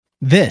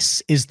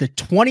This is the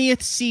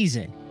 20th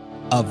season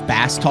of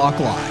Bass Talk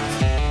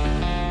Live.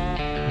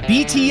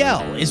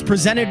 BTL is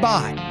presented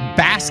by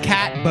Bass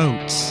Cat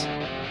Boats,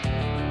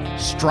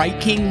 Strike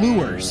King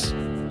Lures,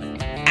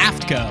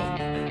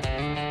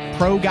 AFTCO,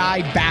 Pro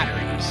Guide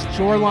Batteries,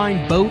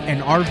 Shoreline Boat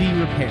and RV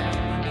Repair,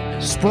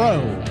 Spro,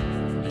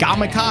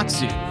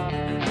 Gamakatsu,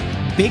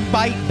 Big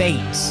Bite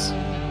Baits,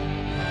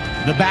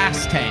 The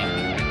Bass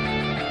Tank,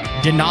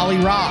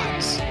 Denali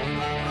Rods,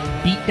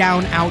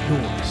 Beatdown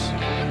Outdoors,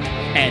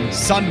 and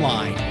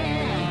Sunline.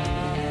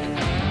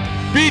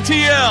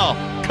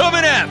 BTL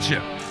coming at you.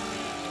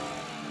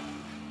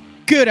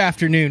 Good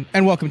afternoon,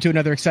 and welcome to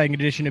another exciting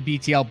edition of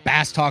BTL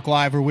Bass Talk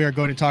Live, where we are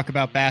going to talk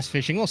about bass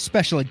fishing. A little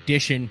special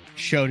edition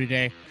show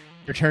today,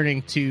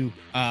 returning to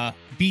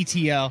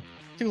BTL.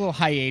 Took a little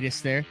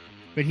hiatus there,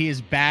 but he is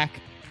back,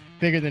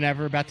 bigger than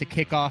ever, about to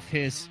kick off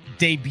his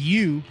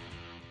debut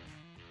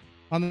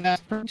on the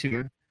Bass Pro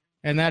Tour,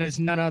 and that is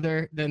none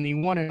other than the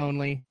one and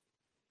only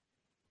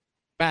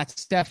Matt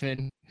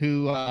Stefan,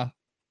 who,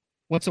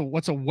 what's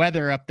a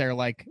weather up there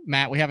like,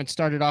 Matt? We haven't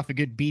started off a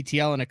good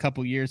BTL in a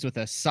couple years with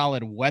a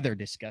solid weather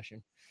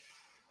discussion.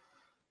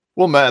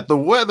 Well, Matt, the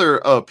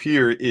weather up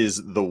here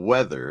is the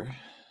weather.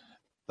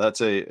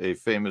 That's a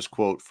famous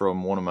quote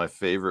from one of my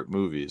favorite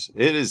movies.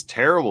 It is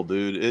terrible,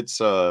 dude.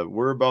 It's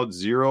we're about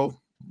zero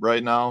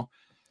right now.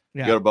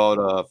 Yeah. We got about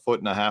a foot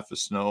and a half of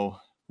snow.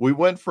 We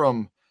went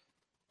from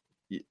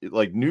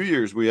like New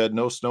Year's, we had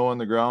no snow on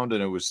the ground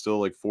and it was still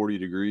like 40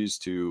 degrees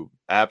to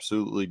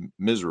absolutely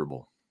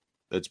miserable.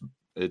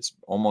 It's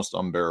almost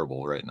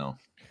unbearable right now.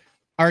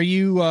 Are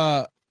you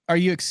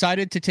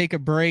excited to take a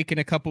break in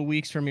a couple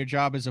weeks from your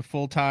job as a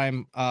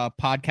full-time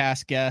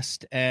podcast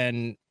guest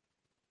and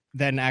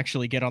then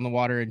actually get on the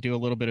water and do a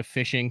little bit of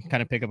fishing,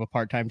 kind of pick up a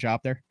part-time job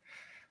there?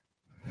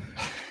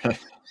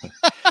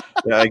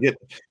 Yeah,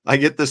 I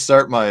get to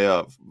start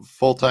my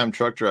full-time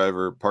truck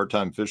driver,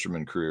 part-time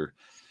fisherman career.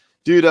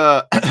 Dude,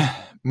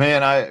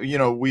 man,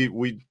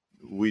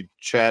 we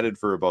chatted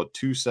for about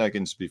 2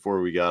 seconds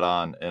before we got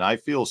on, and I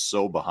feel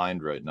so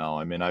behind right now.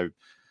 I mean,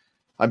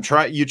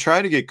 you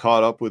try to get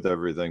caught up with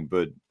everything,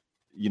 but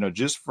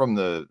just from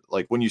the,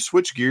 like, when you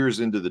switch gears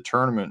into the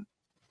tournament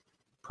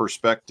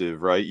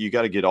perspective, right? You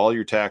got to get all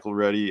your tackle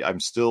ready. I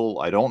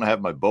don't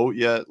have my boat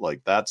yet.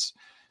 Like, that's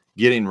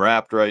getting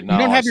wrapped right now.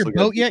 You don't have your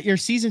boat yet? Your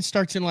season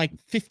starts in like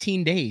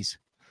 15 days.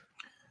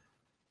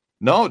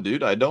 No,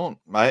 dude, I don't.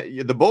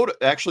 The boat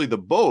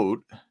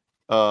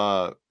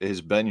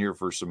has been here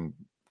for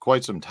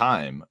quite some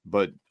time,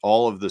 but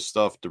all of the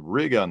stuff to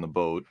rig on the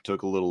boat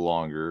took a little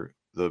longer.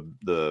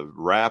 The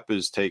wrap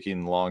is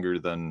taking longer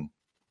than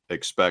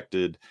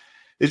expected.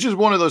 It's just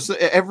one of those.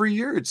 Every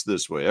year it's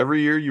this way.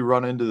 Every year you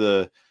run into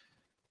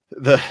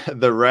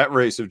the rat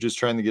race of just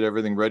trying to get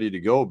everything ready to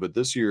go. But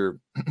this year,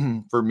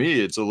 for me,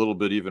 it's a little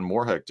bit even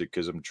more hectic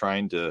because I'm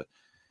trying to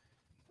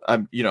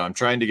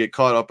get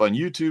caught up on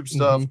YouTube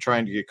stuff,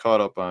 trying to get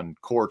caught up on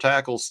core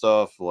tackle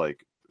stuff.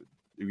 Like,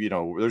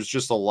 there's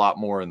just a lot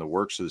more in the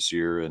works this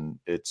year, and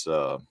it's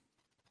going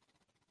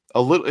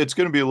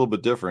to be a little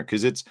bit different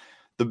because it's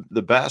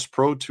the Bass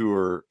Pro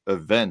Tour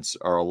events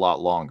are a lot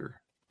longer.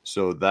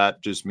 So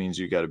that just means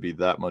you got to be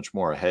that much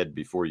more ahead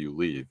before you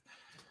leave.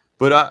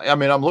 But I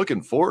mean, I'm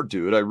looking forward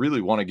to it. I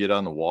really want to get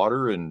on the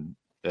water and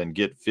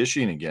get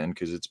fishing again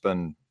because it's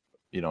been,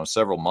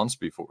 several months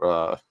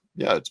before.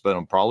 Yeah, it's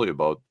been probably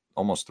about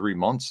almost 3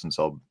 months since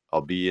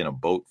I'll be in a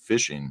boat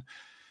fishing.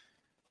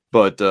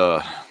 But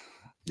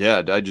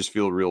yeah, I just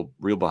feel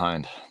real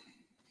behind.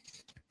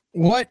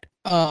 What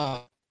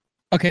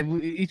okay,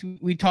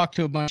 we talked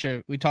to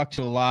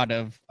a lot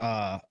of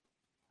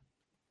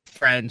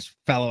friends,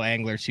 fellow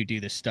anglers who do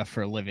this stuff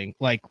for a living.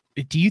 Like,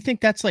 do you think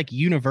that's like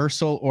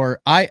universal?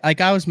 Or I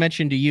was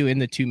mentioned to you in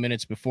the 2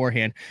 minutes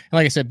beforehand. And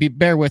like I said,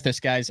 bear with us,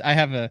 guys. I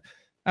have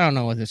I don't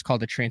know what it's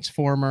called, a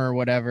transformer or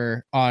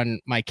whatever on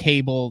my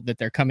cable that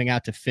they're coming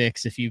out to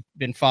fix. If you've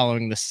been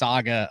following the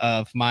saga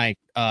of my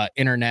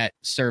internet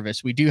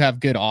service, we do have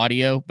good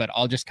audio, but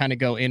I'll just kind of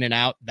go in and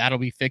out. That'll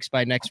be fixed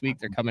by next week.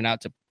 They're coming out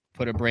to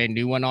put a brand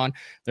new one on.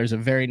 There's a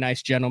very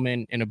nice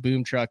gentleman in a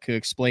boom truck who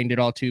explained it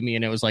all to me,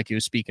 and it was like he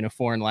was speaking a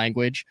foreign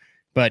language,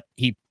 but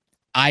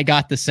I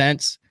got the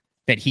sense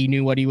that he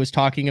knew what he was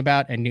talking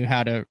about and knew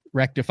how to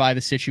rectify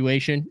the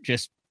situation,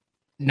 just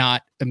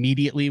not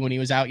immediately when he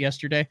was out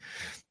yesterday.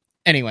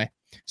 Anyway,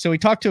 so we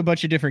talked to a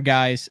bunch of different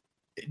guys.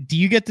 Do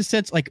you get the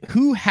sense, like,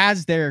 who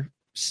has their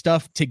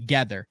stuff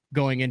together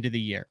going into the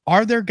year?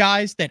 Are there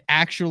guys that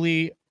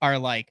actually are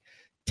like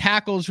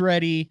tackles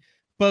ready,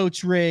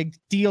 boats rigged,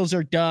 deals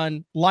are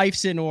done,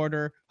 life's in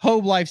order,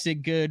 home life's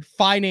in good,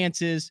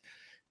 finances,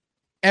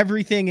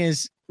 everything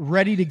is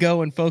ready to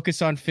go and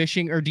focus on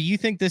fishing? Or do you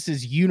think this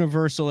is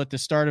universal at the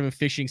start of a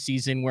fishing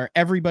season where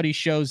everybody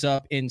shows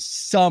up in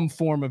some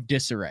form of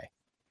disarray?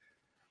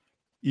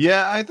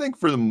 Yeah, I think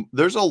for them,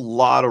 there's a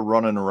lot of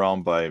running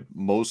around by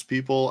most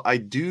people. I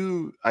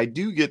do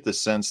get the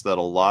sense that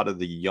a lot of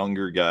the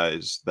younger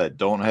guys that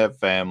don't have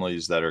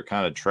families, that are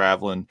kind of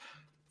traveling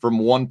from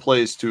one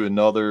place to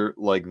another,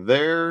 like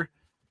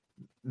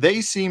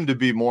they seem to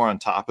be more on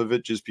top of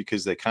it just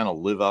because they kind of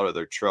live out of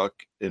their truck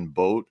and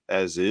boat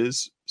as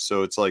is.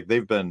 So it's like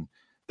they've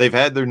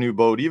had their new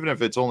boat, even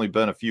if it's only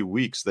been a few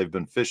weeks, they've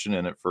been fishing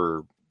in it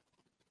for,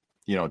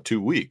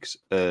 2 weeks.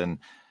 And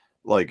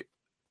like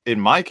in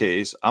my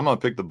case, I'm going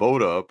to pick the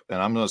boat up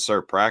and I'm going to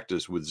start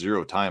practice with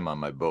 0 time on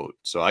my boat.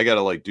 So I got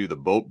to like do the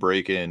boat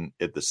break in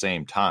at the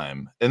same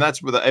time. And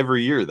that's with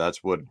every year.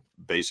 That's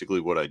basically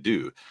what I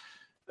do.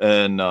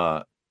 And,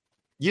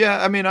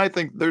 yeah, I mean, I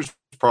think there's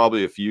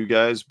probably a few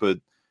guys, but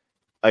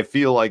I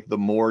feel like the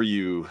more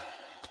you,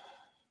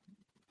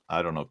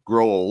 I don't know,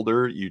 grow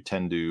older, you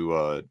tend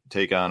to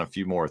take on a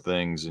few more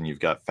things, and you've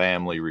got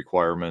family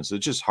requirements.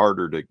 It's just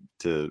harder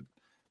to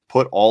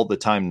put all the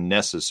time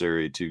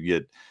necessary to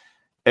get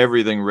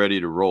everything ready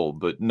to roll.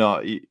 But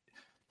no,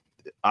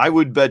 I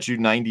would bet you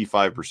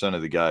 95%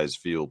 of the guys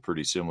feel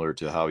pretty similar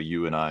to how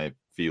you and I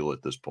feel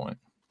at this point.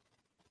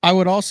 I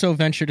would also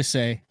venture to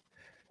say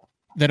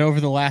that over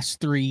the last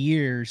 3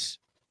 years,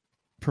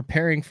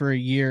 preparing for a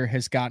year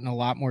has gotten a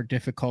lot more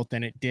difficult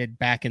than it did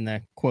back in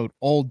the quote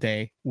old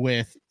day,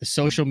 with the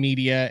social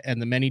media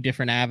and the many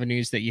different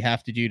avenues that you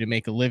have to do to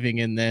make a living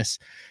in this.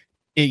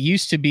 It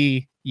used to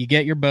be you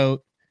get your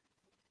boat,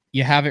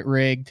 you have it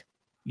rigged,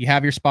 you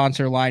have your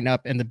sponsor line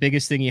up, and the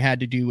biggest thing you had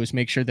to do was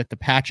make sure that the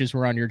patches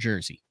were on your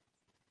jersey,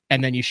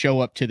 and then you show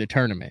up to the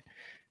tournament.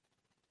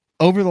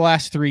 Over the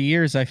last 3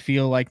 years, I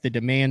feel like the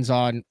demands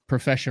on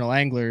professional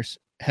anglers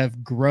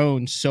have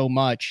grown so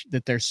much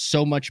that there's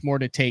so much more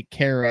to take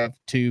care of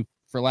to,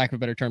 for lack of a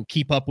better term,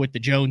 keep up with the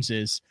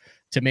Joneses,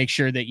 to make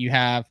sure that you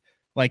have,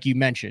 like you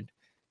mentioned,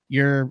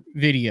 your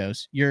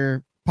videos,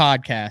 your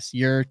podcasts,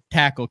 your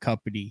tackle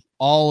company,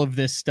 all of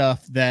this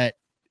stuff that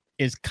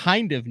is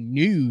kind of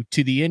new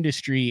to the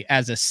industry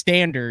as a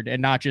standard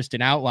and not just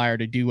an outlier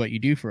to do what you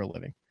do for a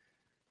living.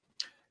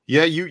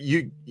 Yeah,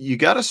 you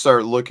got to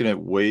start looking at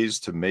ways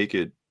to make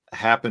it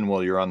happen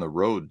while you're on the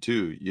road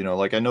too.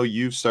 Like I know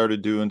you've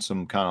started doing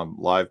some kind of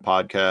live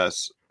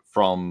podcasts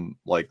from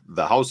like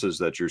the houses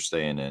that you're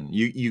staying in.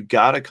 You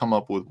got to come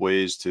up with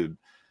ways to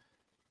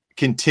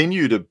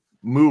continue to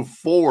move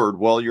forward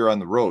while you're on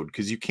the road,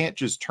 because you can't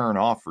just turn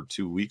off for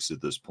 2 weeks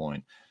at this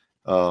point.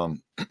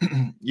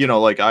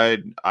 Like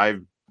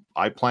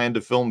I plan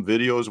to film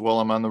videos while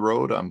I'm on the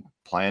road. I'm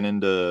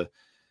planning to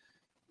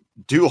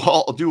do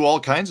all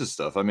kinds of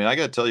stuff. I mean, I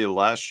got to tell you,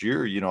 last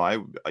year,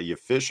 you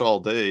fish all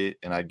day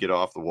and I'd get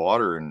off the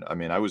water, and I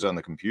mean, I was on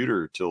the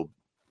computer till,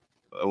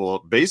 well,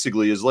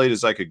 basically as late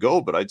as I could go,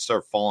 but I'd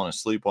start falling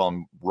asleep while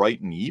I'm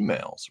writing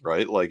emails,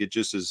 right? Like it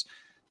just is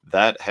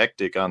that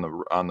hectic on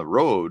the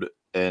road.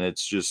 And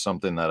it's just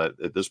something that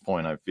at this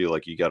point, I feel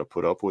like you got to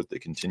put up with to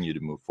continue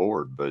to move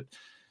forward. But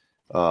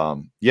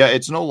yeah,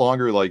 it's no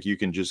longer like you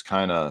can just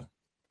kind of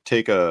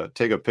take a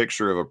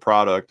picture of a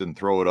product and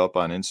throw it up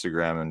on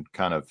Instagram and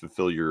kind of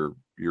fulfill your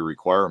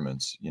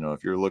requirements.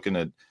 If you're looking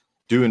at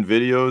doing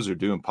videos or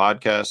doing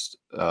podcasts,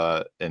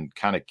 and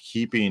kind of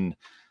keeping,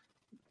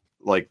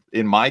 like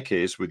in my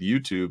case with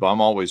YouTube, I'm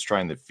always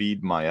trying to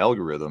feed my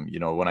algorithm.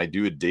 When I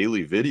do a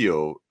daily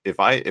video, if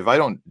I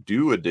don't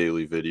do a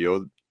daily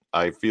video,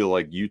 I feel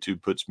like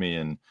YouTube puts me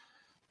in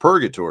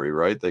purgatory,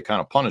 right? They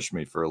kind of punish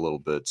me for a little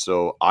bit.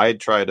 So I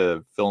try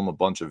to film a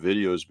bunch of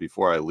videos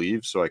before I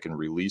leave so I can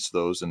release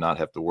those and not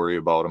have to worry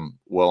about them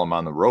while I'm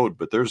on the road.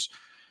 But there's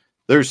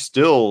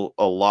still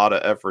a lot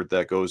of effort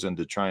that goes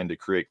into trying to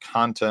create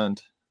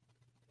content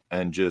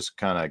and just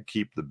kind of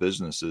keep the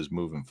businesses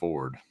moving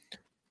forward.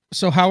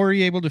 So how were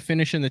you able to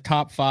finish in the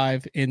top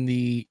 5 in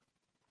the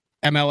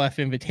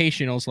MLF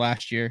Invitationals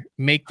last year,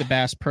 make the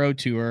Bass Pro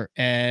Tour,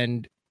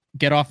 and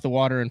get off the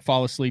water and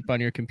fall asleep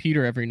on your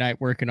computer every night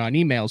working on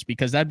emails?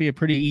 Because that'd be a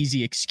pretty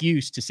easy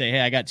excuse to say, hey,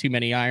 I got too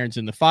many irons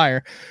in the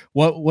fire.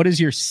 What is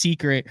your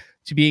secret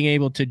to being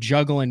able to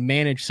juggle and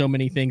manage so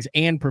many things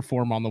and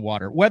perform on the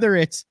water, whether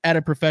it's at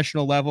a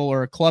professional level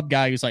or a club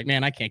guy who's like,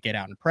 man, I can't get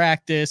out and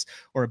practice,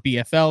 or a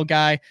BFL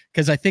guy?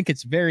 Because I think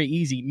it's very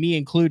easy, me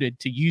included,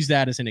 to use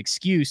that as an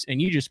excuse.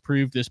 And you just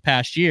proved this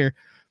past year,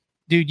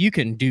 dude, you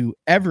can do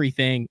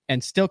everything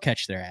and still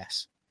catch their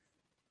ass.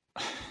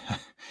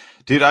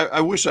 Dude, I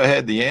wish I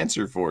had the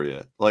answer for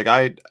you. Like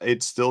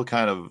it still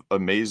kind of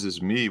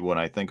amazes me when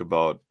I think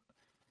about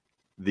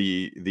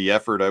the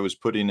effort I was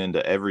putting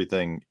into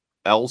everything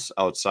else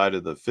outside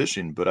of the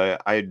fishing.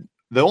 But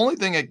the only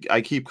thing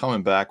I keep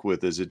coming back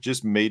with is it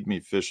just made me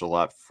fish a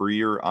lot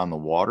freer on the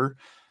water.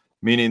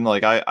 Meaning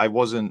like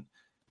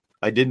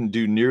I didn't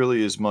do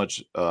nearly as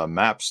much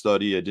map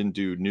study. I didn't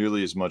do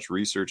nearly as much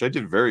research. I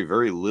did very,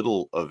 very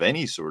little of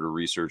any sort of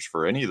research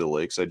for any of the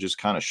lakes. I just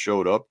kind of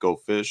showed up, go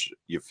fish.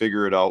 You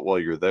figure it out while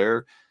you're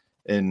there.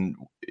 And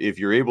if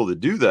you're able to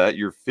do that,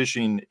 you're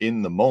fishing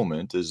in the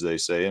moment, as they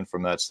say. And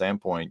from that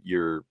standpoint,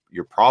 you're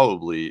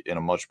probably in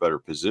a much better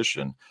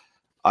position.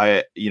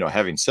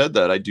 Having said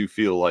that, I do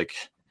feel like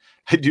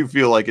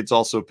it's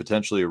also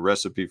potentially a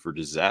recipe for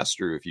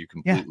disaster if you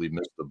completely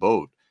miss the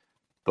boat.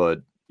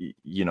 But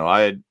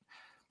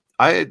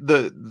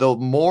the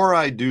more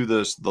I do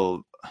this,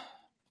 the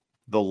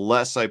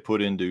less I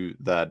put into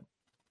that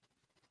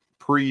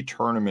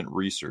pre-tournament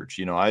research.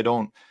 I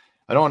don't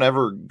I don't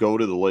ever go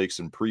to the lakes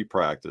and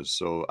pre-practice.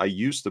 So I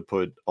used to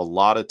put a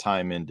lot of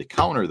time in to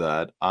counter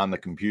that on the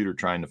computer,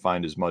 trying to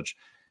find as much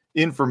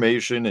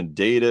information and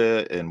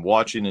data and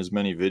watching as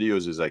many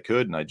videos as I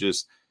could. And I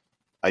just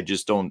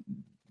don't,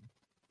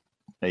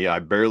 I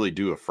barely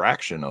do a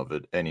fraction of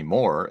it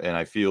anymore. And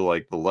I feel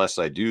like the less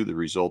I do, the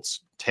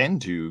results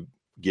tend to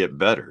get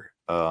better.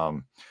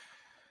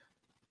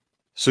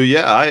 So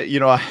yeah,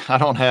 I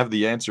don't have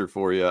the answer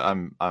for you.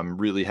 I'm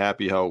really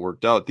happy how it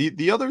worked out.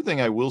 The other thing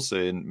I will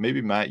say, and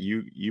maybe Matt,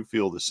 you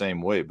feel the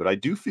same way, but I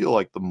do feel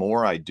like the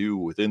more I do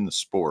within the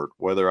sport,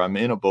 whether I'm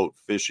in a boat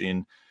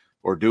fishing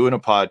or doing a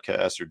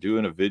podcast or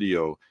doing a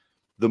video,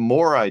 the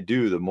more I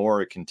do, the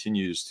more it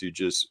continues to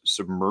just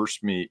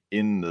submerge me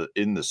in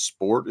the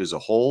sport as a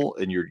whole.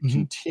 And you're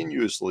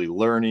continuously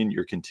learning,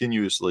 you're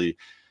continuously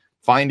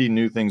finding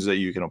new things that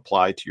you can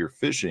apply to your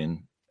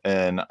fishing.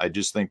 And I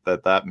just think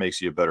that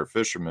makes you a better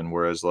fisherman.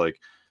 Whereas, like,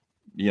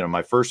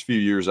 my first few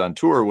years on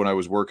tour, when I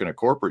was working a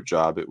corporate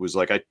job, it was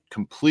like I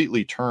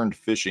completely turned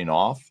fishing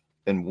off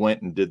and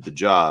went and did the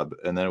job.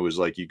 And then it was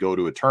like, you go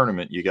to a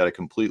tournament, you got to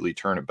completely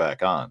turn it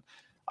back on.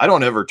 I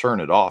don't ever turn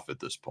it off at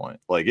this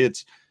point. Like,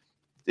 it's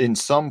in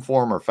some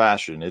form or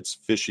fashion, it's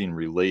fishing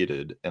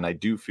related. And I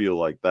do feel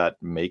like that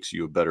makes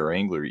you a better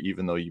angler,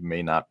 even though you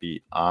may not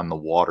be on the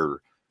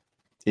water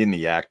in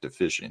the act of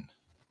fishing.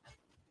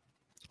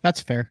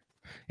 That's fair.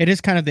 It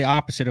is kind of the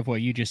opposite of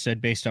what you just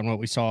said, based on what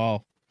we saw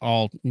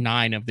all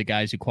 9 of the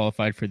guys who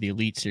qualified for the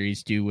Elite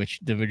Series do, which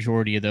the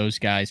majority of those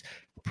guys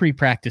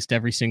pre-practiced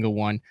every single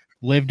one,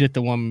 lived at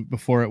the one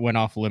before it went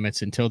off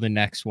limits until the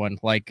next one.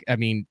 Like, I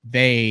mean,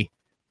 they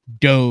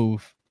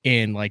dove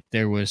in like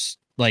there was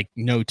like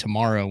no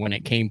tomorrow when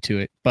it came to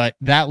it. But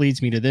that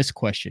leads me to this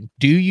question.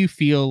 Do you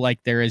feel like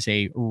there is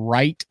a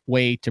right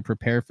way to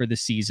prepare for the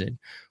season?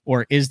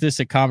 Or is this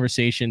a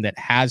conversation that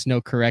has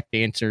no correct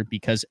answer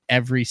because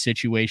every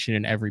situation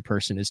and every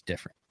person is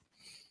different?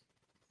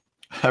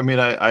 I mean,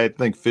 I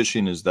think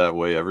fishing is that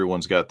way.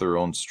 Everyone's got their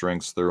own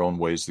strengths, their own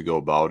ways to go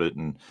about it.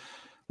 And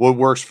what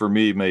works for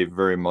me may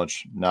very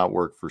much not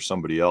work for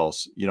somebody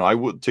else.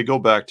 To go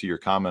back to your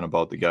comment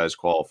about the guys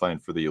qualifying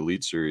for the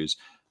Elite Series,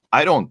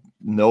 I don't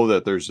know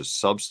that there's a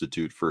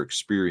substitute for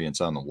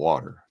experience on the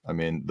water. I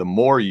mean, the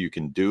more you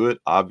can do it,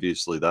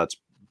 obviously that's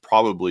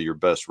probably your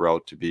best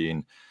route to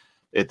being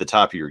at the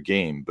top of your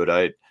game.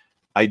 But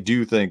I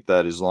do think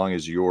that as long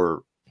as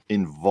you're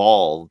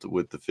involved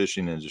with the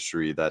fishing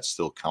industry, that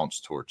still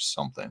counts towards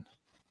something.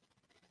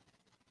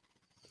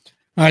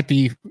 All right,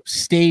 the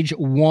stage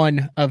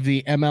 1 of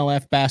the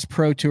MLF Bass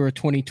Pro Tour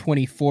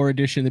 2024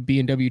 edition, the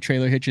B&W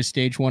Trailer Hitches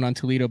Stage 1 on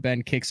Toledo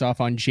Bend, kicks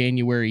off on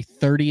January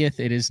 30th.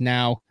 It is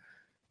now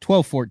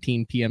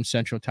 12:14 p.m.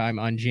 Central Time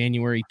on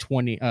January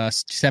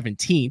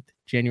 17th.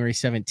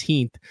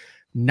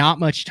 Not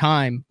much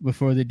time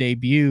before the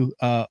debut.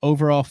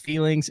 Overall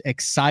feelings: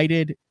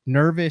 excited,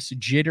 nervous,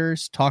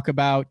 jitters. Talk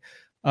about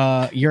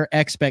your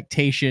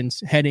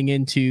expectations heading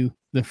into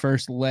the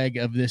first leg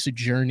of this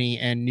journey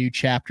and new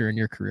chapter in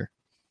your career.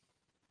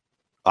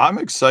 I'm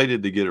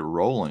excited to get it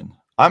rolling.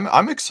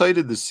 I'm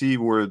excited to see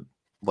where,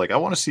 like, I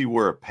want to see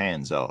where it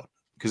pans out,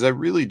 because I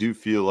really do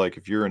feel like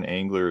if you're an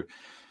angler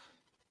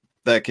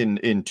that can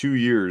in 2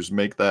 years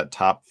make that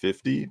top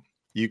 50,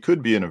 you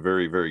could be in a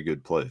very, very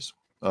good place.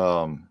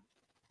 So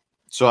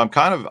I'm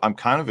kind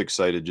of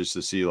excited just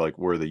to see like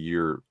where the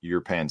year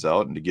pans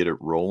out and to get it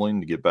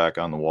rolling, to get back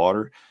on the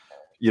water.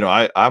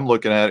 I'm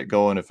looking at it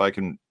going, if I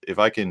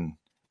can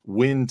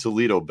win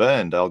Toledo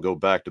Bend, I'll go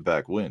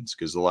back-to-back wins,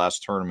 because the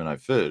last tournament I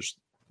fished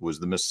was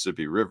the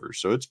Mississippi River.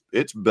 So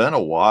it's been a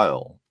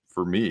while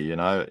for me,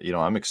 and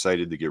I'm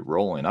excited to get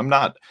rolling. I'm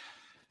not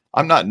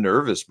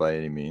nervous by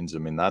any means. I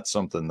mean, that's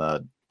something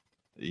that,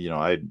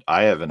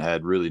 I haven't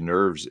had really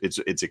nerves.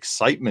 It's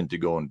excitement to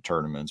go into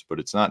tournaments, but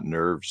it's not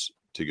nerves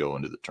to go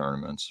into the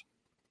tournaments.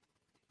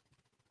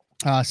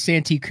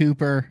 Santee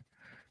Cooper,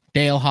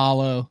 Dale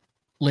Hollow,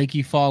 Lake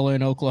Eufaula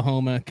in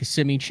Oklahoma,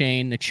 Kissimmee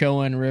Chain, the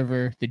Chowan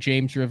River, the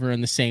James River,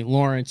 and the St.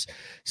 Lawrence.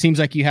 Seems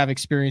like you have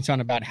experience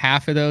on about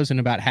half of those, and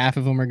about half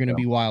of them are going to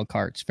be wild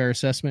cards. Fair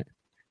assessment?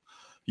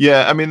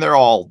 Yeah, I mean, they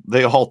all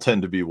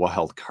tend to be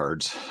wild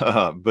cards.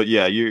 But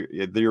yeah,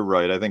 you're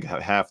right. I think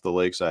half the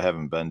lakes I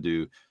haven't been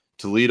to.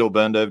 Toledo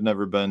Bend I've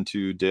never been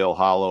to. Dale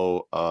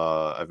Hollow,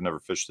 I've never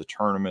fished a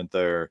tournament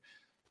there.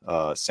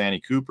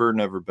 Santee Cooper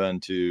never been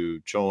to.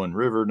 Chowan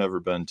River never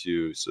been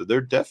to. So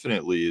there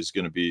definitely is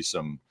going to be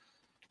some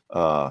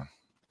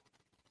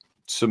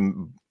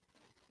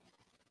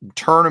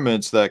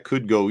tournaments that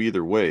could go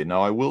either way.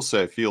 Now, I will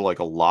say I feel like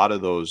a lot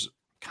of those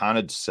kind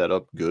of set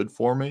up good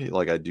for me.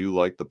 Like, I do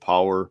like the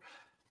power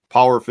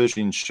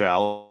fishing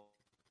shallow.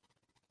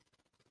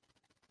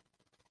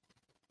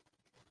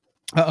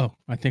 I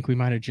think we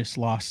might have just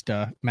lost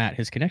Matt.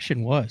 His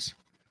connection was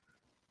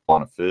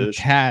on a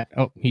fish.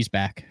 He's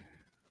back.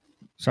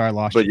 Sorry, I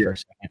lost you for a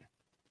second.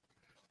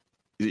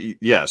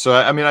 Yeah, so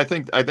I mean, I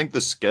think the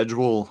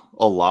schedule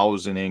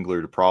allows an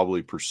angler to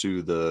probably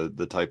pursue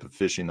the type of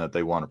fishing that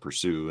they want to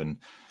pursue, and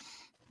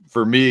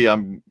for me,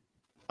 I'm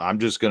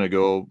just gonna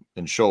go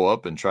and show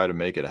up and try to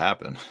make it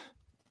happen.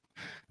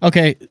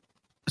 Okay,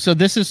 So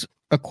this is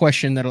a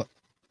question that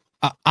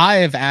I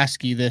have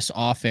asked you this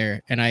off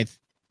air, and I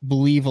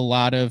believe a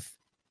lot of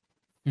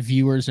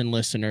viewers and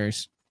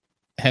listeners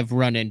have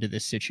run into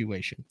this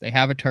situation. They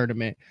have a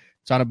tournament.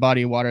 It's on a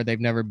body of water they've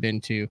never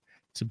been to.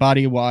 It's a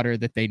body of water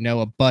that they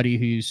know a buddy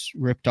who's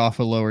ripped off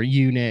a lower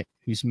unit,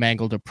 who's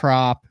mangled a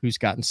prop, who's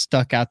gotten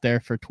stuck out there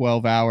for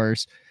 12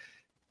 hours.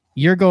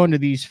 You're going to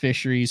these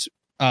fisheries,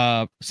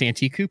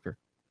 Santee Cooper,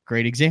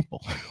 great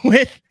example,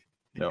 with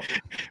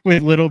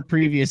little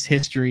previous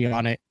history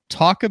on it.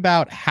 Talk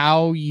about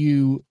how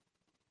you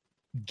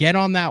get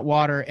on that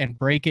water and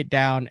break it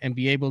down and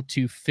be able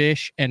to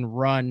fish and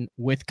run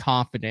with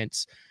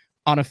confidence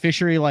on a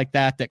fishery like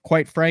that, that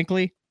quite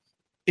frankly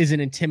is an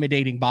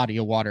intimidating body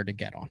of water to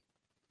get on.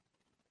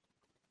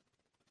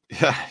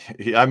 Yeah.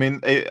 I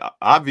mean,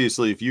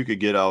 obviously, if you could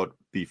get out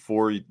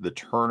before the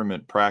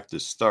tournament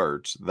practice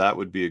starts, that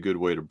would be a good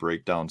way to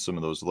break down some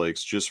of those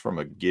lakes just from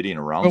a getting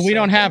around. But we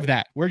don't have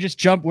that. We're just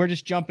jumping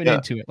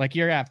into it. Like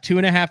you have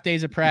 2.5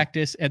 days of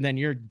practice, and then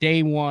your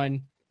day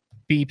one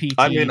BPT.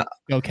 I mean,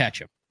 go catch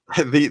them.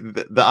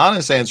 The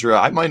honest answer,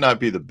 I might not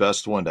be the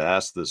best one to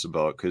ask this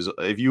about, because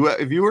if you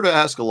were to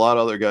ask a lot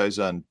of other guys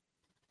on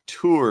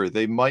tour,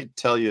 they might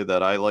tell you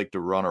that I like to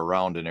run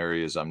around in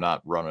areas I'm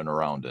not running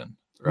around in.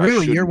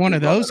 Really, you're one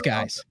of those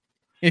guys.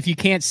 If you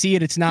can't see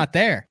it, it's not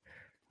there.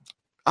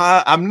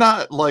 I'm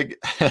not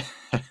like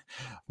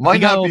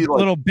might not be like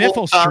little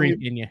Biffle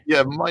streak in you.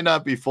 Yeah, might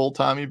not be full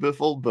Tommy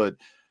Biffle, but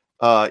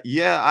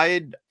yeah,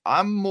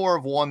 I'm more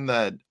of one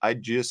that I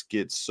just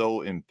get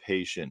so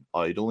impatient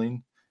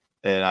idling,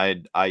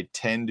 and I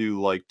tend to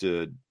like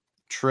to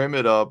trim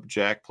it up,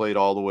 jack plate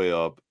all the way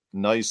up,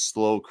 nice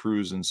slow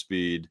cruising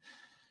speed,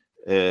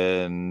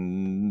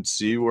 and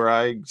see where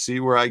I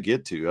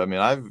get to. I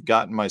mean, I've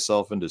gotten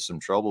myself into some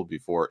trouble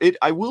before.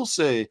 I will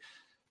say,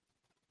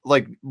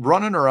 like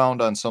running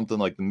around on something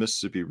like the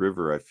Mississippi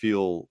River, I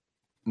feel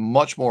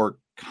much more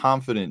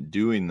confident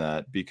doing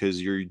that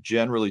because you're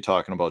generally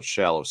talking about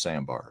shallow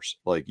sandbars.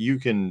 Like you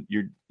can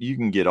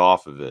get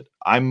off of it.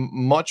 I'm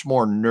much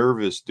more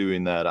nervous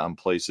doing that on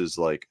places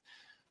like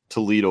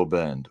Toledo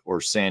Bend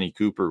or Santee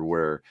Cooper,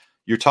 where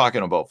you're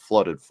talking about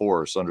flooded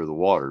forests under the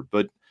water.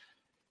 But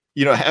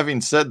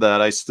having said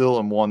that, I still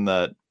am one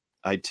that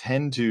I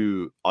tend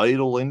to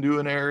idle into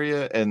an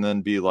area and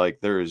then be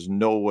like, there is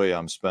no way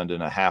I'm spending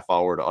a half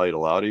hour to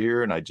idle out of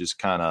here. And I just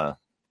kind of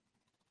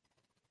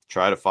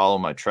try to follow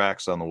my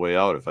tracks on the way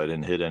out if I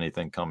didn't hit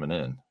anything coming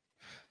in.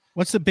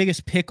 What's the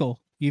biggest pickle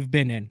you've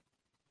been in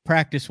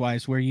practice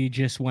wise where you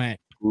just went,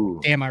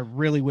 damn, I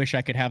really wish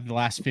I could have the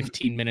last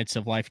 15 minutes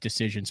of life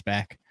decisions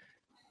back?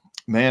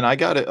 Man, I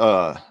got it.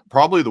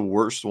 Probably the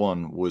worst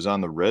one was on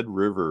the Red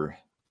River.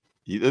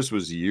 This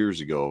was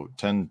years ago,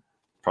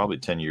 probably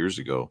 10 years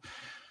ago.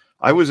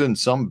 I was in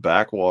some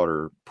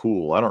backwater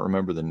pool. I don't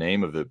remember the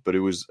name of it, but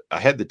I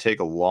had to take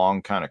a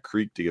long kind of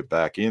creek to get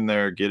back in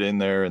there,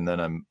 and then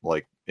I'm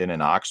like in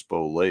an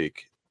oxbow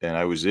lake, and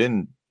I was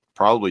in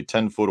probably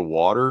 10 foot of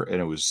water,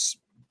 and it was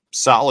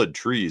solid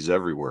trees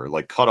everywhere,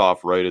 like cut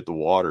off right at the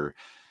water.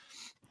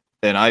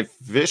 And I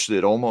fished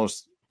it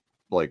almost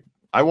like,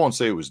 I won't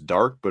say it was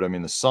dark, but I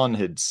mean, the sun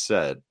had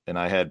set and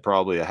I had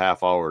probably a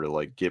half hour to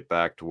like get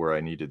back to where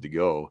I needed to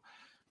go.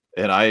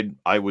 And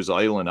I was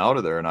idling out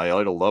of there, and I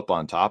idled up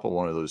on top of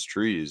one of those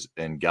trees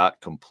and got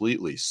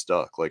completely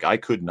stuck. Like I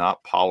could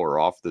not power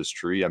off this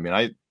tree. I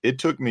mean, it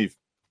took me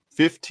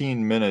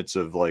 15 minutes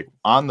of like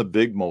on the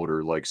big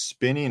motor, like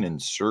spinning in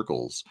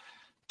circles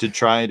to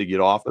try to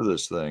get off of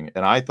this thing.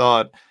 And I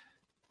thought,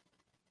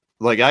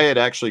 like, I had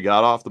actually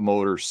got off the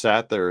motor,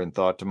 sat there and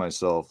thought to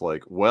myself,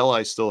 like, well,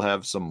 I still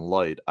have some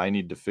light. I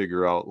need to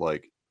figure out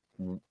like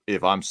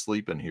if I'm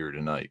sleeping here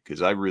tonight,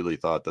 because I really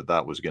thought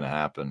that was going to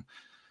happen.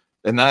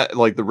 And that,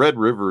 like, the Red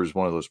River is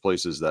one of those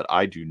places that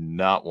I do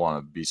not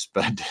want to be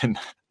spending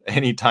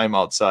any time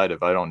outside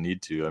if I don't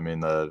need to. I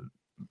mean, the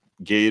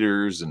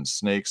gators and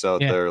snakes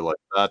out there, like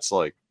that's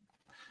like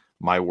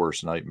my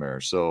worst nightmare.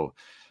 So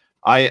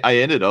I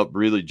ended up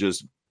really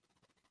just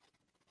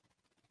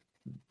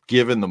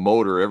giving the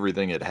motor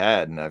everything it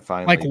had, and I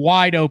finally, like,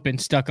 wide open,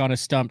 stuck on a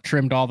stump,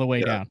 trimmed all the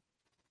way down.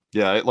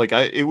 Yeah,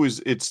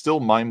 it's still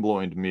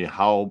mind-blowing to me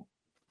how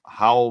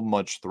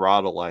much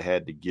throttle I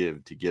had to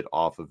give to get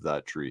off of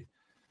that tree.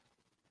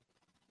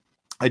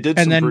 I did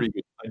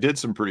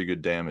some pretty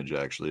good damage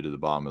actually to the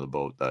bottom of the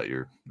boat that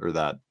year, or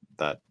that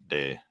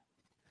day.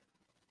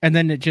 And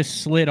then it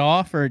just slid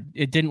off, or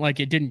it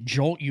didn't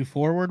jolt you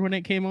forward when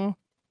it came off?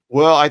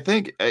 Well, I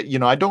think,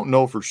 I don't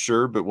know for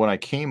sure, but when I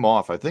came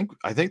off, I think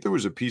there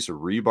was a piece of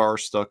rebar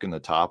stuck in the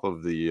top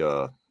of the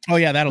oh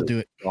yeah, that'll do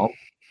it. Bump,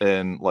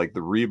 and like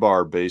the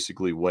rebar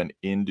basically went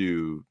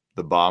into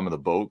the bottom of the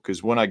boat,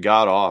 because when I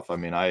got off, I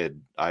mean, I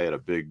had a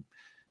big,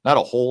 not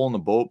a hole in the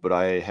boat, but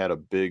I had a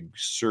big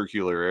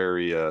circular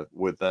area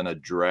with then a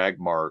drag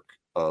mark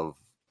of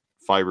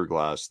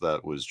fiberglass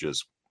that was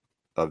just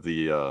of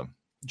the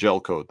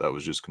gel coat that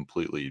was just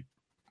completely.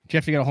 Did you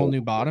have to get a whole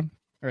new bottom,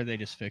 or they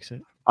just fix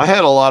it? I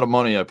had a lot of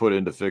money I put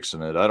into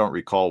fixing it. I don't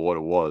recall what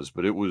it was,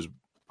 but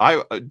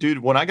Dude,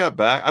 when I got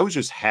back, I was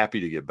just happy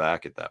to get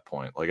back at that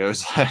point. Like I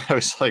was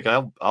like,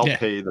 I'll Yeah.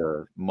 pay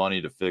the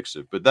money to fix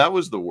it. But that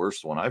was the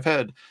worst one. I've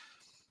had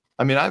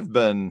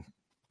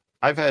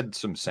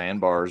some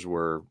sandbars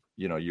where,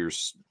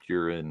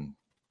 you're in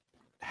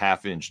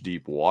half-inch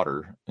deep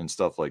water and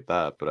stuff like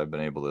that, but I've been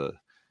able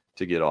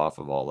to get off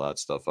of all that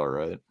stuff all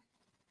right.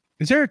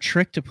 Is there a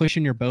trick to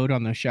pushing your boat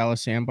on those shallow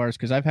sandbars?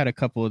 Because I've had a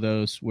couple of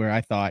those where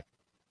I thought,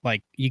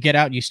 like, you get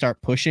out and you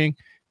start pushing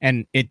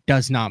and it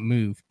does not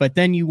move. But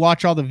then you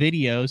watch all the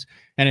videos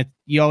and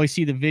you always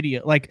see the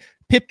video. Like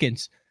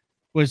Pipkins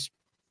was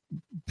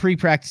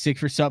pre-practicing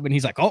for something.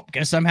 He's like, oh,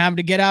 guess I'm having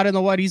to get out in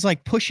the water. He's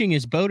like pushing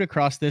his boat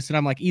across this. And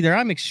I'm like, either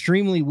I'm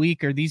extremely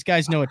weak or these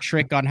guys know a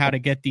trick on how to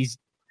get these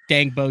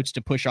dang boats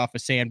to push off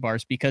of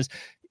sandbars, because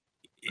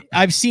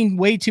I've seen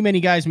way too many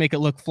guys make it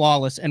look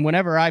flawless. And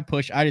whenever I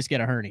push, I just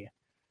get a hernia.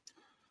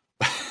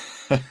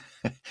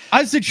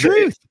 That's the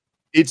truth.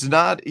 It's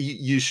not,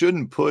 you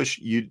shouldn't push.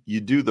 You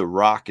do the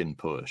rock and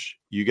push.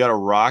 You got to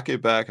rock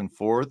it back and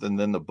forth, and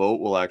then the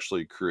boat will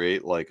actually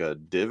create like a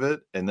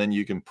divot, and then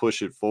you can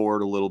push it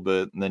forward a little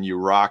bit, and then you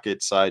rock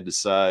it side to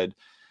side.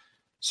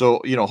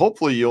 So,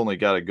 hopefully you only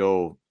got to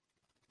go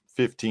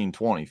 15,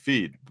 20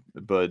 feet,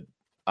 but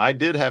I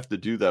did have to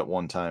do that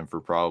one time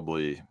for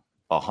probably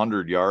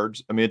 100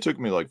 yards. I mean, it took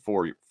me like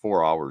 4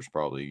 hours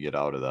probably to get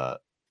out of that.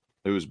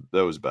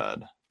 That was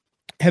bad.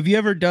 Have you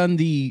ever done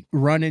the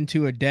run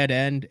into a dead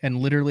end and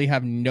literally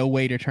have no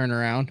way to turn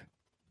around?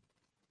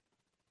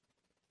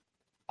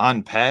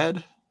 On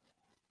pad?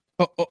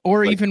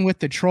 Or like, even with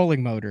the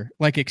trolling motor,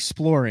 like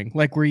exploring,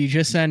 like where you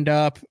just end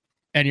up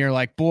and you're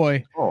like,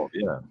 boy. Oh,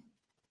 yeah.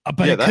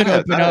 But yeah, it could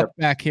open up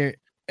back here.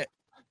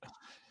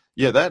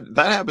 Yeah, that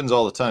happens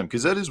all the time,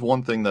 because that is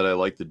one thing that I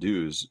like to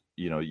do is,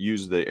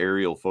 use the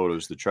aerial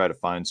photos to try to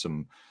find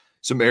some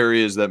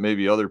areas that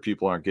maybe other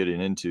people aren't getting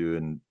into.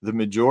 And the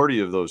majority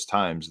of those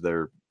times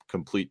they're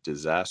complete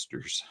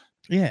disasters.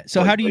 Yeah.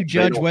 So how do you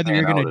judge whether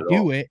you're going to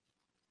do it?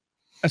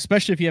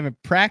 Especially if you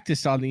haven't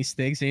practiced on these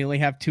things and you only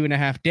have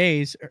 2.5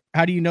 days,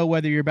 how do you know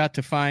whether you're about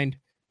to find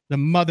the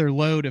mother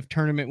lode of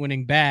tournament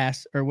winning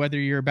bass, or whether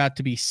you're about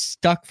to be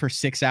stuck for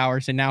 6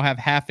 hours and now have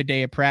half a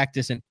day of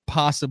practice and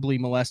possibly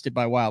molested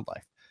by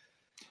wildlife?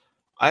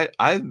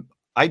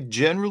 I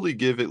generally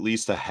give at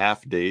least a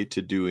half day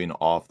to doing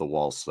off the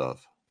wall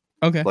stuff.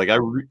 Okay.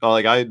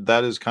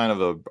 That is kind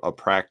of a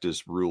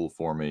practice rule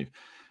for me.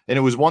 And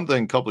it was one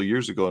thing a couple of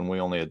years ago, and we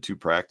only had 2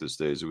 practice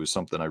days. It was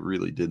something I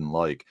really didn't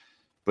like.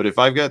 But if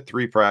I've got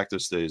 3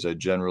 practice days, I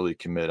generally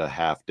commit a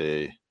half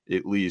day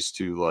at least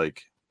to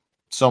like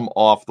some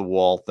off the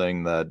wall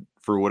thing that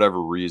for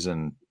whatever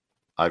reason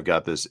I've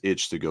got this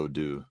itch to go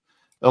do.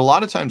 A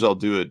lot of times I'll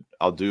do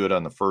it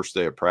on the first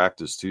day of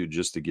practice too,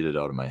 just to get it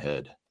out of my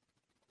head.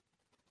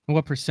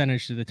 What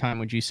percentage of the time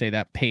would you say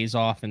that pays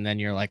off, and then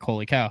you're like,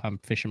 holy cow, I'm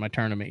fishing my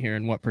tournament here?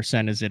 And what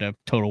percent is it a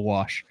total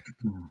wash?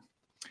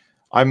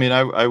 I mean,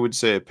 I would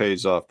say it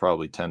pays off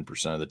probably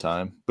 10% of the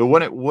time. But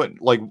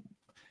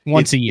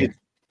once a year.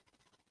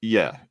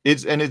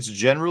 It's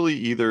generally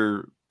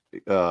either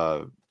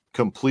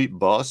complete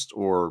bust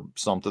or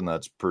something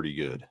that's pretty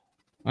good.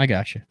 I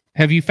gotcha.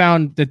 Have you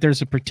found that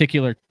there's a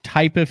particular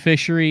type of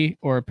fishery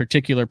or a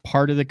particular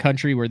part of the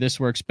country where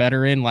this works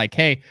better in? Like,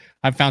 hey,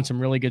 I've found some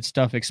really good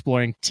stuff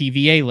exploring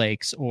TVA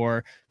lakes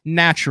or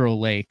natural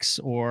lakes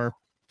or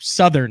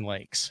southern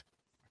lakes.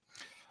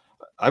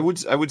 I would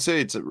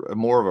say it's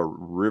more of a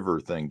river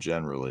thing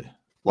generally.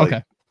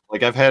 Like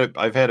I've had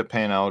it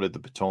pan out at the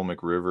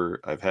Potomac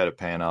River. I've had it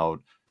pan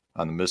out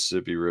on the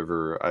Mississippi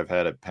River. I've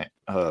had it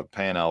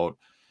pan out.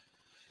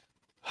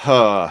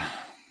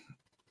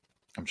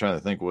 I'm trying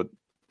to think what.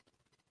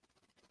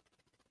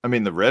 I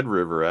mean, the Red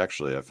River,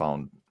 actually, I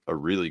found a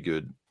really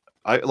good.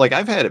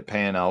 I've had it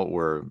pan out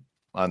where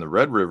on the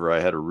Red River I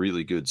had a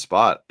really good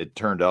spot. It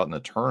turned out in the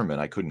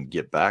tournament I couldn't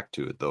get back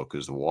to it though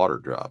because the water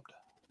dropped.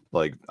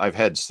 Like I've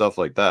had stuff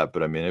like that,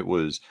 but I mean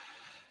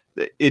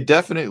it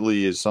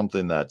definitely is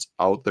something that's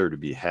out there to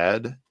be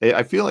had.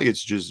 I feel like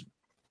it's just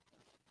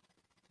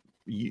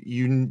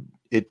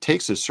it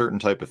takes a certain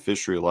type of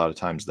fishery a lot of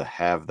times to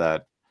have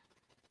that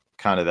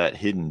kind of that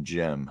hidden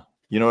gem.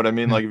 You know what I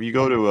mean? Like if you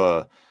go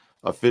to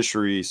a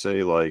fishery,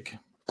 say like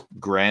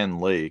Grand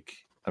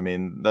Lake, I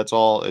mean, it's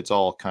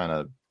all kind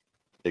of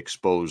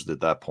exposed at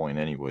that point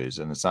anyways.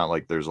 And it's not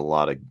like there's a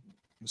lot of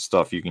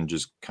stuff you can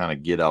just kind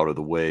of get out of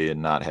the way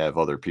and not have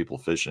other people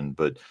fishing.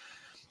 But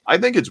I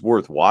think it's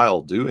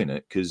worthwhile doing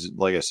it because,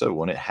 like I said,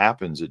 when it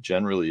happens, it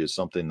generally is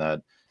something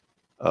that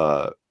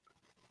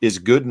is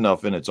good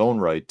enough in its own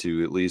right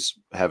to at least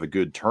have a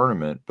good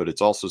tournament. But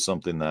it's also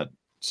something that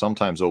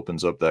sometimes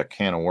opens up that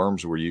can of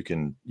worms where you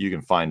can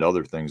find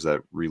other things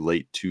that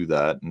relate to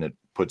that, and it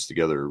puts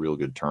together a real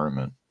good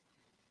tournament.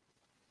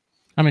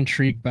 I'm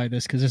intrigued by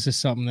this because this is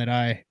something that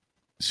I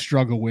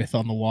struggle with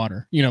on the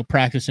water,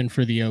 practicing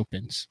for the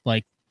opens.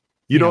 Like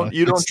you don't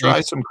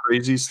try some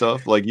crazy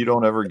stuff. Like you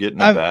don't ever get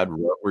in a bad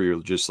rut where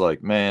you're just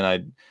like,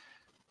 man,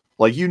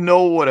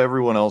 what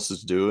everyone else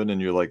is doing.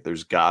 And you're like,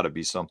 there's gotta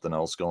be something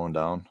else going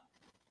down.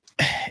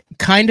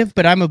 kind of,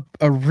 but I'm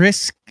a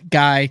risk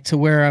guy to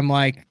where I'm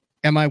like,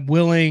 am I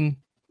willing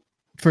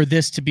for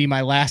this to be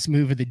my last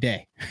move of the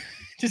day?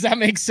 Does that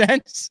make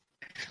sense?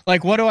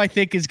 Like, what do I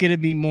think is going to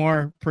be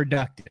more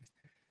productive?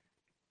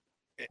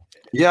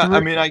 Yeah, I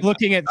mean,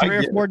 looking at 3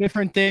 or 4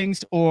 different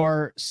things,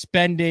 or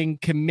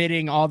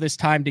committing all this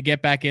time to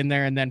get back in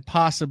there and then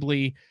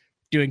possibly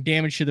doing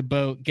damage to the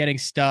boat, getting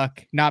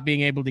stuck, not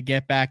being able to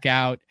get back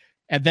out.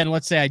 And then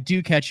let's say I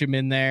do catch him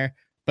in there,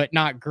 but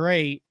not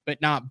great,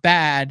 but not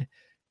bad.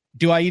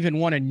 Do I even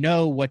want to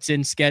know what's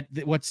in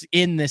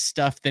this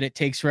stuff that it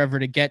takes forever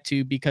to get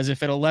to? Because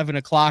if at 11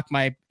 o'clock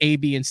my A,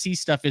 B, and C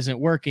stuff isn't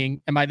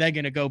working, am I then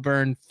going to go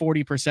burn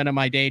 40% of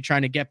my day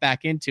trying to get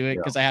back into it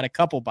because I had a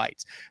couple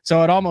bites?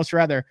 So I'd almost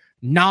rather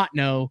not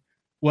know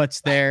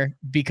what's there,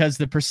 because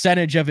the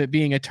percentage of it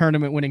being a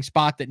tournament winning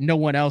spot that no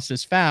one else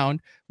has found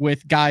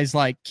with guys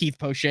like Keith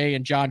Poche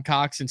and John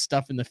Cox and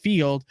stuff in the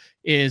field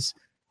is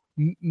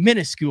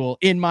minuscule,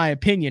 in my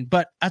opinion.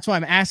 But that's why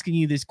I'm asking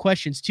you these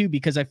questions too,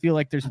 because I feel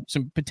like there's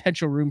some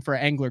potential room for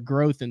angler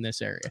growth in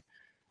this area.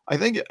 I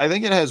think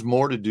it has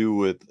more to do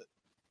with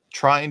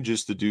trying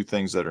just to do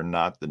things that are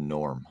not the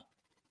norm.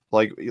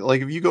 Like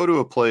if you go to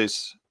a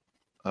place,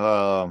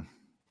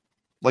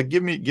 like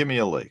give me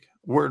a lake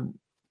where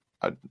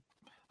I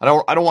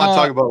don't want to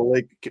talk about a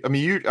lake. I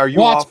mean, are you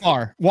Watts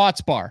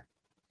Bar.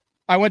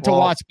 I went to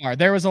Watts Bar.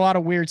 There was a lot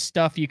of weird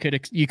stuff you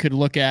could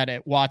look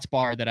at Watts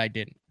Bar that I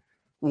didn't.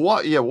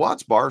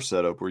 Watts Bar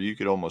setup where you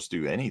could almost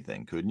do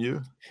anything, couldn't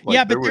you? Like,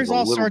 yeah, but there's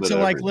all sorts of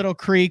like little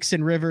creeks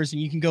and rivers,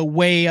 and you can go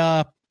way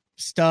up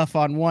stuff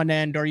on one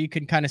end, or you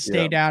can kind of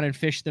stay down and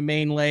fish the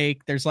main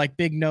lake. There's like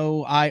big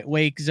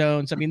wake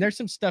zones. I mean, there's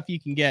some stuff you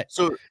can get.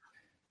 So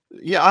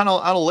yeah, on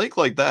a lake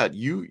like that,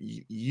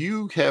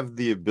 you have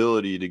the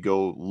ability to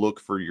go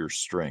look for your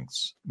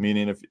strengths.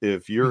 Meaning,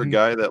 if you're a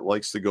guy that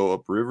likes to go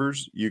up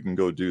rivers, you can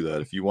go do that.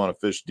 If you want to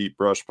fish deep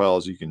brush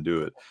piles, you can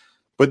do it.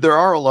 But there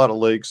are a lot of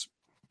lakes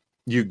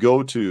you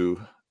go to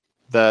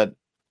that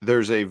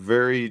there's a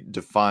very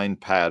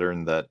defined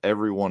pattern that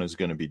everyone is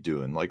going to be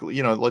doing. Like,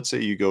 let's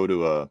say you go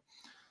to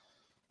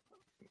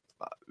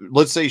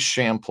let's say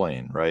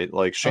Champlain, right?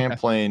 Like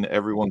Champlain,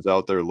 everyone's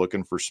out there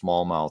looking for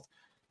smallmouth.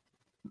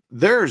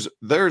 There's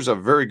a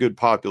very good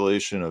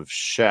population of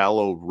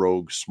shallow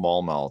rogue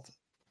smallmouth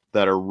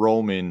that are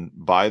roaming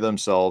by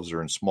themselves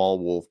or in small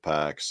wolf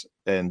packs.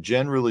 And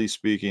generally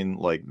speaking,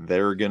 like,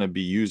 they're going to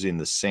be using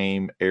the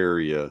same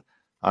area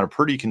on a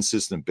pretty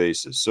consistent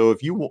basis. So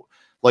if you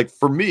like,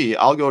 for me,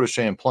 I'll go to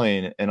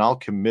Champlain and I'll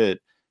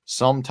commit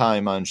some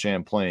time on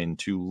Champlain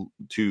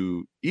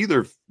to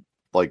either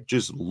like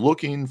just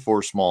looking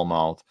for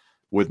smallmouth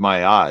with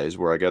my eyes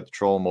where I got the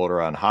trolling motor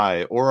on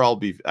high, or I'll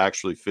be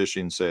actually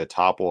fishing, say, a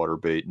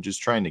topwater bait and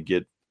just trying to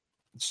get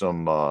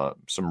some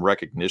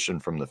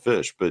recognition from the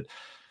fish. But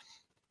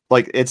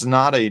like, it's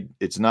not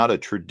a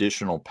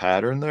traditional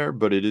pattern there,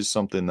 but it is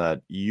something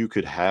that you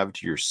could have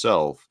to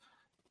yourself,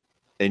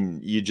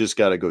 and you just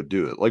got to go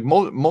do it. Like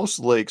most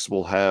lakes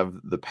will have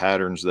the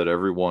patterns that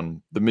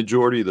the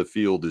majority of the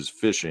field is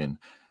fishing,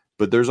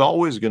 but there's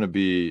always going to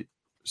be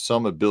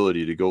some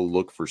ability to go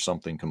look for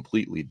something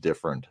completely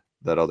different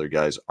that other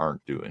guys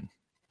aren't doing.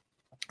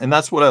 And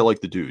that's what I like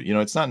to do.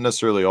 It's not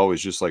necessarily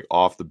always just like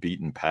off the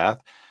beaten path.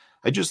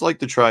 I just like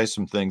to try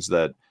some things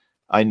that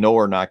I know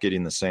are not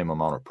getting the same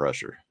amount of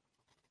pressure.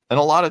 And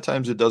a lot of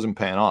times it doesn't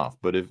pan off,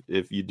 but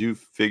if you do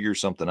figure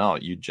something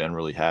out, you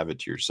generally have it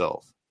to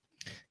yourself.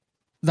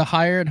 The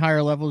higher and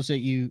higher levels that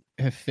you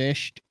have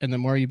fished, and the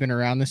more you've been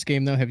around this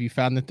game, though, have you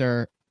found that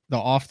the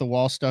off the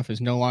wall stuff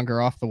is no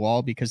longer off the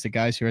wall because the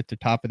guys who are at the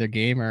top of their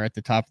game are at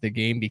the top of the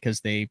game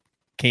because they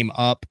came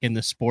up in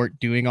the sport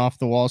doing off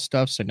the wall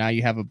stuff? So now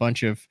you have a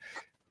bunch of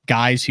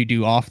guys who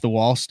do off the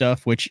wall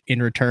stuff, which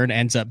in return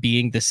ends up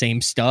being the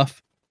same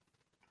stuff.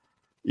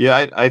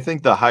 Yeah, I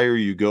think the higher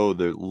you go,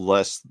 the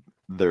less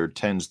there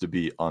tends to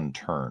be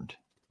unturned,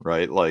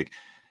 right? Like,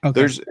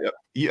 there's,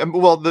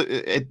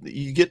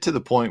 you get to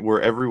the point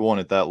where everyone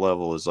at that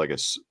level is like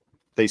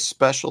they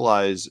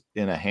specialize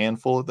in a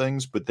handful of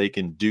things, but they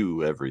can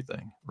do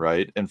everything,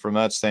 right? And from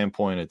that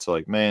standpoint, it's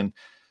like, man,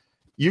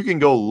 you can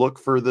go look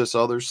for this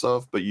other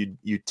stuff, but you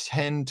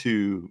tend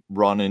to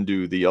run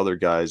into the other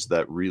guys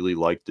that really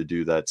like to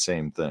do that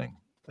same thing.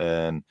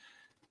 And,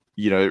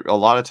 a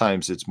lot of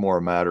times it's more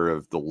a matter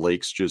of the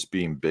lakes just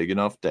being big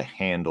enough to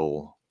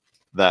handle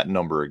that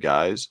number of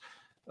guys,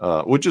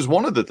 which is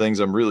one of the things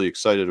I'm really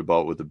excited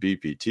about with the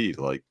BPT.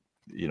 Like,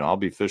 I'll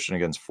be fishing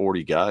against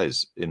 40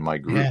 guys in my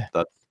group.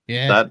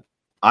 That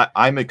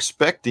I'm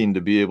expecting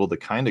to be able to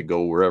kind of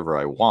go wherever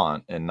I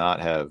want and not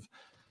have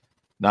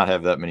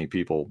that many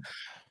people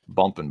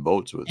bumping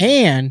boats with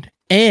me.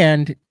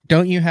 And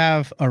don't you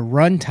have a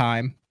run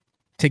time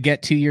to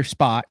get to your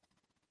spot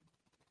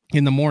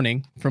in the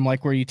morning from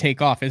like where you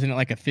take off? Isn't it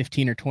like a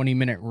 15 or 20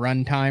 minute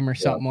run time or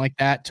something like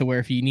that, to where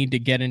if you need to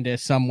get into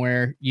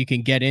somewhere, you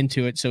can get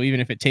into it? So even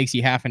if it takes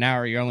you half an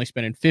hour, you're only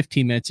spending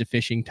 15 minutes of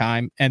fishing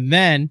time. And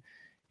then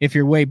if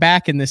you're way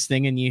back in this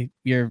thing and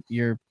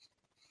your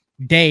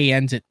day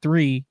ends at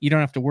 3, you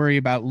don't have to worry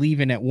about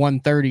leaving at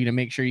 1:30 to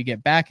make sure you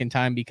get back in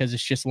time, because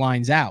it's just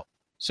lines out.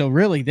 So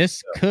really,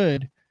 this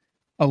could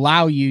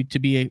allow you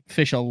to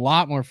fish a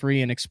lot more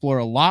free and explore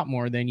a lot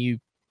more than you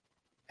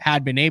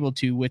had been able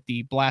to with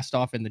the blast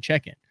off and the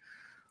check-in.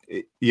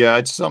 Yeah,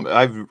 it's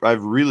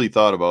I've really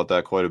thought about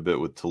that quite a bit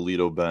with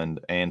Toledo Bend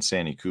and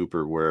Santee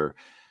Cooper, where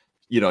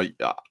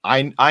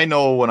I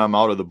know when I'm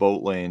out of the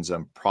boat lanes,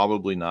 I'm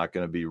probably not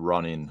going to be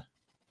running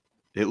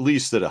at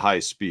least at a high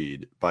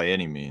speed by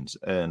any means.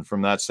 And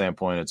from that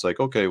standpoint, it's like,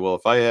 okay, well,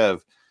 if I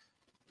have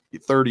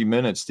 30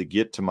 minutes to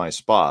get to my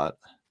spot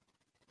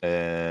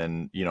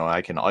and,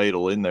 I can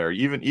idle in there,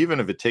 even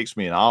if it takes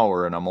me an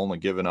hour and I'm only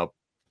giving up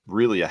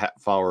really a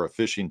half hour of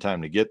fishing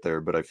time to get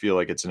there, but I feel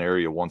like it's an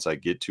area once I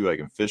get to, I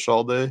can fish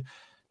all day.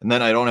 And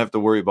then I don't have to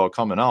worry about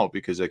coming out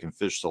because I can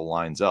fish the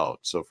lines out.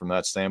 So from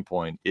that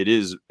standpoint, it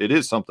is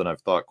something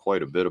I've thought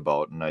quite a bit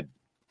about. And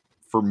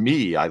for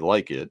me, I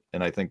like it.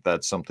 And I think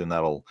that's something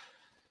that'll,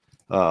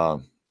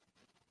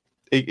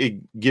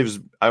 it gives,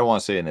 I don't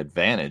want to say an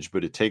advantage,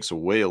 but it takes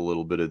away a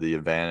little bit of the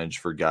advantage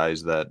for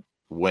guys that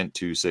went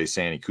to, say,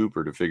 Santee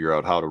Cooper to figure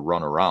out how to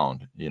run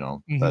around.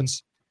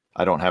 That's,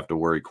 I don't have to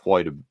worry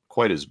quite a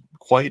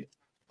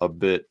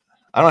bit.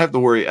 I don't have to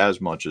worry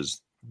as much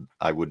as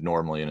I would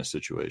normally in a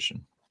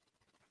situation.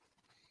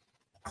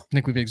 I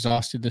think we've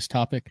exhausted this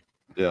topic.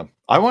 Yeah.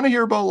 I want to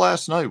hear about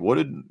last night.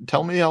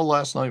 Tell me how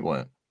last night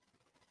went.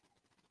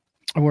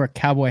 I wore a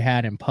cowboy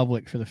hat in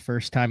public for the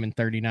first time in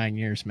 39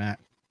 years, Matt.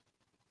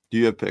 Do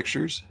you have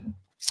pictures?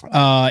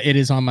 It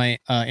is on my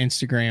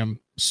Instagram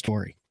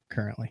story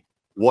currently.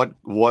 What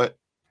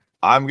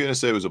I'm going to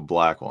say it was a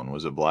black one.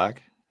 Was it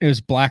black? It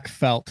was black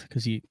felt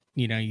because you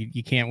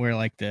can't wear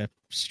like the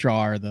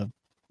straw or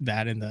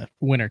that in the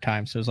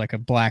wintertime. So it was like a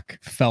black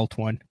felt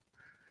one.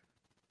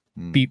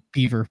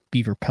 Beaver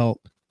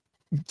pelt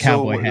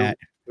cowboy hat.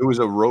 It was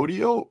a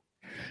rodeo?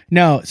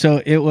 No,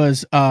 so it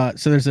was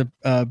so there's a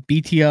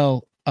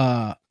BTL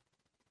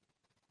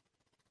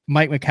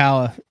Mike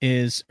McCalla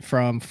is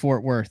from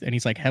Fort Worth, and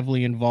he's like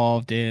heavily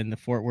involved in the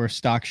Fort Worth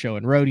Stock Show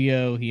and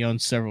Rodeo. He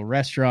owns several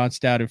restaurants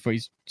down there.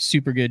 He's a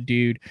super good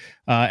dude.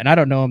 And I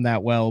don't know him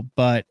that well,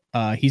 but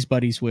he's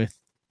buddies with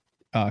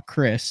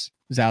Chris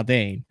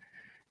Zaldane.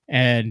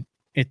 And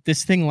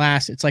this thing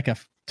lasts, it's like a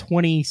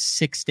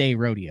 26-day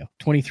rodeo,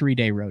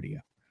 23-day rodeo.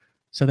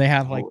 So they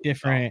have like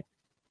different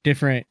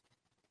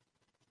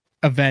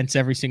events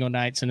every single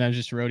night. Sometimes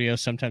just rodeo,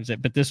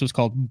 but this was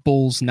called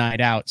Bull's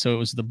Night Out. So it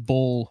was the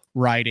bull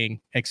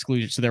riding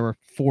exclusion. So there were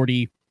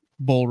 40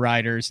 bull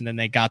riders, and then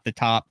they got the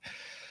top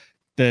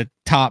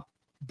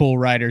bull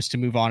riders to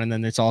move on. And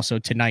then it's also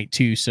tonight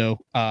too. So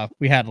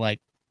we had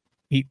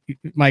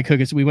Mike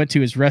Huggins, we went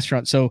to his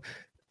restaurant. So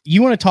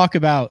you want to talk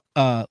about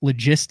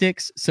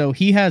logistics. So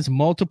he has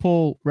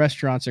multiple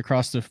restaurants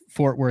across the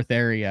Fort Worth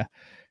area.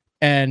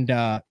 And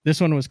this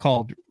one was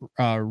called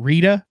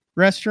Rita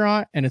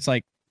Restaurant. And it's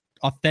like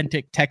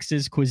authentic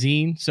Texas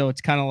cuisine. So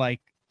it's kind of like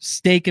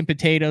steak and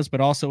potatoes,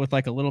 but also with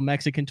like a little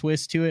Mexican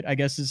twist to it. I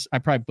guess I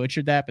probably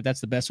butchered that, but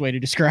that's the best way to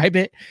describe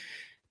it.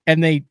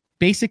 And they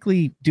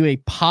basically do a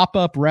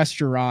pop-up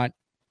restaurant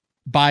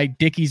by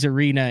Dickey's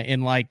Arena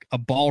in like a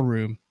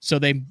ballroom. So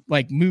they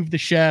like move the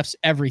chefs,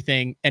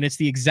 everything. And it's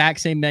the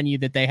exact same menu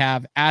that they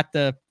have at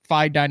the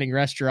fine dining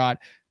restaurant.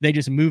 They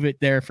just move it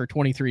there for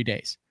 23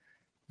 days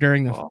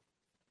during the,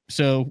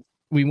 so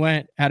we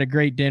went, had a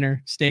great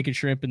dinner, steak and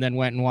shrimp, and then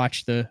went and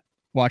watched the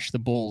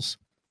Bulls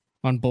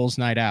on Bulls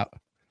Night Out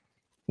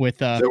with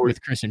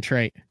Chris and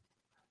Trey.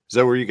 Is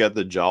that where you got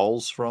the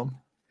jowls from?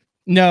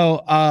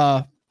 No,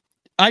 I'm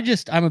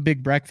a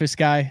big breakfast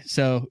guy.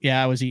 So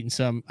yeah, I was eating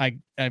some.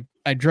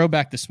 I drove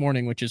back this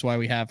morning, which is why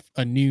we have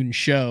a noon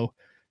show.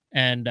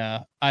 And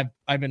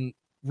I've been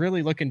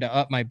really looking to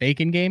up my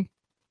bacon game.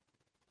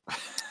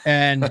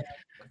 And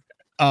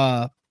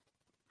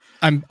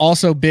I'm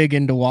also big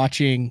into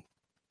watching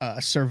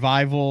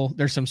survival.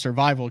 There's some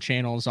survival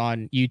channels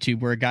on YouTube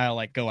where a guy will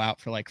like go out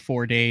for like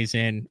 4 days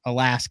in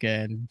Alaska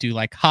and do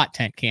like hot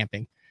tent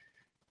camping,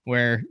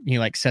 where he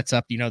like sets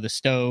up, the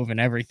stove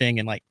and everything,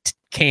 and like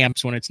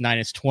camps when it's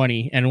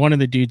 -20. And one of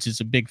the dudes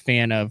is a big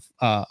fan of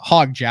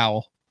Hog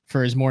Jowl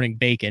for his morning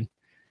bacon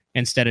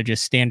instead of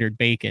just standard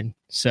bacon.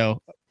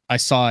 So I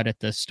saw it at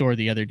the store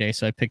the other day,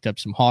 so I picked up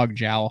some Hog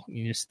Jowl.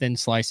 You just thin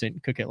slice it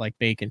and cook it like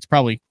bacon. It's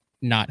probably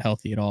not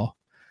healthy at all.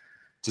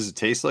 Does it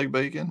taste like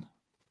bacon?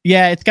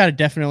 Yeah, it's got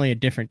definitely a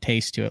different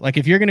taste to it. Like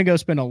if you're going to go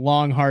spend a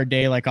long, hard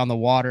day, like on the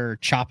water, or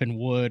chopping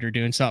wood or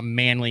doing something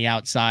manly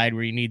outside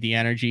where you need the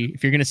energy,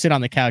 if you're going to sit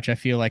on the couch, I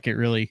feel like it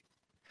really,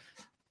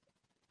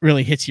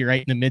 really hits you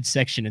right in the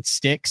midsection and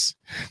sticks.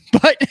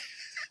 But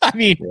I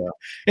mean,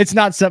 It's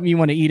not something you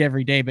want to eat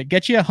every day, but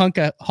get you a hunk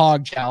of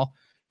Hog Jowl,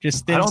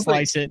 just thin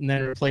slice it and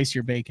then replace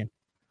your bacon.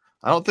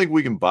 I don't think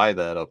we can buy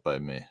that up by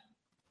me.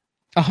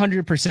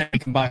 100% you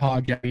can buy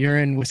Hog Jowl. You're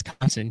in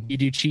Wisconsin. You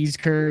do cheese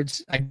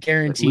curds. I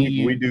guarantee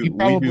you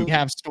probably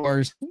have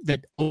stores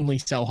that only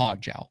sell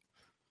Hog Jowl.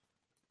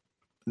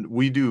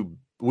 We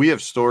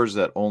have stores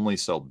that only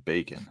sell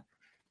bacon.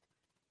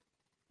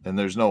 And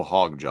there's no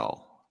Hog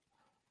Jowl.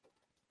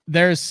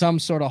 There's some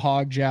sort of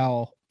Hog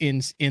Jowl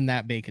in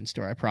that bacon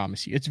store, I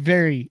promise you.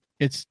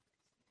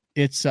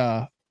 It's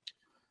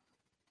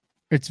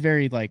It's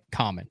very like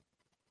common.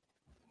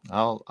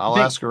 I'll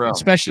ask around,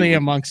 especially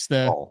amongst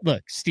the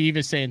look. Steve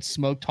is saying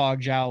smoked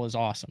hog jowl is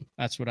awesome.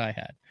 That's what I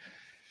had.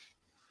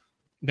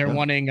 They're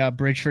wanting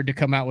Bridgeford to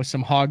come out with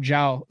some hog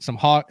jowl, some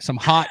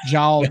hot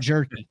jowl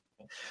jerky.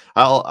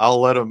 I'll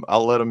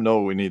let him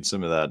know we need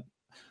some of that.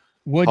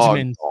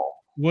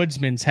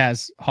 Woodsman's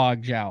has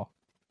hog jowl.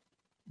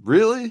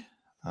 Really?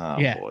 Oh,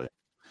 yeah. Boy.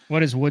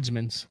 What is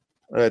Woodsman's?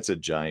 That's a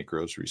giant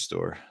grocery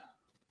store.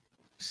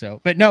 So,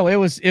 but no, it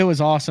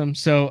was awesome.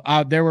 So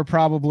there were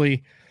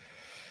probably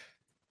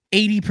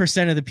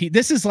 80% of the people.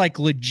 This is like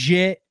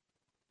legit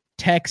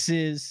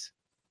Texas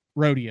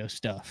rodeo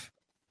stuff,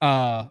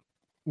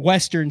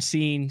 Western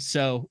scene.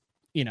 So,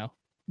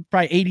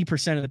 probably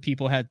 80% of the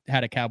people had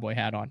a cowboy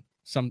hat on,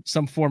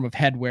 some form of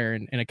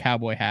headwear in a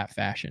cowboy hat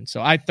fashion.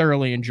 So I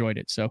thoroughly enjoyed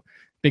it. So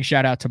big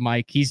shout out to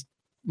Mike. He's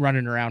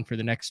running around for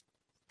the next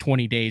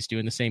 20 days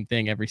doing the same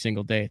thing every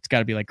single day. It's got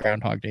to be like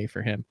Groundhog Day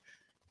for him.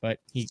 But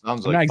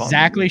I'm not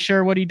exactly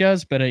sure what he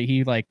does, but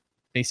he like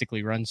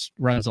basically runs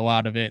a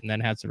lot of it and then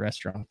has the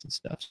restaurants and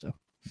stuff. So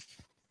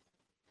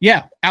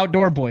yeah,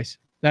 Outdoor Boys.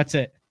 That's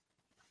it.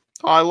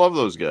 Oh, I love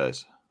those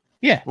guys.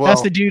 Yeah, well,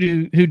 that's the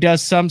dude who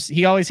does some.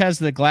 He always has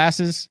the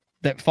glasses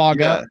that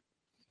fog up.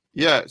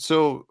 Yeah,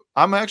 so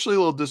I'm actually a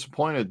little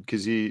disappointed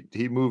because he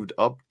moved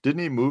up.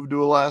 Didn't he move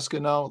to Alaska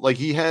now? Like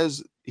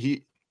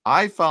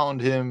I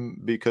found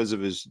him because of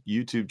his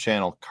YouTube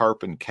channel,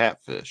 Carp and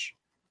Catfish.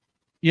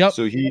 Yep.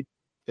 So he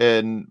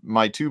and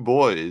my two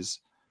boys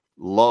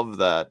love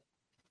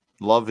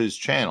his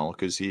channel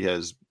because he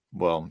has,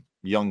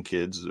 young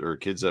kids or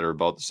kids that are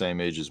about the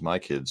same age as my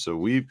kids. So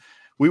we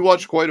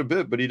watch quite a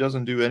bit, but he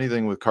doesn't do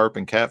anything with Carp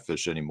and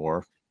Catfish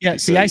anymore. Yeah,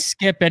 see, I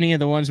skip any of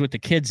the ones with the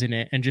kids in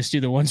it and just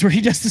do the ones where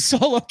he does the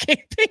solo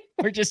camping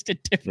or just a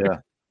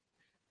different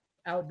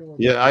outdoor.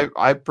 Yeah,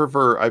 I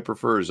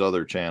prefer his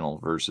other channel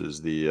versus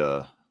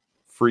the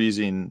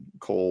freezing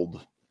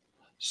cold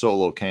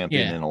solo camping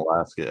in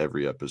Alaska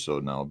every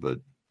episode now. But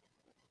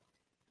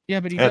yeah,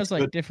 but he does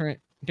like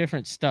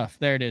different stuff.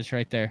 There it is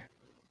right there.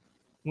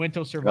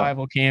 Winter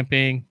survival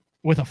camping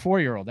with a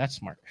 4-year-old. That's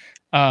smart.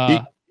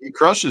 He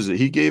crushes it.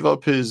 He gave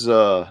up his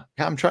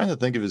I'm trying to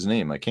think of his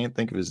name. I can't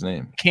think of his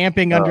name.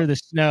 Camping under the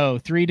snow,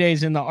 3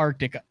 days in the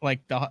Arctic.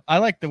 I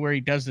like the where he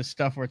does this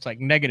stuff where it's like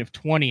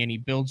 -20 and he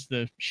builds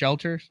the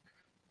shelters.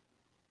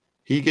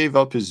 He gave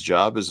up his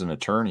job as an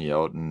attorney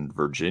out in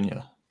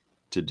Virginia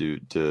to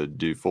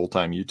do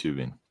full-time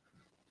YouTubing.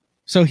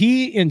 So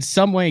he, in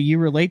some way, you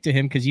relate to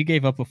him because you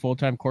gave up a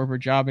full-time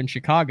corporate job in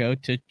Chicago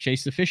to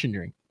chase the fishing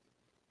dream.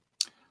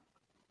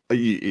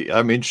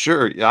 I mean,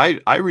 sure.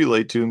 I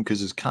relate to him because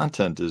his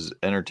content is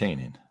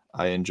entertaining.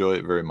 I enjoy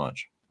it very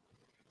much.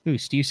 Ooh,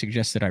 Steve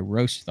suggests that I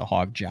roast the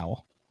hog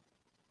jowl.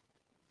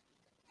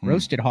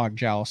 Roasted hog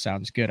jowl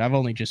sounds good. I've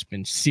only just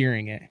been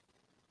searing it.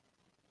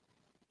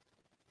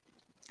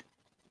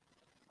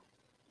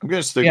 I'm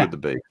going to stick with the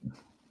bacon.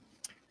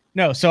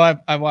 No, so I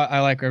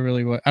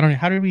really I don't know.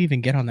 How did we even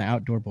get on the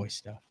Outdoor Boy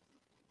stuff?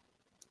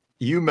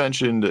 You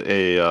mentioned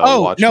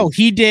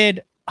he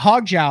did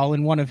hog jowl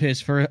in one of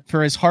his for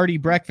his hearty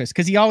breakfast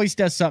because he always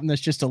does something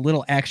that's just a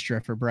little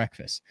extra for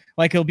breakfast.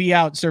 Like he'll be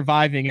out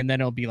surviving and then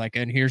he'll be like,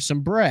 and here's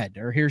some bread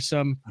or here's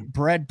some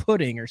bread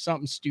pudding or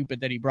something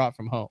stupid that he brought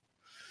from home.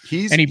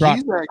 He brought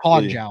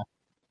hog jowl.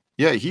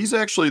 Yeah, he's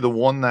actually the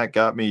one that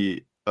got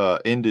me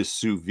into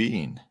sous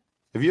vide.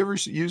 Have you ever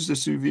used a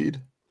sous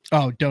vide?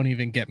 Oh, don't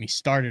even get me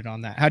started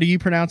on that. How do you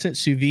pronounce it?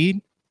 Sous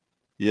vide?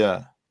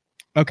 Yeah.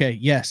 Okay.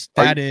 Yes,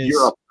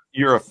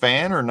 You're a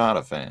fan or not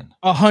a fan?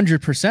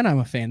 100% I'm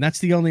a fan. That's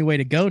the only way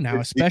to go now,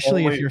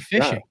 especially if you're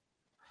fishing.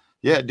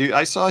 Yeah, dude.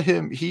 I saw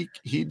him. He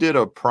did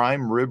a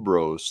prime rib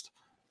roast.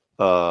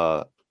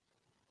 I'm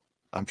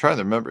trying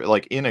to remember,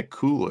 like in a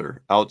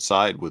cooler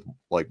outside with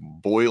like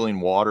boiling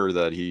water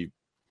that he,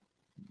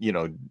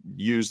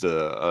 used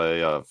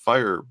a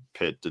fire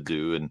pit to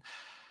do. And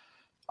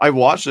I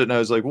watched it and I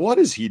was like, what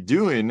is he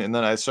doing? And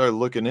then I started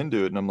looking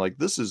into it and I'm like,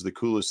 this is the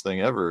coolest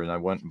thing ever. And I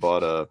went and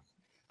bought a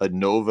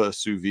Nova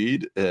sous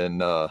vide,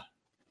 and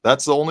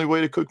that's the only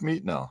way to cook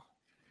meat now.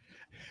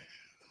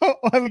 Oh,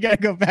 we gotta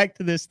go back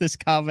to this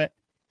comment.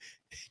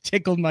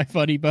 Tickled my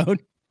funny bone.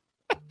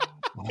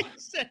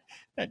 Said,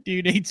 that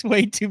dude eats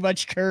way too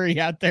much curry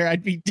out there.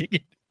 I'd be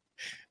digging.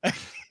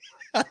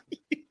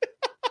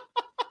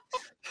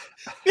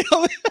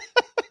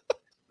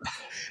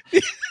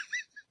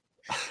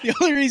 The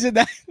only reason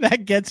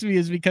that gets me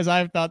is because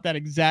I've thought that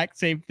exact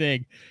same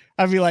thing.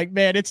 I'd be like,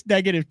 man, it's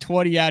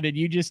 -20 out and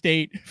you just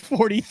ate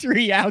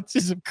 43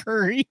 ounces of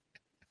curry.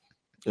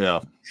 Yeah.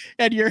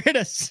 And you're in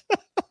a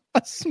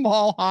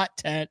small hot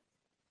tent.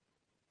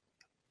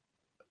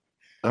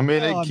 I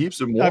mean, it keeps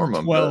him warm.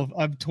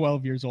 I'm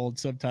 12 years old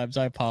sometimes.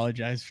 I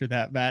apologize for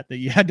that, Matt, that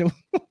you had to.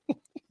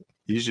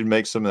 You should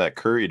make some of that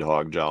curried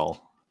hog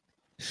jowl.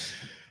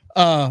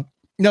 No,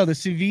 the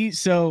sous vide.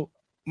 So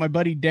my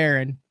buddy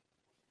Darren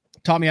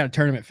taught me how to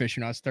tournament fish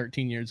when I was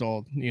 13 years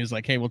old. He was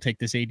like, hey, we'll take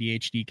this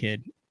ADHD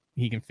kid.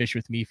 He can fish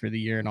with me for the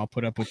year and I'll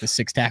put up with the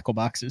 6 tackle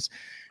boxes.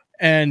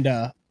 And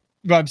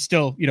I'm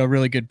still,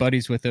 really good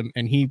buddies with him.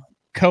 And he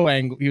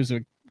was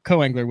a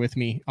co-angler with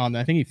me on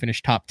I think he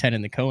finished top 10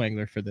 in the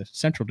co-angler for the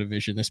Central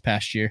Division this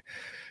past year.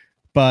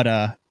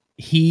 But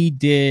he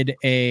did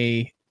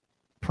a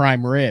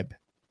prime rib,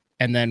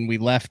 and then we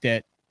left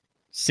at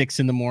 6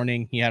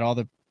 a.m. He had all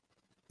the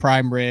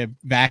prime rib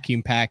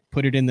vacuum packed,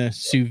 put it in the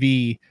sous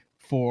vide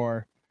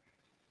for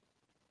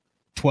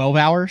 12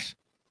 hours.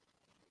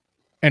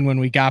 And when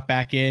we got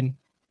back in,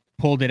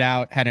 pulled it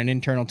out, had an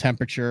internal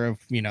temperature of,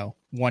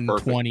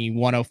 120, Perfect.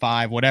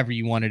 105, whatever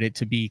you wanted it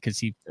to be,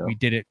 because we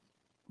did it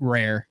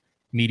rare,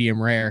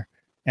 medium rare,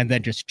 and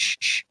then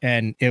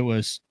and it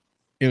was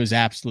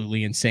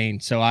absolutely insane.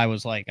 So I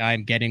was like,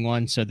 I'm getting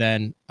one. So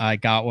then I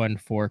got one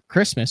for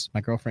Christmas. My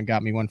girlfriend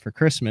got me one for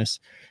Christmas,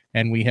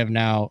 and we have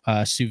now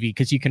sous vide,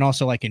 because you can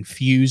also like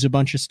infuse a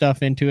bunch of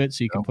stuff into it.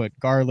 So you can put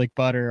garlic,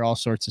 butter, all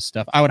sorts of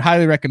stuff. I would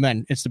highly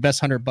recommend. It's the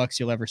best $100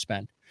 you'll ever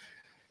spend.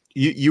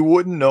 You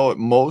wouldn't know it.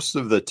 Most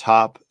of the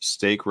top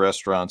steak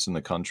restaurants in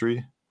the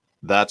country,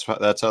 that's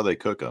how they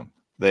cook them.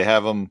 They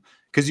have them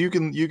because you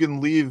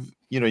can leave,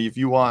 if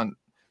you want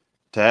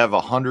to have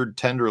 100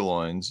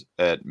 tenderloins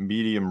at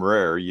medium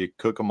rare, you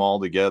cook them all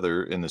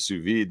together in the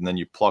sous vide, and then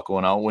you pluck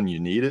one out when you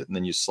need it, and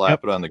then you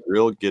slap it on the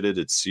grill, get it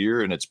at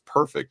sear, and it's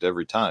perfect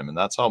every time. And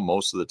that's how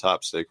most of the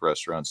top steak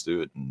restaurants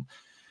do it. And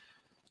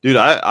dude,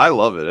 I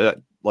love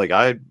it.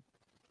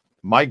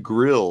 My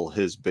grill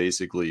has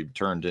basically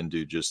turned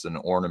into just an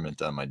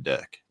ornament on my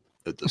deck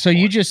at this point.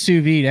 You just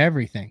sous vide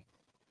everything.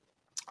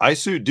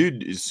 Sous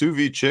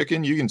vide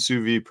chicken. You can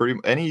sous vide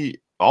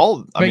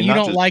But you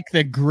don't like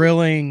the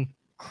grilling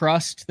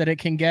crust that it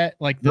can get,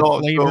 like the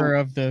flavor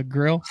of the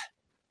grill.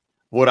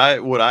 What I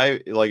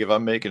like, if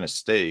I'm making a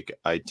steak,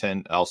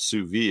 I'll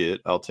sous vide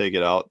it. I'll take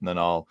it out, and then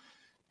I'll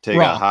take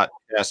a hot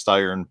cast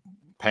iron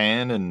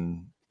pan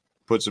and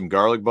put some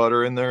garlic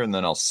butter in there, and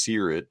then I'll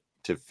sear it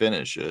to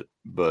finish it.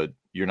 But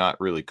you're not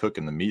really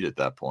cooking the meat at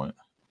that point.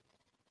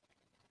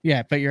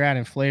 Yeah, but you're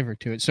adding flavor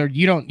to it. So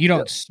you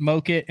don't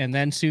smoke it and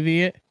then sous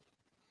vide it?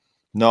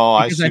 No,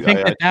 I think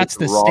that's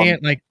the stand.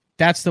 Like,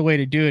 that's the way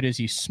to do it, is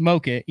you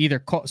smoke it either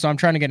cold. So I'm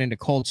trying to get into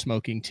cold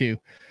smoking too,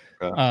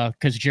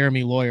 because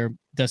Jeremy Lawyer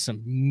does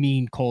some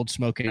mean cold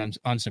smoking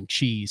on some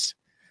cheese,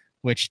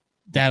 which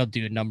that'll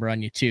do a number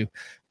on you too.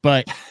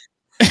 But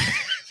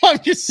I'm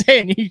just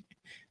saying, you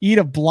eat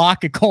a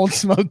block of cold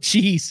smoked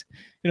cheese,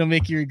 it'll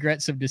make you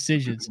regret some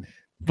decisions.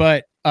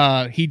 But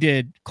he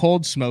did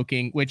cold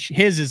smoking, which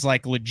his is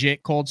like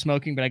legit cold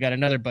smoking. But I got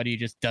another buddy who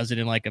just does it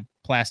in like a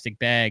plastic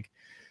bag.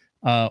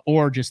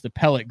 Or just the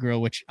pellet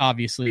grill, which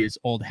obviously is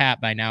old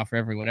hat by now for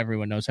everyone.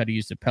 Everyone knows how to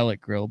use the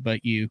pellet grill,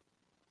 but you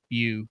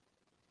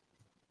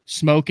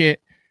smoke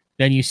it,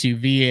 then you sous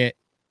vide it,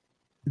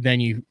 then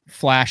you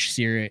flash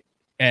sear it.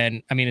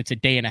 And I mean, it's a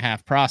 1.5 day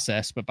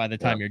process, but by the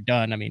time you're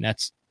done, I mean,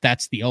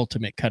 that's the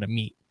ultimate cut of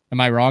meat. Am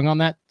I wrong on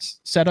that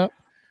setup?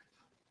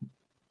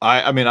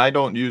 I mean, I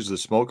don't use the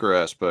smoker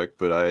aspect,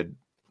 but I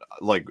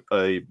like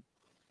a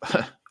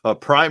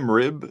prime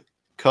rib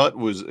cut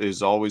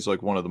is always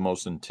like one of the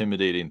most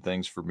intimidating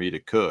things for me to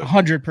cook.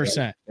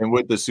 100%. And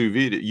with the sous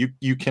vide,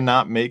 you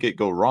cannot make it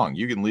go wrong.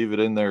 You can leave it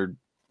in there,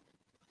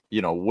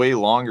 way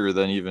longer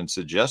than even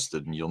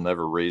suggested, and you'll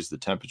never raise the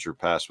temperature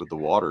past what the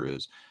water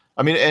is.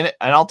 I mean, and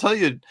I'll tell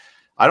you,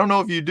 I don't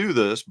know if you do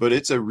this, but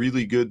it's a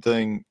really good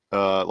thing.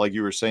 Like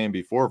you were saying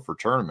before, for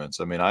tournaments.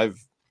 I mean,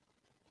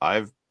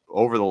 I've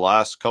over the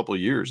last couple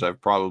of years,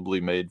 I've probably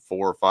made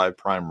 4 or 5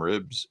 prime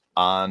ribs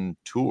on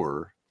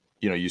tour.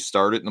 You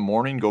start it in the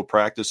morning, go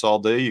practice all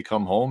day, you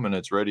come home, and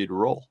it's ready to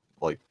roll.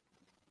 Like,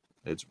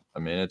 it's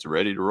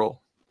ready to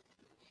roll.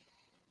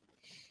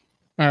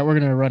 All right, we're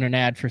going to run an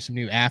ad for some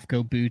new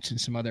AFCO boots and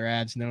some other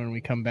ads. And then when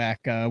we come back,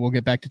 we'll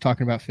get back to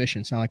talking about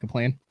fishing. Sound like a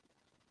plan?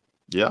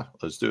 Yeah,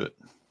 let's do it.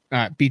 All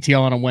right,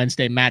 BTL on a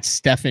Wednesday, Matt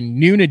Stefan,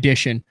 noon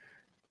edition.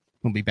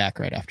 We'll be back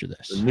right after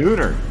this. The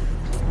nooner.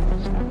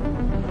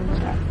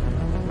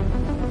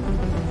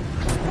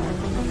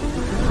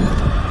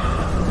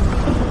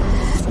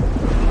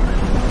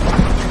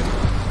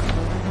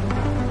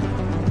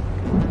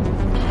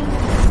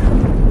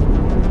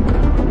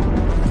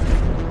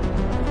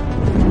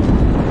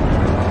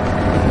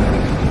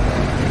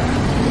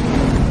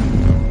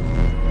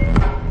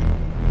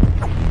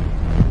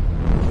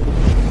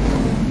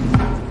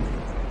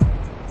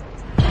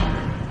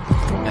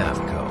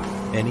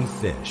 Any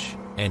fish,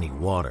 any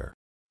water.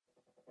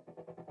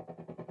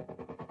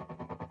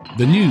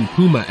 The new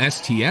Puma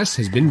STS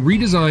has been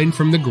redesigned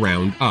from the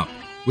ground up.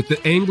 With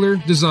the angler,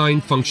 design,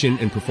 function,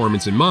 and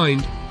performance in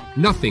mind,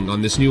 nothing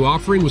on this new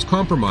offering was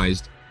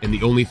compromised, and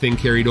the only thing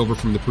carried over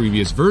from the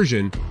previous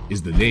version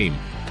is the name.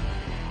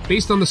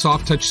 Based on the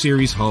Soft Touch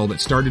series hull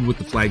that started with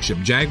the flagship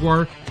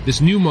Jaguar,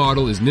 this new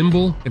model is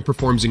nimble and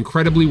performs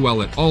incredibly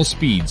well at all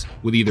speeds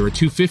with either a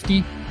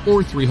 250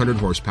 or 300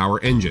 horsepower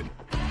engine.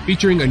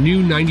 Featuring a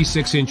new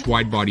 96-inch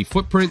wide-body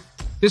footprint,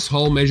 this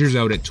hull measures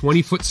out at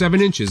 20 foot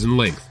 7 inches in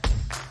length.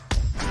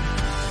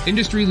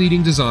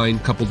 Industry-leading design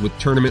coupled with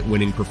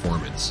tournament-winning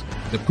performance.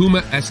 The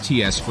Puma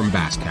STS from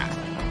Basscat.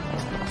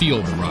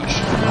 Feel the rush.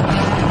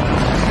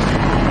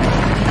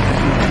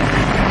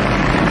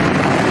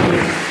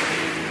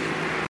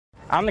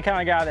 I'm the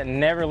kind of guy that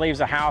never leaves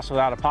the house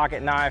without a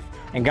pocket knife,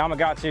 and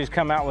Gamakatsu's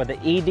come out with the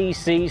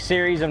EDC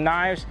series of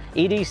knives.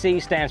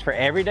 EDC stands for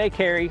everyday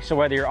carry, so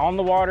whether you're on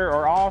the water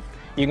or off,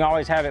 you can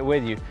always have it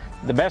with you.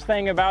 The best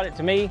thing about it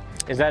to me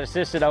is that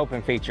assisted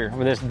open feature.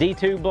 With this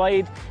D2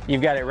 blade,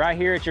 you've got it right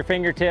here at your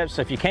fingertips,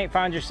 so if you can't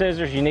find your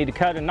scissors, you need to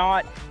cut a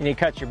knot, you need to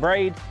cut your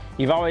braid,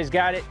 you've always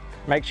got it.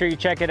 Make sure you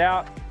check it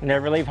out.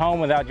 Never leave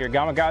home without your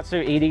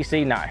Gamakatsu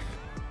EDC knife.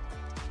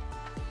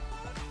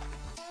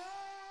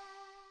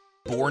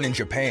 Born in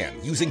Japan,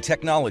 using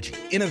technology,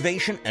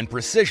 innovation, and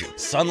precision,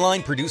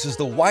 Sunline produces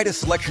the widest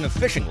selection of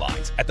fishing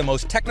lines at the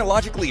most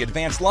technologically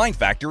advanced line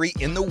factory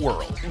in the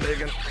world.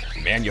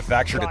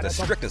 Manufactured at the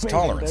strictest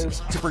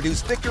tolerances to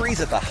produce victories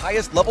at the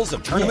highest levels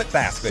of tournament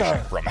bass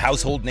fishing. From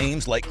household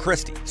names like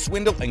Christie,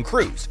 Swindle, and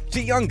Cruz,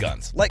 to young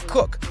guns like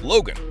Cook,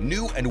 Logan,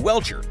 New, and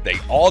Welcher, they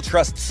all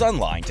trust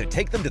Sunline to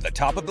take them to the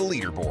top of the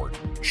leaderboard.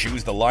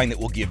 Choose the line that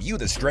will give you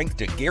the strength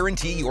to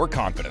guarantee your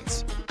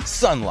confidence.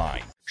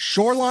 Sunline.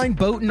 Shoreline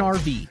Boat and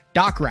RV,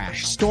 dock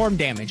rash, storm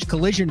damage,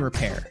 collision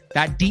repair,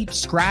 that deep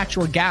scratch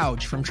or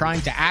gouge from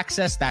trying to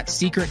access that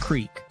secret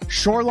creek.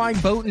 Shoreline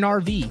Boat and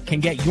RV can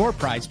get your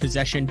prized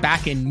possession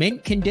back in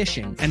mint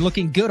condition and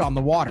looking good on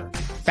the water,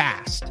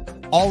 fast.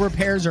 All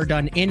repairs are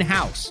done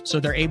in-house,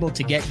 so they're able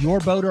to get your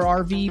boat or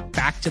RV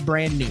back to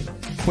brand new,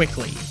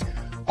 quickly.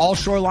 All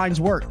Shoreline's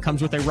work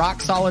comes with a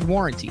rock-solid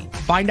warranty.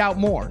 Find out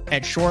more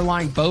at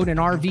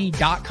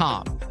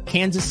shorelineboatandrv.com.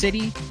 Kansas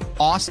City,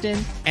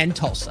 Austin, and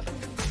Tulsa.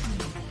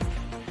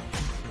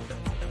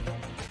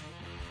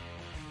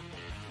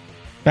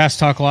 Bass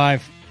Talk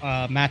Live,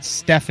 Matt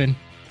Stefan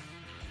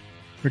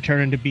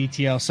returning to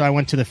BTL. So I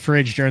went to the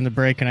fridge during the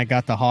break and I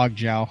got the Hog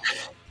Jowl.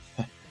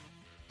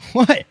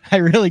 What? I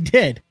really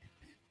did.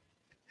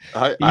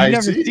 You've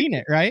never seen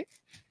it, right?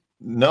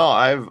 No,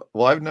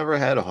 I've never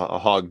had a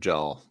Hog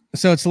Jowl.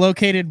 So it's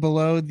located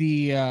below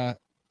the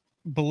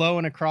below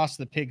and across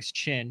the pig's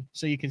chin.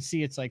 So you can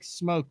see it's like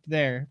smoked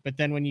there, but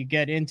then when you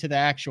get into the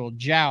actual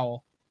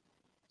jowl,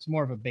 it's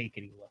more of a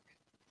bacony look.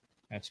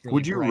 That's really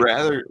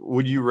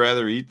would you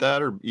rather eat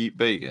that or eat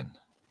bacon?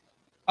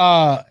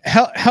 I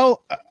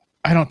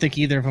don't think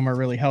either of them are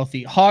really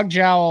healthy. Hog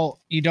jowl,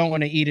 you don't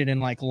want to eat it in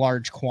like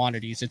large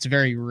quantities. It's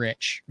very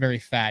rich, very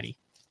fatty.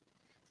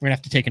 We're gonna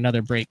have to take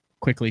another break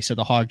quickly so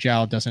the hog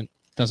jowl doesn't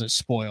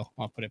spoil.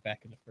 I'll put it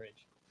back in the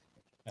fridge.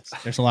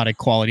 There's a lot of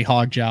quality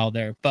hog jowl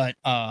there, but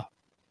I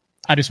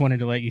just wanted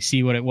to let you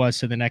see what it was.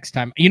 So the next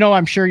time,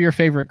 I'm sure your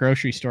favorite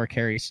grocery store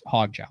carries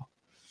hog jowl.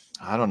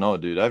 I don't know,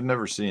 dude. I've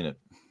never seen it.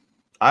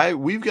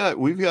 We've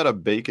got a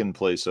bacon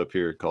place up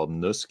here called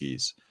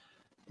Nuski's.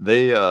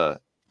 They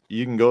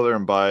you can go there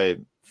and buy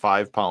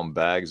 5-pound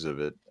bags of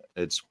it.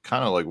 It's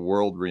kind of like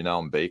world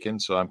renowned bacon,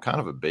 so I'm kind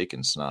of a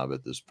bacon snob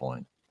at this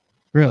point.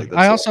 Really?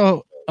 I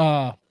also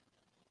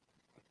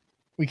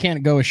we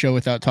can't go a show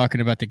without talking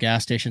about the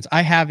gas stations.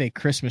 I have a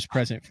Christmas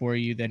present for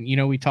you. Then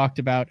we talked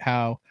about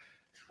how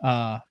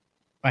I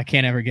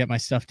can't ever get my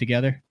stuff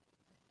together.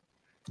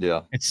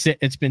 Yeah.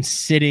 It's been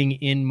sitting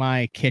in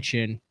my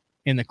kitchen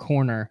in the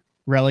corner,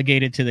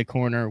 relegated to the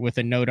corner with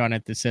a note on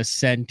it that says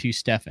send to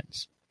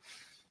Stefan's.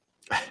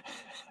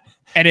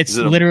 And it's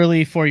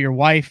literally for your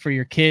wife, for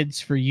your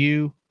kids, for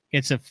you.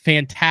 It's a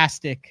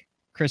fantastic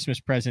Christmas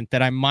present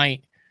that I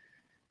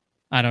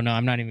don't know.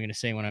 I'm not even going to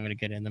say when I'm going to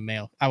get it in the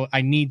mail.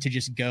 I need to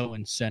just go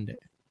and send it.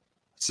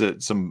 Is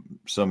it some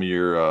of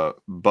your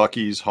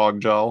Bucky's hog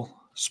jowl,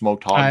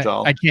 smoked hog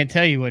jowl? I can't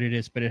tell you what it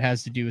is, but it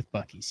has to do with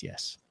Bucky's.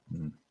 Yes.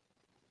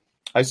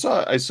 I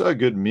saw a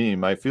good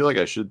meme. I feel like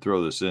I should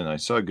throw this in. I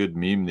saw a good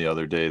meme the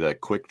other day that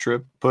Quick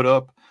Trip put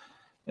up,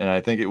 and I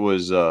think it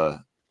was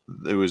the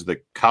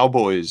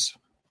Cowboys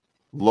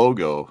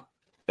logo,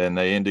 and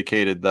they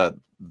indicated that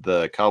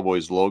the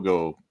Cowboys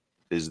logo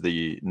is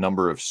the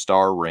number of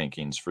star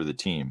rankings for the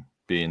team,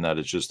 being that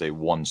it's just a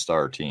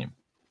 1-star team.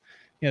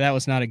 Yeah, that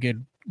was not a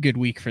good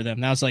week for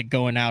them. That was like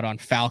going out on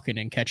Falcon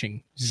and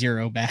catching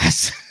 0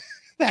 bass.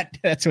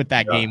 That's what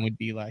that game would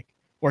be like.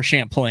 Or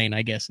Champlain,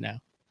 I guess now.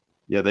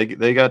 Yeah,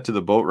 they got to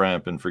the boat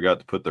ramp and forgot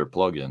to put their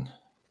plug in.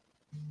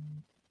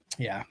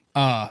 Yeah.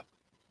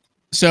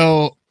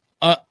 So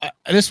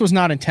this was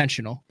not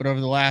intentional, but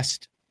over the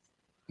last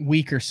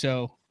week or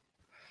so,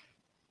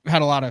 I've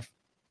had a lot of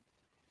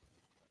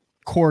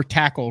core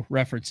tackle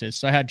references.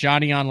 So I had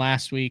Johnny on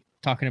last week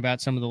talking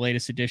about some of the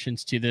latest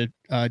additions to the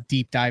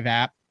Deep Dive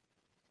app.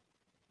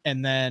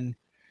 And then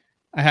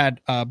I had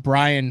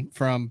Brian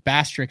from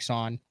Bastrix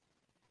on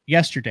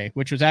yesterday,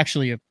 which was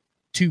actually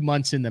 2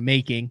 months in the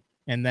making.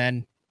 And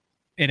then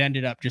it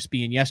ended up just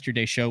being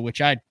yesterday's show,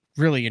 which I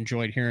really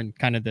enjoyed hearing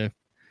kind of the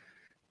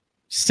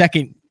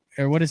second,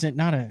 or what is it?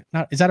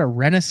 Is that a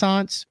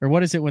renaissance, or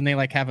what is it when they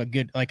like have a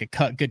good, like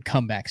good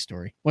comeback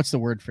story? What's the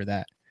word for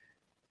that?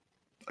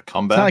 A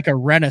comeback? It's not like a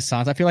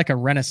renaissance. I feel like a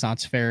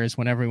renaissance fair is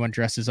when everyone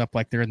dresses up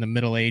like they're in the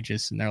Middle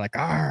Ages and they're like,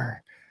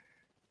 "Arr."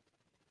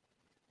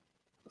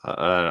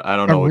 I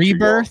don't know. A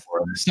rebirth,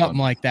 something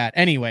like that.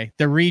 Anyway,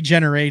 the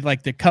regenerate,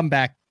 like the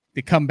comeback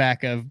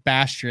of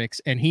Bastrix,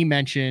 and he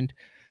mentioned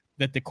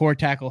that the core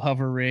tackle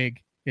hover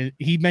rig.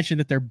 He mentioned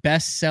that they're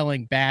best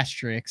selling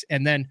Bastrix,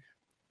 and then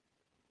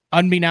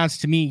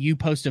unbeknownst to me, you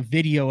post a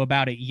video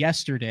about it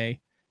yesterday,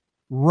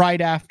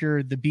 right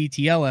after the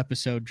BTL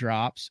episode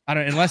drops. I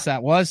don't, unless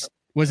that was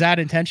that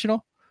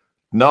intentional?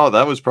 No,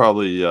 that was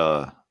probably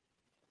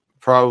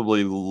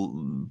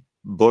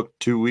booked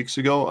 2 weeks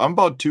ago. I'm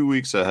about 2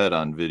 weeks ahead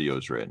on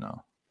videos right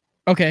now.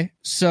 Okay,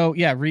 so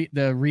yeah,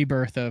 the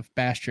rebirth of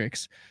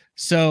Bastrix.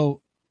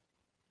 So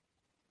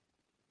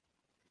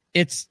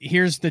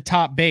here's the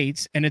top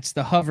baits, and it's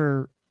the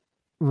hover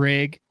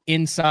rig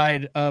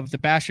inside of the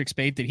Bastrix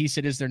bait that he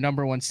said is their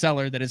number one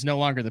seller that is no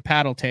longer the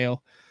paddle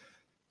tail.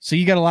 So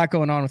you got a lot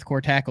going on with Core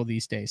Tackle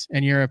these days,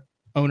 and you're a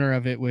owner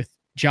of it with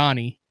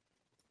Johnny.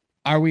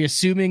 Are we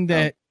assuming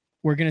that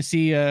we're going to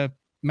see a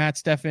Matt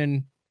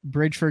Stefan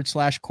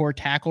Bridgeford / Core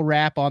Tackle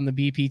wrap on the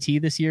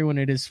BPT this year when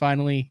it is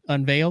finally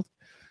unveiled?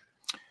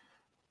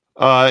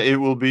 It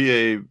will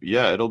be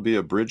it'll be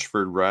a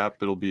Bridgeford wrap.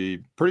 It'll be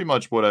pretty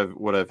much what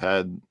I've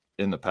had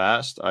in the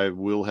past. I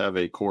will have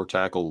a Core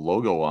Tackle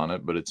logo on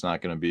it, but it's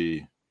not going to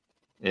be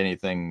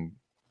anything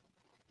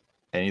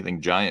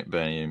giant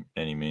by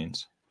any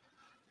means.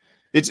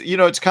 It's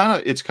it's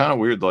kind of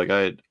weird. Like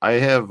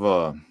I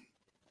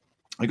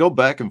go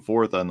back and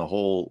forth on the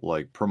whole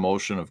like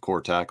promotion of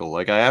Core Tackle.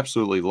 Like I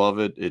absolutely love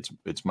it.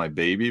 It's my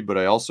baby, but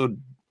I also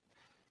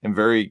am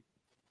very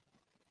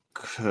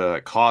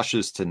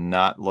cautious to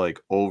not like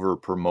over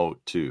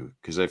promote too,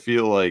 because I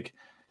feel like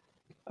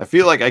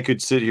I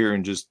could sit here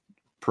and just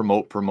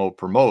promote,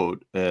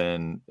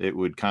 and it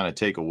would kind of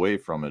take away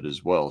from it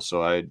as well.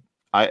 So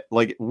I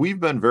like,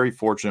 we've been very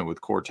fortunate with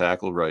Core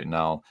Tackle right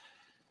now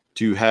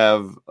to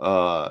have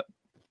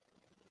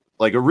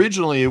like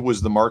originally it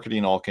was the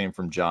marketing all came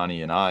from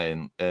Johnny and I,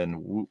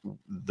 and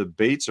the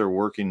baits are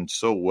working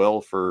so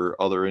well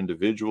for other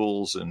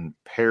individuals and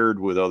paired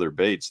with other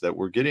baits that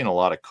we're getting a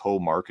lot of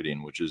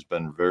co-marketing, which has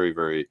been very,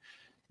 very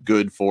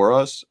good for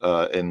us.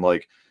 And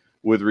like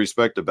with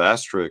respect to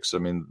Bastrix, I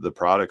mean, the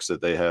products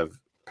that they have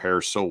pair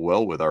so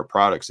well with our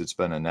products, it's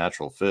been a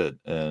natural fit.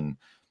 And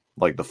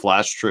like the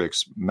Flash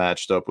Tricks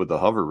matched up with the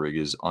Hover Rig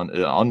is an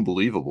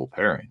unbelievable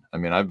pairing. I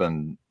mean, I've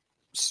been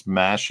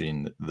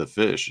smashing the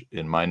fish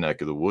in my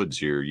neck of the woods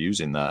here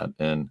using that,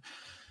 and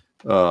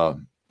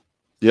and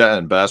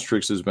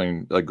Bastrix has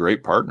been a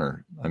great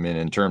partner. I mean,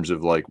 in terms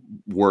of like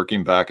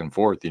working back and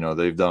forth,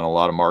 they've done a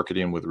lot of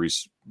marketing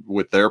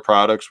with their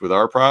products, with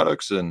our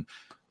products, and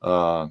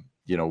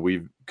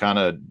we kind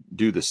of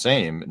do the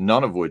same,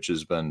 none of which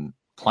has been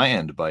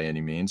planned by any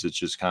means. It's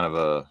just kind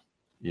of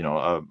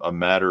a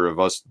matter of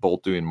us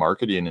both doing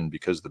marketing, and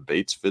because the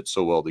baits fit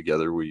so well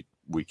together, we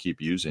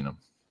keep using them.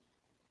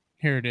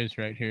 Here it is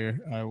right here.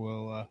 I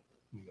will let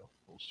me go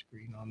full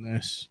screen on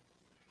this.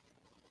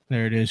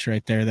 There it is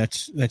right there.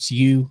 That's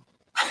you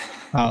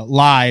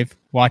live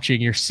watching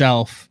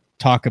yourself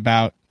talk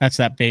about, that's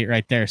that bait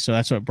right there. So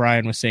that's what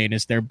Brian was saying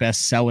is their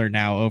best seller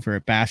now over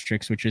at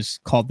Bastrix, which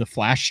is called the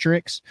Flash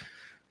Tricks.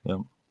 Yep.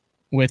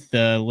 With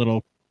the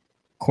little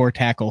Core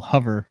Tackle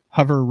hover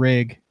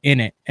rig in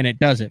it, and it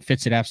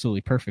fits it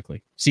absolutely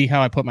perfectly. See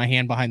how I put my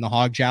hand behind the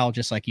Hog Jowl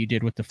just like you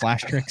did with the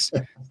Flash Tricks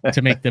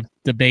to make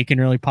the bacon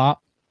really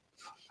pop?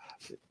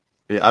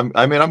 Yeah, I'm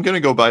going to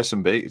go buy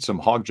some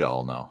Hog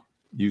Jowl now.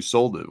 You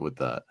sold it with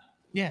that.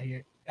 Yeah,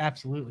 you're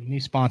absolutely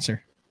new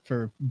sponsor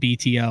for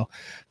BTO.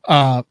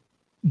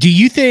 Do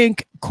you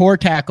think Core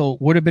Tackle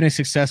would have been as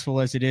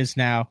successful as it is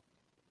now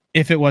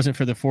if it wasn't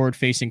for the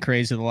forward-facing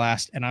craze of the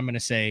last, and I'm going to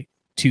say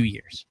 2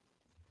 years?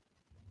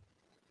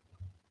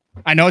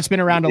 I know it's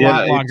been around a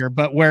lot longer,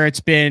 but where it's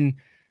been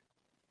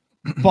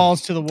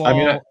balls to the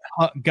wall,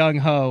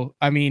 gung-ho,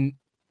 I mean,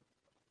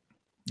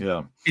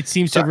 yeah, it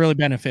seems to have really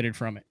benefited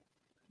from it.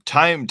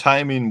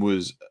 Timing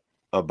was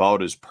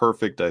about as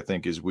perfect, I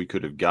think, as we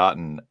could have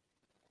gotten,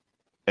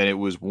 and it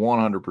was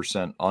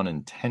 100%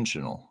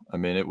 unintentional. I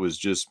mean, it was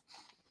just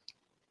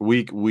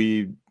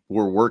we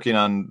were working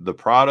on the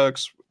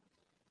products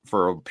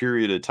for a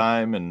period of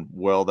time, and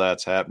while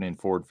that's happening,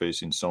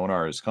 forward-facing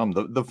sonar has come.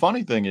 The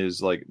funny thing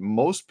is, like,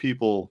 most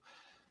people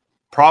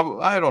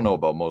probably, I don't know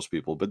about most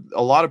people, but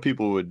a lot of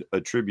people would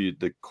attribute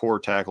the Core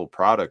Tackle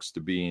products to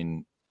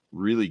being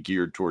really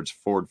geared towards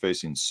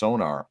forward-facing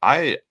sonar.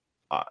 I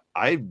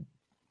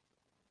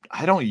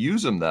don't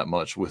use them that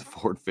much with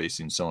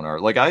forward-facing sonar.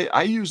 Like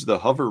I use the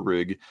Hover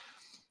Rig,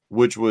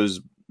 which was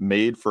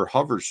made for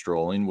hover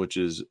strolling, which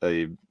is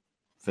a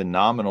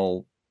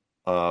phenomenal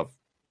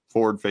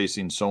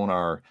forward-facing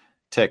sonar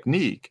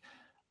technique.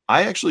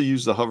 I actually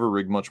use the Hover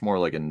Rig much more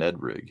like a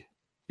Ned rig.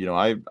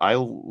 I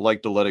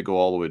like to let it go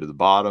all the way to the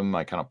bottom.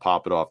 I kind of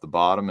pop it off the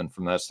bottom, and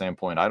from that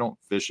standpoint, I don't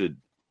fish it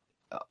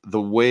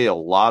the way a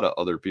lot of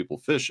other people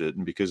fish it,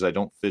 and because I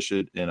don't fish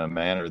it in a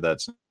manner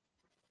that's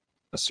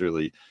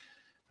necessarily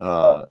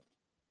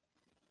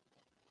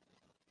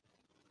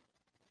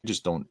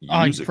just don't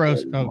use it.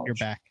 Froze. Oh, you're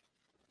back.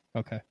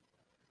 Okay,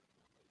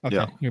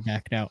 yeah. You're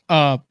back now.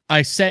 I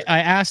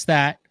asked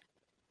that,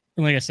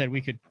 and like I said,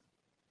 we could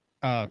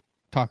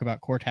talk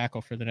about Core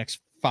Tackle for the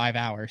next 5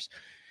 hours,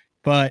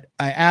 but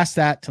I asked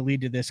that to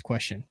lead to this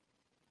question.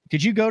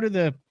 Did you go to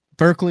the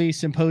Berkeley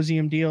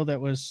symposium deal that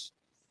was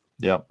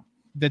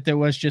there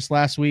was just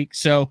last week?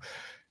 So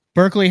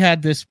Berkeley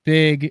had this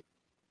big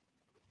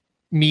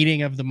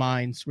meeting of the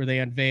minds where they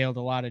unveiled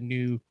a lot of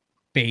new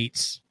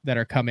baits that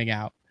are coming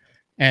out.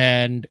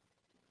 And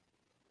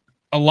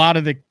a lot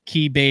of the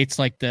key baits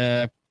like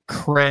the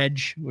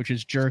Credge, which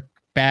is jerk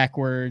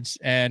backwards,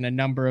 and a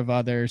number of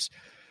others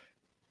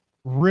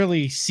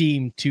really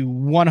seem to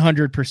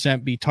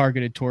 100% be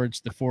targeted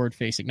towards the forward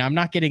facing. Now, I'm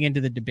not getting into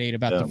the debate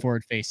about the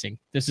forward facing.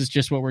 This is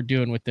just what we're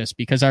doing with this,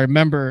 because I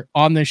remember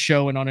on this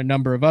show and on a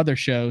number of other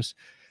shows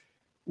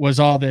was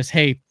all this,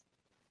 hey,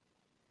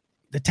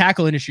 the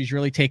tackle industry is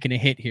really taking a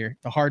hit here.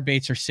 The hard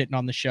baits are sitting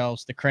on the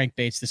shelves, the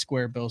crankbaits, the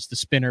square bills, the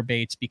spinner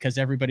baits, because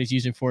everybody's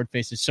using forward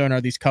facing sonar.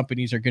 These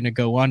companies are going to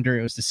go under.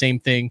 It was the same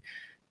thing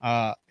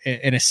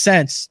in a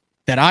sense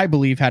that I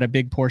believe had a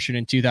big portion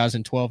in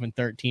 2012 and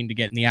 13 to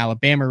getting the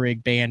Alabama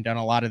rig banned on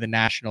a lot of the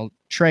national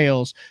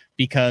trails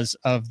because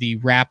of the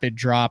rapid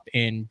drop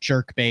in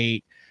jerk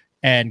bait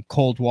and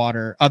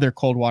other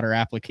cold water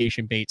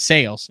application bait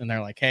sales. And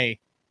they're like, hey,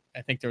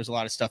 I think there was a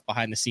lot of stuff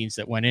behind the scenes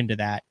that went into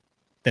that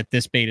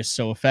this bait is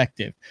so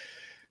effective.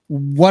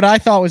 What I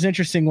thought was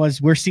interesting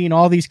was we're seeing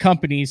all these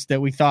companies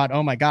that we thought,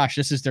 oh my gosh,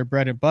 this is their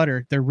bread and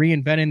butter. They're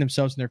reinventing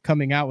themselves and they're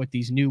coming out with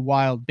these new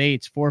wild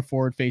baits for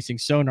forward facing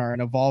sonar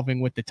and evolving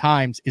with the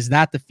times. Is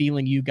that the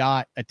feeling you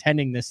got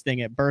attending this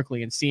thing at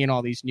Berkeley and seeing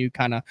all these new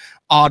kind of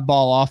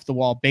oddball off the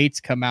wall baits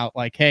come out?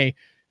 Like, hey,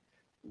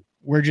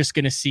 we're just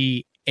going to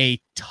see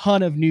a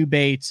ton of new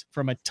baits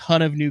from a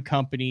ton of new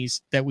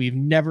companies that we've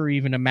never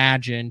even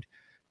imagined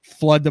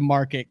flood the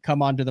market,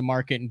 come onto the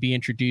market, and be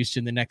introduced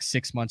in the next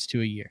 6 months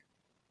to a year.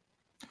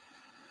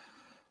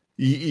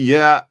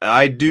 Yeah,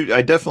 I do.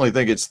 I definitely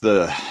think it's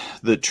the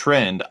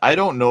trend. I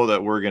don't know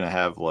that we're going to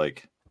have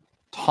like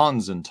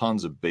tons and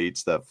tons of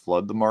baits that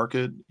flood the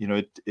market. You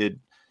know, it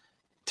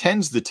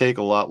tends to take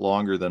a lot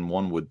longer than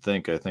one would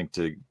think, I think,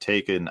 to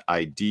take an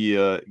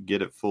idea,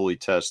 get it fully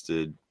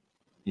tested,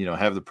 you know,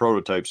 have the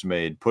prototypes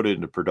made, put it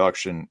into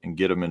production, and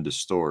get them into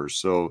stores.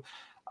 So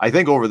I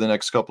think over the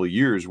next couple of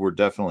years, we're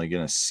definitely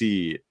going to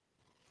see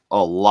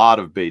a lot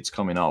of baits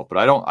coming out, but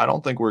I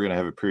don't think we're going to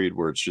have a period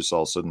where it's just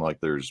all of a sudden like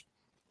there's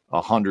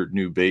 100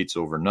 new baits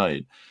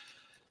overnight.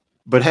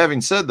 But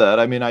having said that,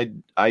 I mean,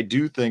 I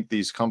do think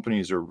these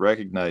companies are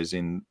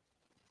recognizing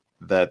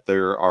that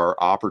there are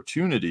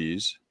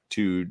opportunities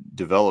to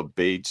develop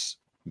baits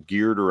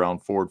geared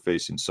around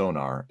forward-facing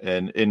sonar.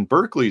 And in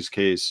Berkeley's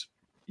case,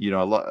 you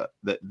know,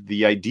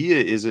 the idea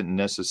isn't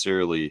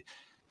necessarily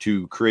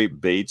to create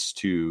baits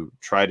to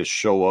try to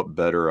show up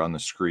better on the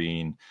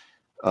screen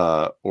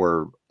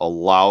or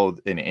allow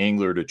an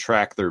angler to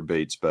track their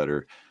baits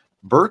better.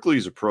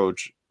 Berkeley's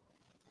approach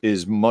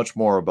is much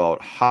more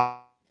about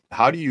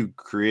how do you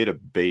create a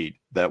bait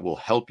that will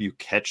help you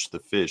catch the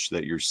fish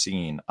that you're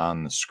seeing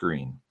on the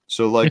scron.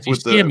 So like if you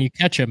see him, you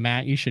catch him,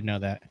 Matt. You should know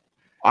that.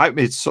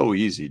 It's so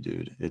easy,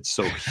 dude. It's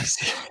so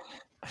easy.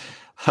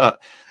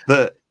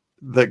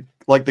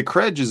 The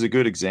Credge is a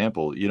good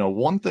example. You know,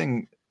 one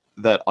thing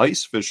that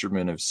ice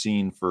fishermen have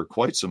seen for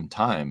quite some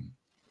time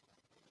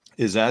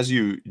is as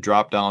you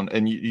drop down,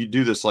 and you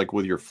do this like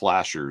with your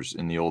flashers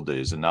in the old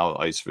days, and now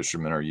ice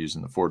fishermen are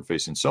using the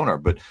forward-facing sonar,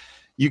 but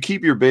you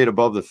keep your bait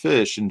above the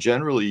fish, and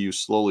generally you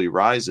slowly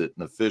rise it,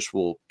 and the fish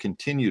will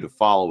continue to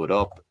follow it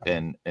up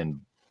and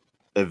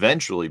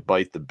eventually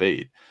bite the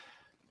bait.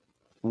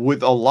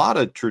 With a lot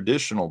of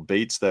traditional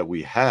baits that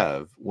we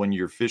have, when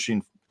you're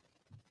fishing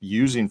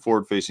using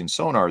forward-facing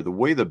sonar, the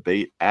way the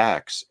bait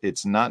acts,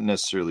 it's not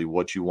necessarily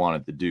what you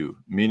want it to do.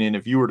 Meaning,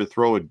 if you were to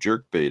throw a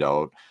jerk bait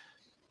out,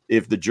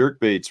 if the jerk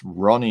bait's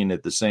running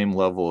at the same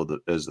level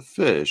as the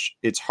fish,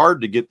 it's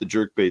hard to get the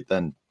jerk bait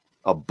then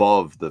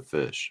above the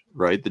fish,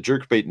 right? The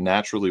jerk bait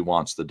naturally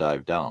wants to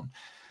dive down.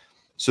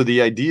 So the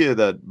idea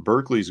that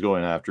Berkeley's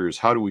going after is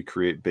how do we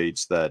create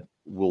baits that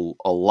will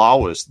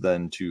allow us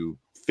then to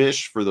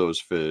fish for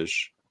those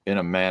fish in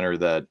a manner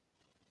that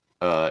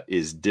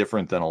is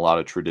different than a lot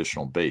of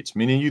traditional baits.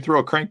 Meaning you throw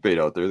a crankbait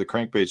out there, the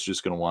crankbait's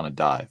just going to want to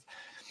dive.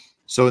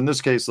 So in this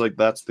case, like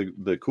that's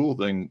the cool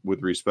thing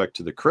with respect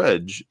to the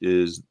Credge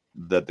is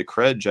that the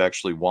Credge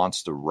actually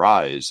wants to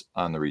rise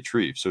on the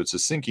retrieve. So it's a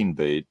sinking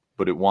bait,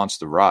 but it wants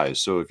to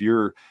rise. So if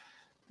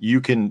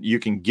you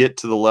can get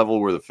to the level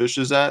where the fish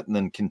is at and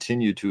then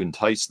continue to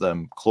entice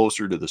them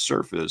closer to the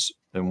surface.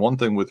 And one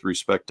thing with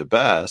respect to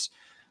bass,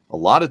 a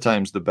lot of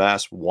times the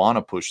bass want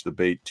to push the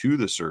bait to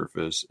the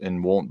surface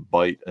and won't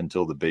bite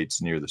until the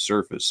bait's near the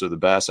surface. So the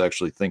bass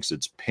actually thinks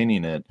it's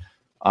pinning it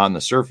on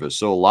the surface.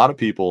 So a lot of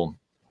people,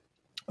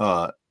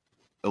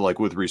 like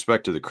with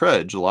respect to the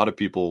Credge, a lot of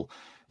people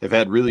have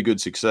had really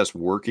good success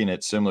working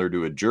it similar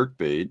to a jerk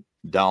bait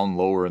down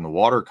lower in the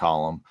water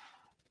column.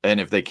 And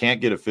if they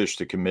can't get a fish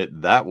to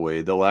commit that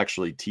way, they'll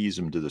actually tease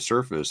them to the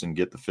surface and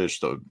get the fish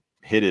to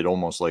hit it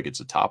almost like it's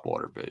a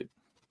topwater bait.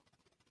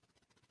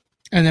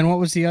 And then what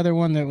was the other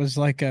one that was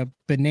like a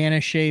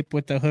banana shape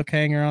with the hook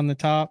hanger on the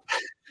top?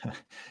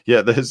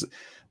 Yeah, there's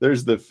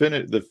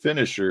the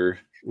finisher,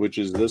 which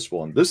is this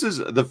one. This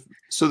is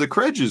so the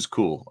Credge is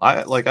cool.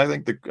 I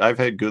think I've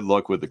had good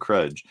luck with the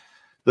Credge.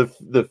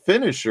 The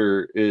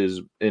finisher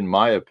is, in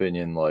my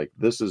opinion, like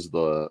this is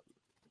the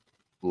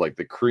like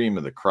the cream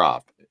of the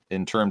crop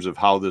in terms of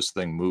how this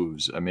thing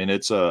moves. I mean,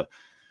 it's a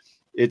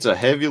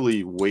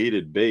heavily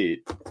weighted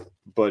bait,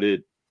 but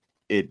it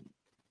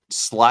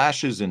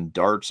slashes and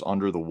darts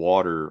under the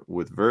water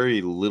with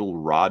very little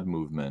rod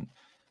movement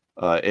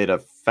at a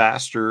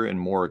faster and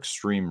more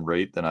extreme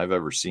rate than I've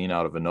ever seen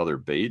out of another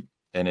bait.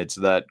 And it's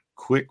that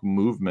quick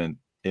movement,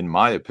 in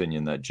my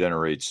opinion, that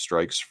generates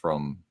strikes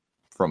from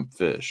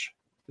fish.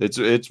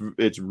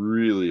 It's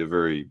really a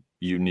very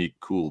unique,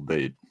 cool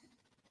bait.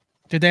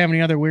 Did they have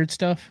any other weird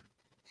stuff?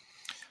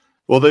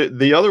 Well,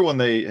 the other one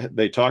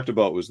they talked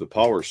about was the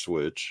power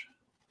switch,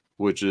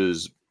 which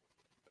is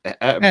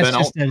That's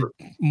just a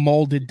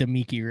molded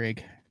Damiki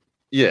rig.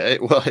 Yeah,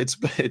 it's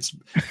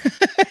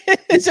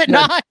Is it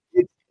not?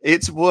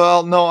 It's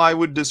well, no, I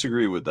would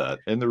disagree with that.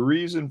 And the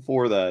reason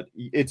for that,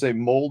 it's a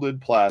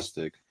molded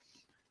plastic.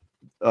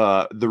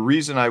 The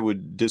reason I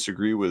would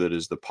disagree with it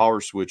is the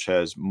power switch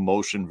has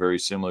motion very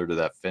similar to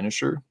that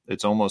finisher.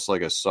 It's almost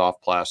like a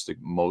soft plastic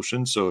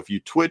motion. So if you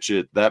twitch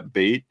it, that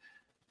bait,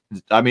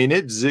 I mean,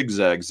 it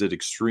zigzags at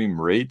extreme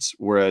rates,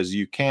 whereas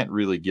you can't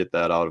really get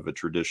that out of a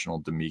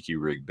traditional Damiki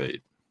rig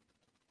bait.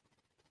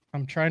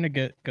 I'm trying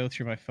to go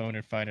through my phone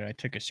and find it. I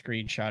took a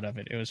screenshot of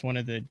it. It was one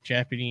of the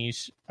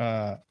Japanese.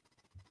 I'll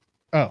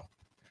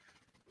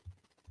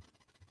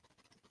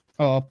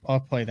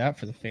play that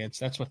for the fans.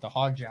 That's what the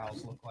Hog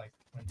Jowls look like.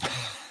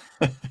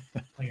 Look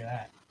at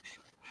that.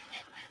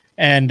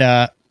 And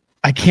I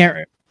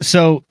can't.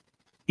 So,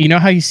 you know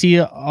how you see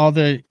all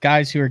the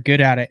guys who are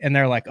good at it, and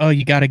they're like, "Oh,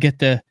 you got to get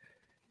the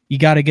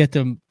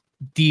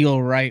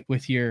deal right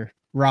with your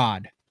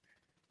rod."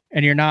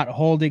 And you're not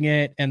holding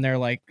it, and they're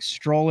like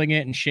strolling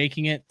it and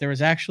shaking it. There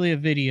was actually a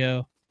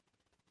video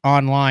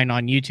online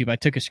on YouTube. I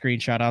took a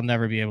screenshot. I'll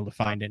never be able to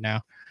find it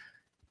now.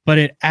 But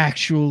it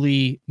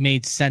actually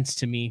made sense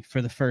to me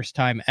for the first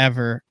time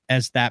ever,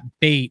 as that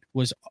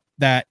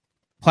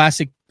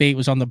plastic bait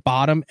was on the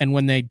bottom. And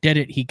when they did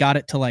it, he got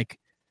it to like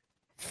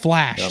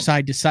flash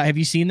side to side. Have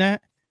you seen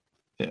that?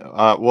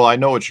 Yeah. Well, I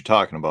know what you're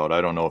talking about. I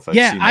don't know if I've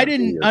seen that I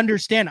didn't video.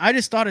 understand. I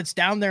just thought it's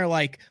down there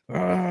like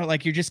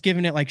you're just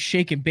giving it like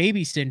shaken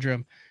baby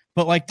syndrome.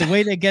 But like the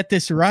way they get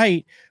this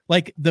right,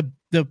 like the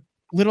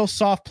little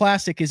soft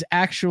plastic is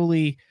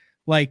actually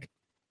like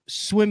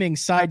swimming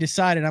side to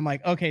side. And I'm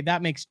like, okay,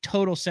 that makes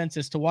total sense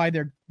as to why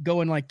they're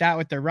going like that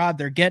with their rod.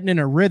 They're getting in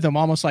a rhythm,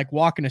 almost like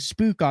walking a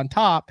spook on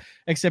top,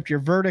 except you're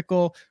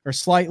vertical or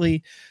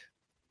slightly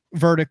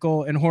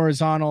vertical and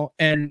horizontal.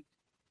 And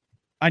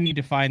I need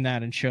to find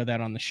that and show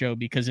that on the show,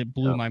 because it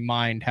blew my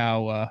mind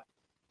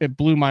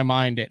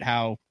at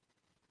how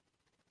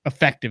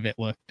effective it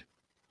looked.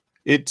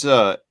 It's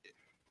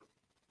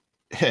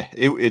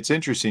it's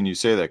interesting you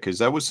say that, because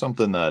that was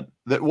something that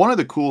one of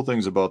the cool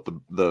things about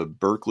the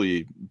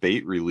Berkeley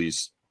bait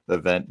release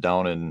event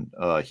down in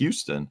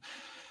Houston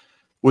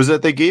was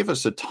that they gave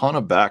us a ton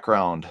of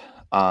background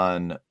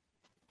on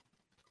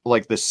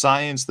like the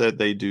science that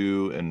they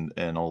do and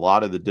a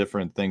lot of the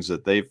different things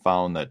that they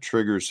found that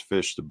triggers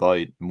fish to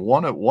bite. And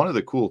one of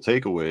the cool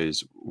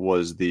takeaways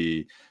was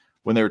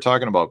when they were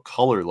talking about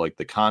color, like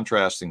the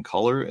contrast in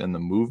color and the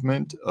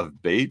movement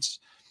of baits,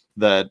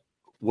 that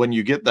when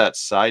you get that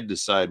side to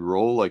side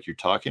roll, like you're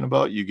talking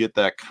about, you get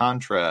that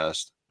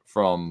contrast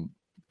from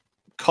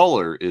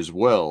color as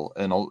well.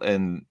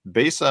 And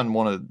based on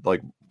one of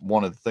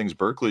the things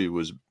Berkeley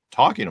was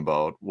talking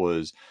about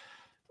was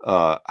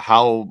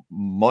how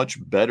much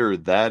better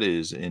that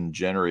is in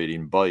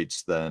generating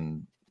bites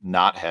than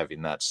not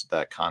having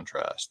that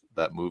contrast,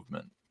 that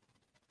movement.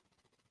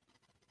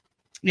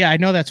 Yeah, I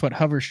know that's what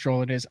hover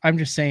strolling is. I'm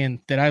just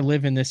saying that I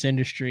live in this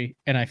industry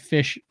and I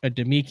fish a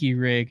Damiki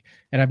rig,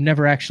 and I've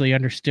never actually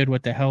understood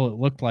what the hell it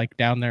looked like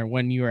down there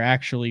when you were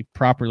actually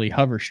properly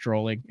hover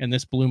strolling. And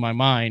this blew my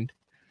mind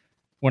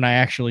when I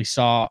actually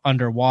saw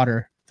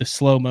underwater the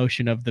slow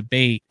motion of the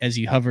bait as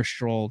you hover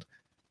strolled,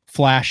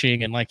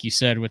 flashing, and like you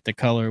said, with the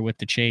color, with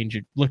the change,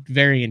 it looked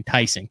very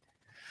enticing.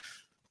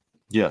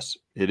 Yes,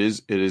 it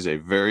is a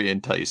very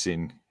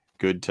enticing,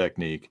 good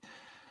technique.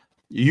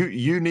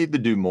 You need to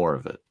do more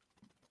of it.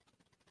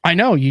 I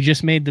know, you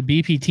just made the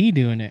BPT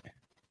doing it.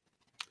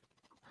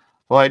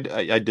 Well,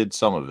 I did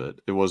some of it.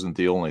 It wasn't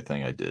the only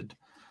thing I did.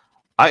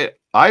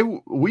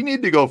 We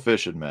need to go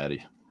fishing,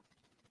 Maddie.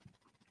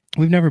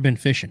 We've never been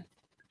fishing.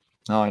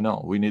 No, I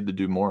know. We need to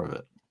do more of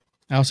it.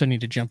 I also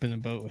need to jump in the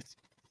boat with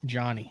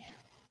Johnny.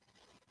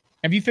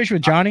 Have you fished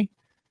with Johnny?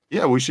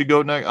 Yeah, we should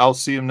go next. I'll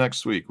see him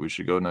next week. We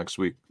should go next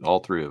week,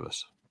 all three of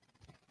us.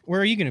 Where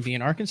are you going to be,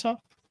 in Arkansas?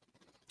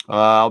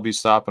 I'll be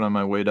stopping on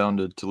my way down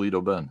to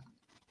Toledo Bend.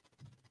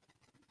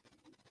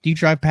 Do you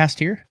drive past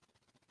here?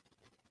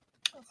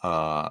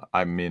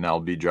 I mean, I'll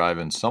be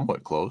driving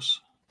somewhat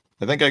close.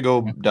 I think I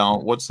go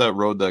down. What's that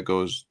road that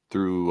goes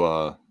through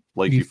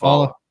Lake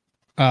Eufaula?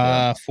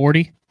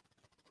 40.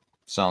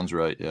 Sounds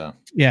right. Yeah.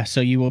 Yeah. So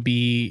you will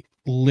be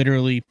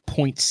literally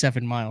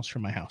 0.7 miles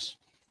from my house.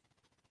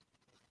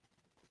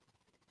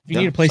 If you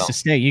need a place to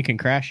stay, you can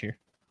crash here.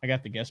 I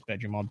got the guest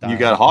bedroom all done. You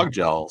got Hog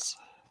Jowls.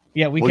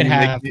 Yeah, we could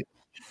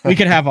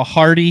have a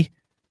hearty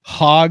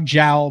hog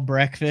jowl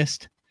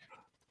breakfast.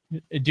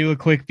 do a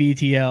quick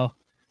BTL,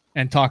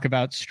 and talk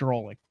about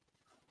strolling.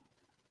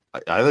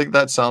 I think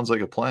that sounds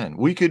like a plan.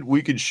 We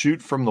could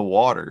shoot from the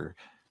water.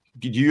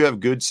 Do you have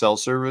good cell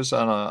service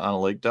on a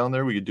lake down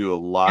there? We could do a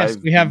live. Yes,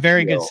 we have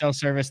very good BTL. cell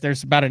service.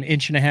 There's about 1.5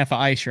 inches of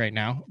ice right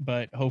now,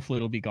 but hopefully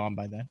it'll be gone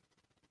by then.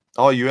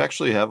 Oh, you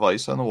actually have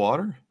ice on the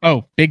water?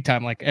 Oh, big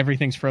time. Like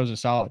everything's frozen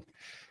solid.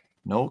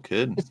 No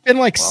kidding. It's been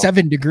like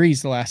 7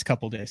 degrees the last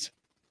couple days.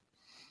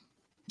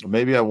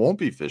 Maybe I won't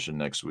be fishing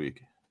next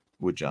week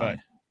with Johnny. But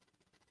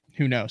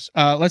who knows?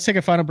 Let's take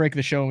a final break of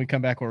the show. When we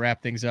come back, we'll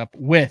wrap things up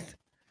with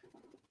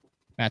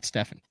Matt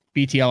Stefan.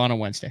 BTL on a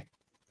Wednesday.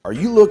 Are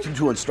you looking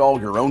to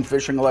install your own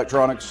fishing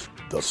electronics?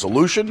 The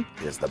solution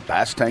is the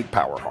Bass Tank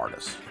Power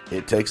Harness.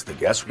 It takes the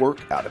guesswork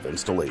out of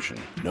installation.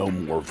 No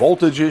more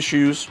voltage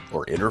issues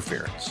or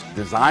interference.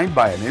 Designed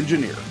by an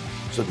engineer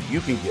so that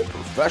you can get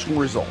professional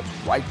results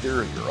right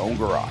there in your own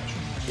garage.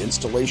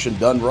 Installation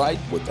done right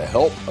with the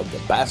help of the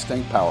Bass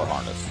Tank Power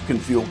Harness. You can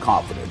feel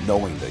confident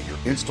knowing that your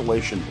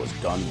installation was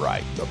done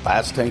right. The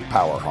Bass Tank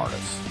Power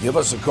Harness. Give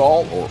us a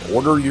call or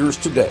order yours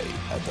today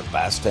at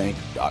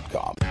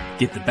thebasstank.com.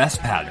 Get the best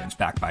patterns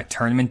backed by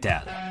tournament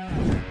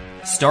data.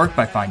 Start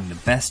by finding the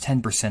best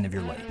 10% of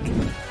your lake.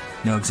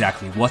 Know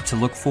exactly what to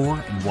look for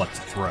and what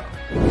to throw.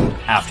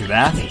 After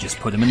that, just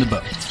put them in the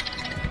boat.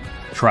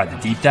 Try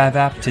the Deep Dive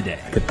app today.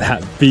 Look at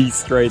that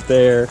beast right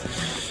there.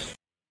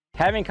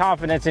 Having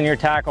confidence in your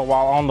tackle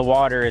while on the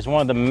water is one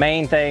of the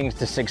main things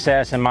to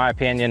success, in my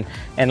opinion.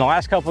 In the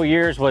last couple of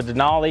years with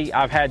Denali,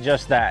 I've had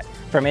just that.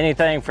 From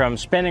anything from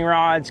spinning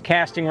rods,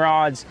 casting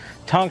rods,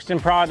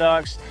 tungsten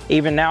products,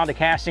 even now to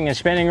casting and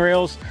spinning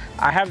reels,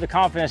 I have the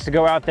confidence to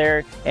go out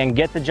there and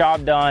get the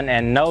job done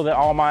and know that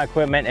all my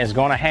equipment is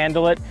going to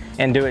handle it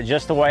and do it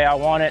just the way I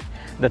want it.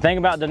 The thing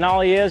about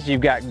Denali is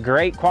you've got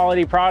great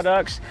quality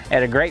products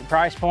at a great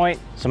price point,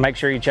 so make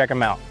sure you check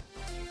them out.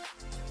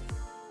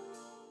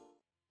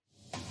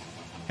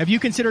 Have you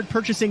considered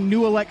purchasing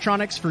new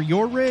electronics for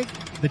your rig?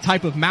 The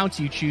type of mounts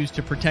you choose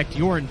to protect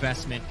your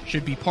investment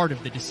should be part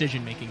of the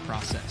decision-making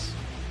process.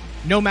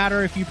 No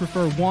matter if you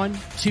prefer 1,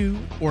 2,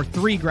 or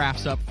 3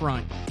 graphs up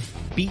front,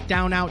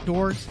 Beatdown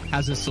Outdoors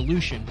has a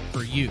solution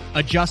for you.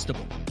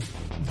 Adjustable,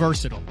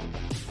 versatile,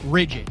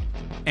 rigid,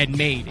 and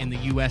made in the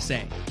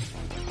USA.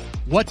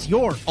 What's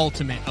your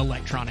ultimate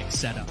electronics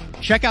setup?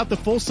 Check out the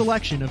full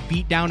selection of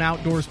Beatdown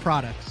Outdoors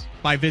products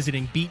by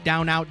visiting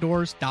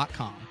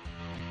beatdownoutdoors.com.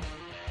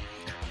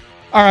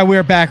 All right,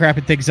 we're back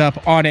wrapping things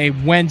up on a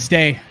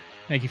Wednesday.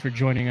 Thank you for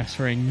joining us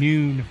for a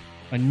noon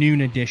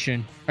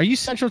edition. Are you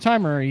Central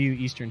Time or are you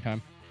Eastern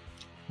Time?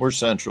 We're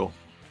Central.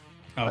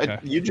 Okay.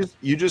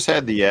 You just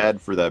had the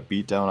ad for that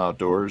Beatdown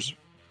Outdoors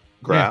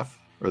graph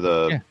or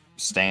the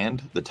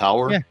stand, the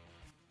tower.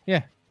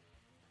 Yeah.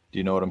 Do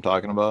you know what I'm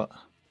talking about?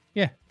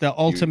 Yeah, the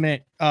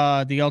ultimate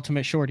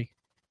shorty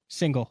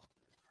single.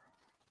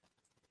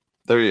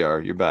 There you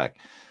are. You're back.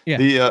 Yeah.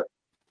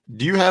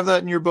 Do you have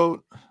that in your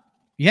boat?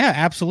 Yeah,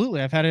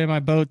 absolutely. I've had it in my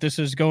boat. This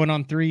is going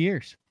on 3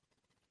 years.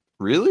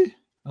 Really?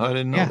 Oh, I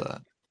didn't know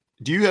that.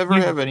 Do you ever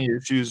have any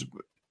issues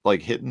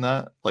like hitting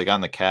that, like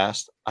on the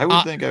cast? I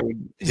would think I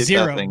would hit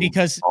zero that thing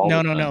because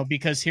no.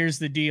 Because here's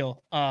the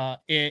deal.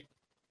 Let's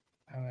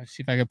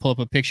see if I can pull up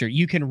a picture.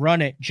 You can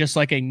run it just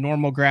like a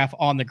normal graph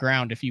on the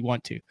ground if you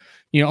want to.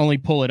 You only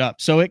pull it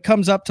up, so it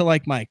comes up to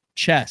like my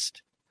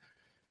chest.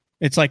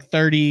 It's like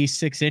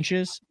 36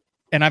 inches,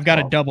 and I've got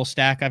a double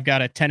stack. I've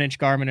got a 10-inch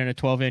Garmin and a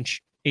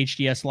 12-inch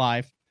HDS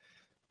Live,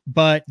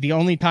 but the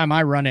only time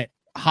I run it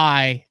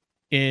high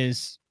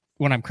is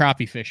when I'm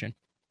crappie fishing.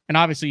 And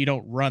obviously you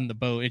don't run the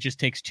boat. It just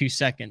takes 2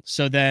 seconds.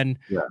 So then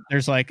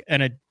there's like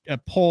a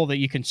pole that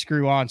you can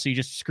screw on. So you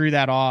just screw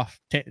that off.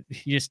 You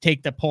just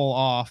take the pole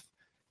off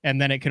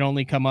and then it can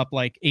only come up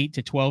like 8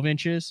 to 12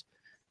 inches,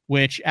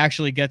 which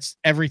actually gets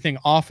everything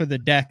off of the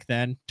deck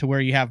then to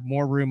where you have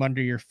more room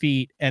under your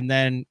feet. And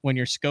then when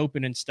you're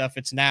scoping and stuff,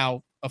 it's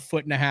now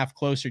 1.5 feet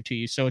closer to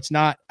you. So it's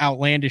not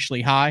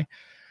outlandishly high.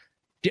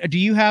 Do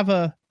you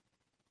have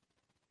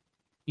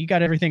you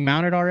got everything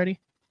mounted already?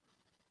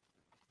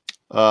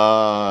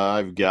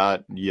 I've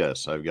got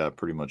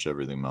pretty much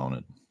everything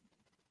mounted.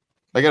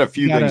 I got a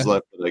few things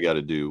left that I got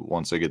to do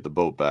once I get the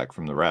boat back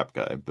from the wrap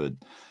guy, but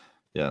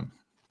yeah.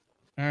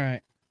 All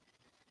right.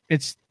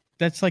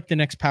 That's like the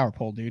next power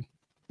pole, dude.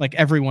 Like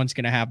everyone's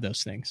going to have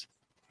those things.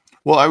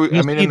 Well, I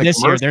mean, in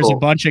this year, there's a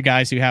bunch of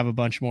guys who have a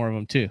bunch more of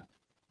them too.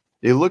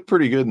 It looked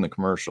pretty good in the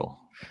commercial.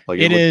 Like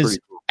it is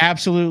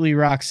absolutely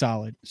rock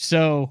solid.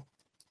 So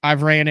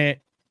I've ran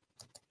it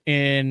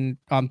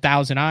on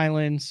Thousand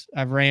Islands.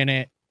 I've ran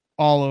it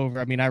all over.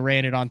 I mean, I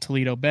ran it on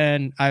Toledo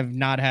Bend. I've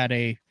not had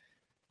it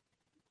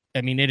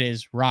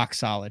is rock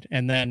solid.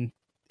 And then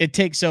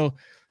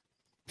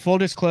full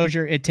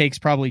disclosure, it takes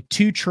probably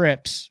 2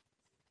 trips,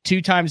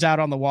 2 times out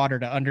on the water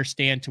to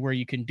understand to where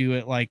you can do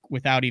it like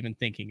without even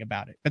thinking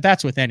about it. But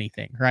that's with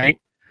anything, right?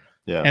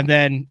 Yeah. And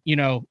then,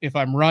 if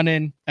I'm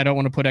running, I don't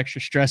want to put extra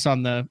stress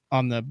on the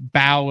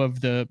bow of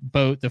the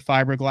boat, the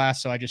fiberglass.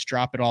 So I just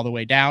drop it all the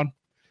way down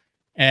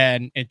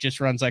and it just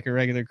runs like a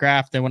regular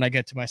graph. Then when I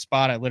get to my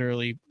spot, I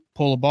literally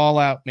pull a ball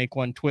out, make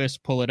one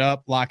twist, pull it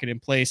up, lock it in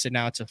place, and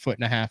now it's 1.5 foot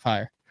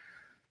higher.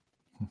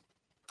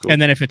 Cool.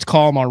 And then if it's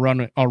calm, I'll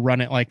run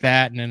it like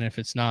that. And then if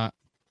it's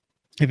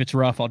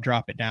rough, I'll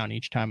drop it down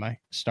each time I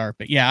start.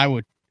 But yeah,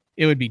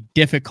 it would be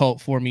difficult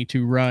for me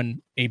to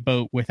run a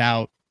boat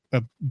without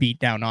a beat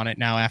down on it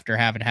now after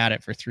having had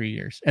it for 3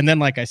 years. And then,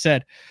 like I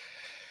said,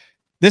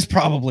 this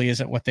probably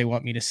isn't what they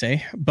want me to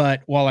say,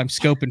 but while I'm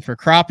scoping for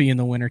crappie in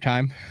the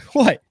wintertime,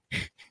 what?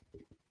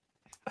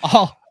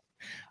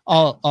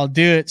 I'll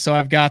do it. So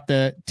I've got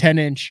the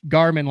 10-inch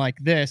Garmin like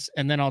this,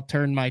 and then I'll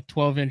turn my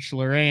 12-inch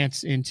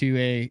Lowrance into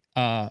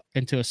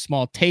a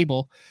small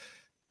table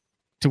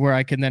to where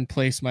I can then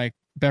place my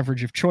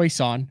beverage of choice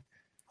on.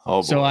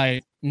 Oh, so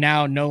I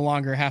now no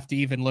longer have to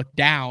even look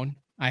down.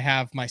 I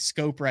have my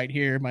scope right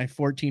here, my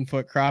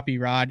 14-foot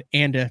crappie rod,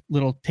 and a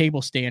little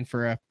table stand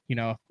for a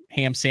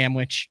ham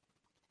sandwich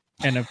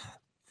and a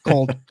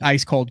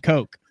ice cold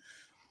Coke.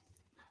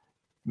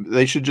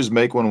 They should just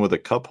make one with a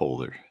cup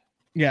holder.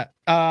 Yeah,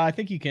 I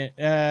think you can.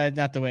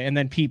 Not the way. And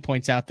then Pete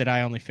points out that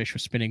I only fish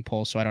with spinning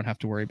poles, so I don't have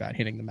to worry about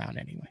hitting the mount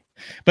anyway.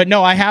 But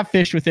no, I have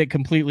fished with it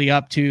completely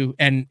up to,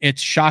 and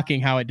it's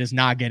shocking how it does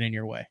not get in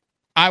your way.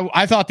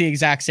 I thought the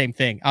exact same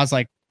thing. I was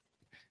like,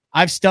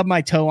 I've stubbed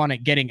my toe on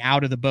it getting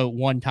out of the boat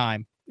one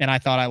time, and I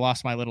thought I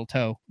lost my little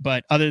toe.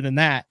 But other than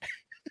that,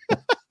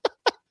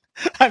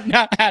 I've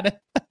not had it.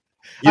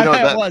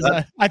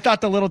 I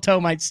thought the little toe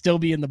might still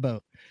be in the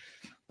boat.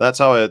 That's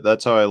how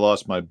I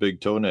lost my big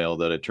toenail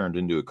that I turned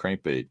into a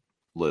crankbait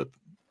lip,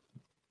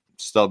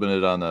 stubbing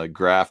it on the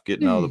graph,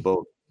 getting out of the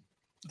boat.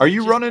 Are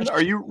you running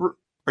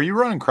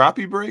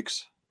crappie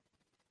brakes?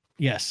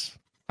 Yes,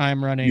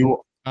 I'm running.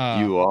 You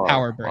are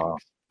power brakes. Wow.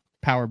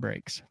 Power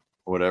brakes.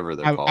 Whatever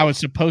they're called. I was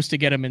supposed to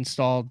get them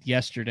installed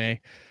yesterday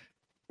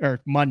or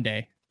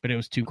Monday, but it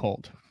was too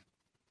cold.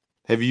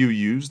 Have you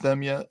used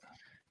them yet?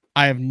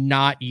 I have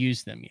not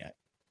used them yet.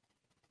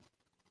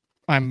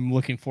 I'm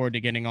looking forward to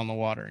getting on the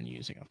water and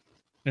using them.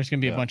 There's going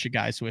to be a bunch of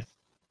guys with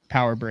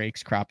power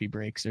brakes, crappie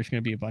brakes. There's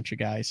going to be a bunch of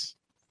guys.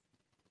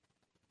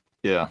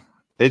 Yeah.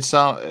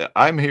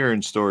 I'm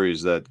hearing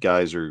stories that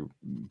guys are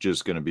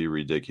just going to be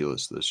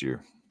ridiculous this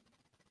year.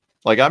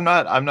 Like I'm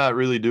not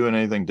really doing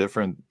anything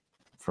different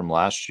from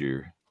last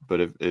year, but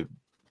if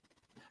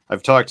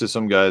I've talked to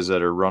some guys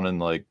that are running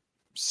like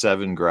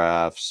 7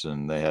 graphs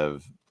and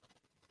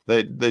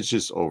that's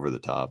just over the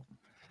top.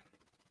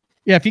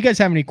 Yeah, if you guys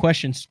have any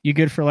questions, you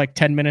good for like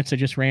 10 minutes of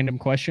just random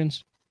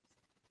questions?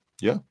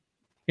 Yeah.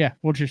 Yeah,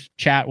 we'll just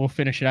chat. We'll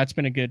finish it.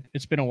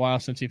 It's been a while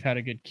since we've had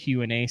a good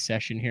Q&A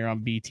session here on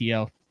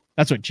BTL.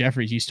 That's what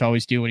Jeffries used to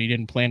always do when he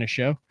didn't plan a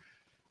show.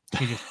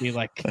 He'd just be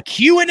like,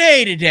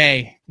 Q&A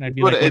today. And I'd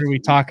be like, what are we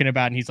talking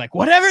about? And he's like,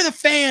 whatever the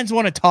fans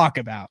want to talk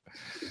about.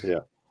 Yeah.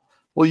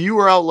 Well, you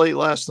were out late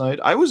last night.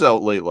 I was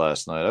out late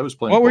last night. I was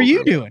playing What were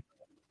you doing?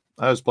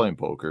 I was playing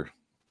poker.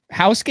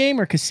 House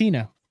game or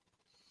casino?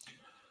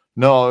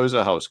 No, it was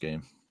a house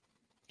game.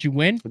 Did you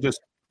win?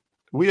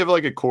 We have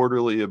like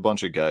a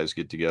bunch of guys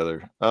get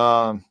together.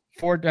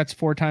 That's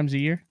 4 times a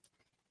year?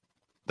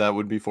 That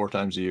would be 4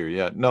 times a year.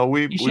 Yeah. No,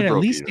 we should at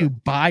least do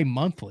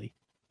bi-monthly.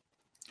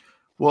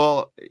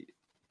 Well,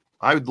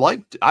 I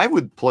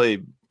would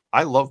play.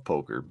 I love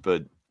poker,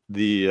 but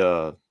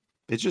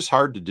it's just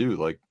hard to do,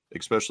 like,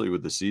 especially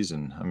with the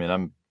season. I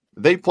mean,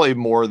 they play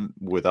more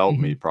without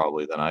me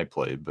probably than I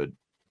played, but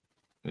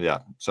yeah.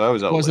 So I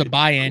was out. What was the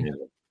buy-in?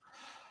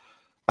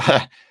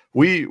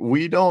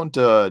 We don't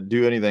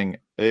do anything.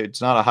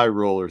 It's not a high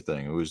roller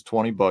thing. It was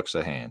 $20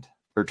 a hand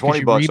or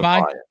 $20 a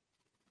buy.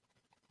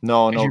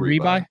 No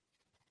rebuy.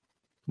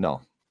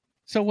 No.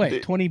 So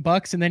wait,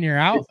 $20 and then you're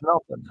out? It's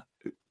nothing.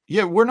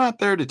 Yeah, we're not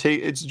there to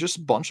take. It's just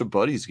a bunch of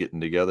buddies getting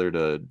together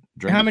to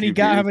drink. How many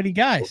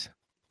guys?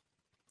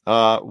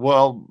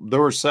 Well,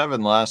 there were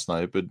 7 last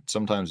night, but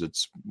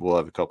sometimes we'll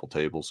have a couple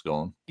tables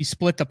going. You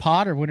split the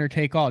pot or winner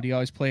take all? Do you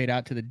always play it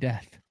out to the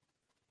death?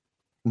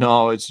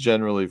 No, it's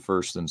generally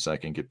first and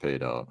second get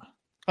paid out.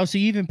 Oh, so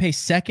you even pay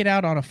second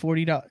out on a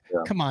 $40? Yeah.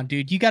 Come on,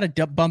 dude. You got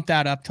to bump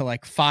that up to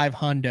like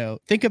 $500.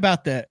 Think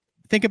about the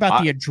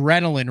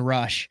adrenaline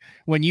rush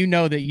when you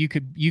know that you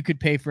could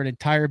pay for an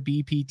entire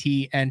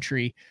BPT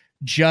entry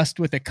just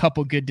with a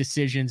couple good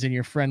decisions in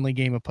your friendly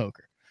game of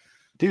poker.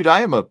 Dude,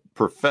 I am a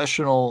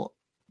professional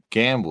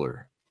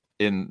gambler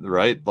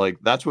right? Like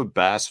that's what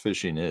bass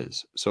fishing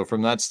is. So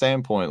from that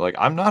standpoint, like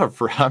I'm not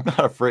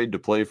afraid to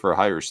play for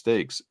higher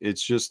stakes.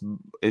 It's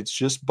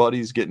just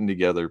buddies getting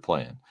together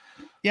playing.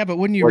 Yeah, but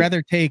wouldn't you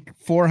rather take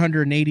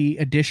 $480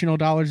 additional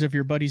of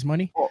your buddy's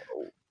money?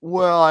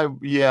 Well,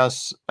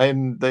 yes,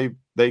 and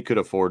they could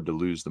afford to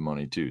lose the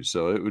money too,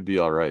 so it would be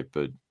all right.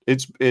 But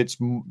it's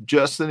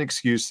just an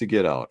excuse to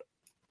get out.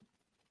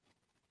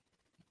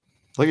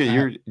 Look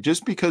at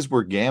just because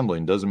we're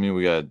gambling doesn't mean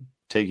we got to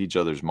take each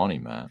other's money,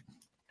 Matt.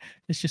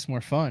 It's just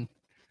more fun.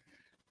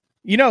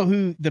 You know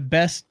who the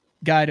best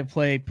guy to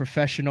play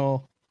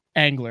professional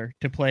angler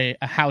to play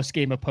a house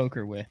game of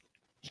poker with?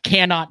 He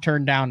cannot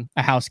turn down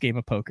a house game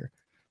of poker.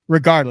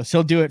 Regardless,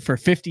 he'll do it for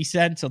 50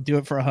 cents. He'll do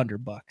it for $100.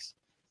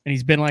 And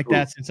he's been like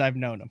that since I've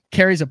known him.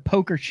 Carries a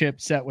poker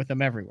chip set with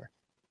him everywhere.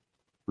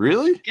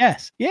 Really?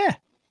 Guess. Yeah.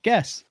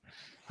 Guess.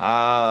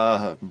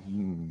 Mike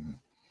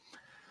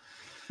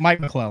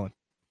McClellan.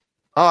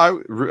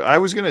 Oh, I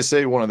was gonna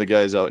say one of the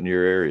guys out in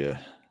your area,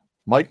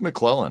 Mike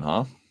McClellan,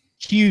 huh?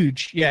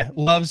 Huge. Yeah.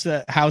 Loves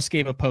the house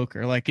game of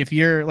poker. Like if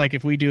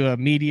we do a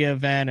media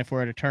event, if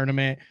we're at a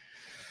tournament,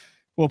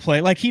 we'll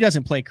play. Like he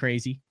doesn't play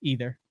crazy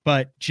either,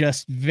 but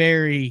just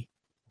very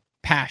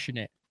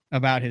passionate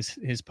about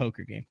his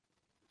poker game.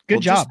 Good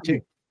job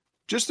too.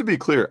 Just to be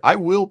clear, I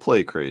will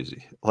play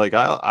crazy. Like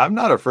I'm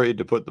not afraid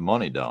to put the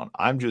money down.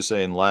 I'm just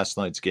saying last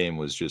night's game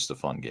was just a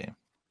fun game.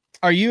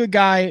 Are you a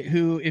guy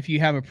who, if you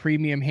have a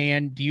premium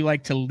hand, do you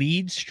like to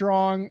lead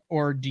strong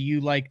or do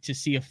you like to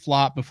see a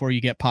flop before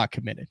you get pot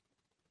committed?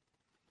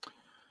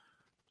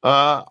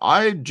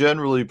 I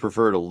generally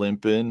prefer to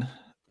limp in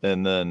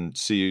and then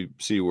see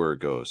where it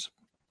goes.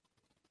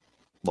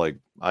 Like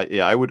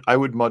I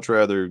would much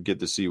rather get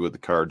to see what the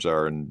cards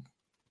are and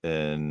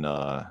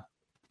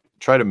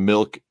try to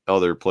milk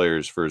other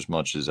players for as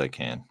much as I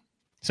can.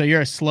 So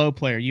you're a slow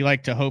player. You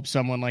like to hope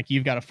someone like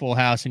you've got a full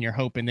house and you're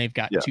hoping they've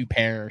got two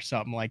pair or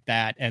something like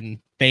that. And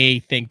they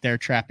think they're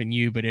trapping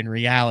you, but in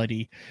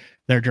reality,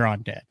 they're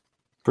drawn dead.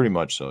 Pretty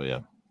much so. Yeah.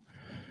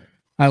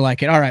 I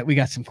like it. All right. We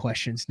got some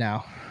questions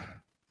now.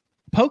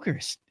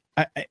 Pokers.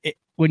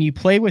 When you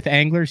play with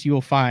anglers, you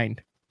will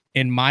find,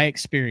 in my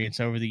experience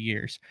over the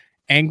years,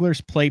 anglers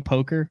play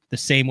poker the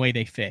same way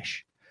they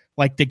fish.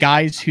 Like the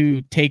guys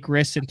who take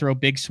risks and throw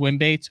big swim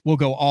baits will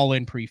go all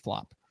in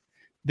pre-flop.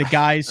 The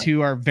guys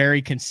who are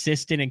very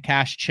consistent and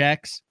cash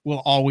checks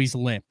will always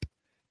limp.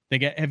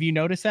 Have you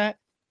noticed that?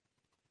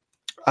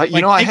 You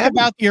know, I have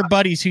about your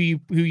buddies who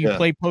you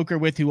play poker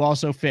with who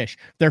also fish.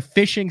 Their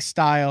fishing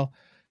style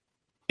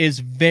is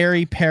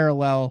very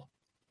parallel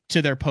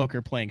to their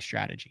poker playing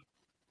strategy.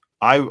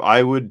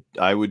 I would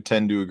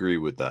tend to agree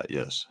with that.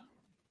 Yes.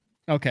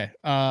 Okay.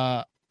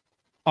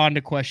 On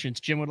to questions.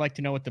 Jim would like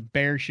to know what the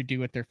Bears should do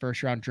with their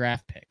first round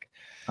draft pick.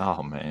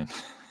 Oh man.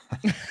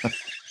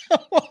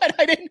 What?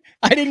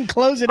 I didn't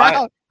close it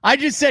out. I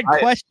just said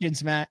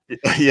questions, Matt.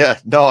 Yeah,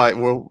 no,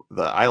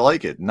 I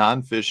like it.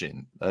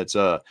 Non-fishing. That's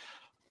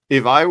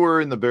if I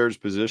were in the Bears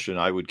position,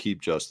 I would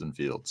keep Justin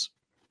Fields.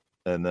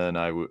 And then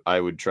I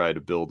would try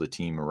to build a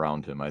team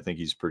around him. I think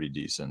he's pretty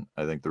decent.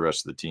 I think the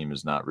rest of the team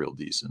is not real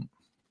decent.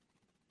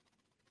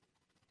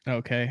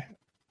 Okay.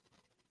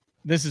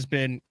 This has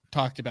been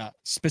talked about.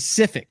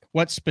 Specific.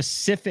 What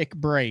specific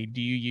braid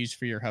do you use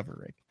for your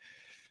hover rig?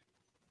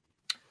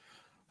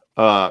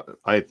 I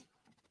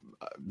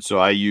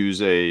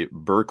use a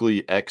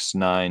Berkeley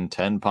X9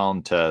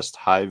 10-pound test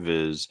high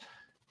vis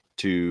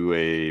to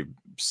a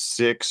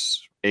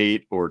 6,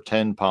 8, or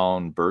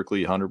 10-pound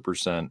Berkeley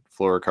 100%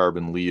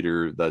 fluorocarbon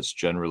leader that's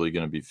generally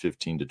going to be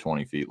 15 to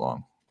 20 feet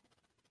long.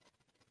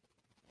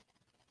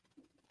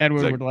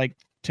 Edward would like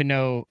to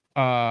know,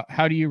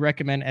 how do you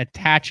recommend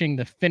attaching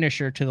the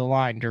finisher to the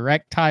line?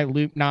 Direct tie,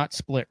 loop knot,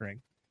 split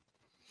ring?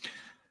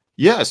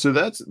 Yeah, so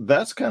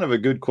that's kind of a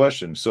good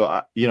question.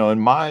 So in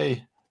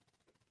my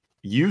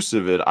use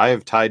of it, I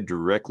have tied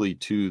directly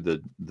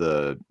to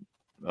the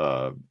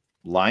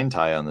line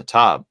tie on the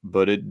top,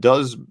 but it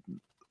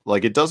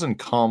doesn't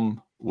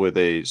come with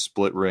a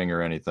split ring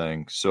or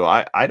anything. So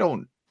I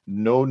don't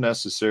know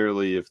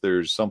necessarily if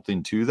there's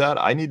something to that.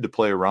 I need to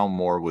play around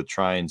more with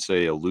trying,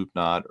 say, a loop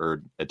knot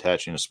or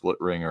attaching a split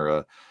ring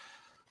or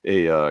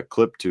a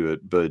clip to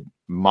it. But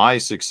my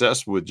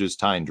success with just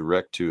tying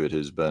direct to it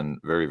has been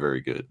very,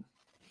 very good.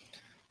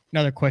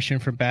 Another question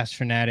from Bass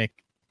Fanatic.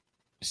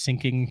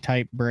 Sinking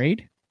type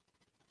braid?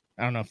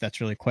 I don't know if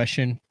that's really a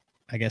question.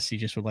 I guess he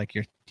just would like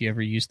do you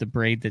ever use the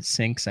braid that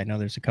sinks? I know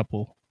there's a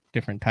couple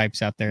different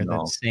types out there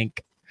that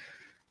sink.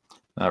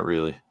 Not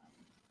really.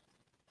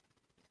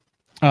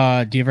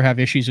 Do you ever have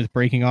issues with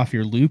breaking off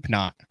your loop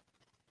knot?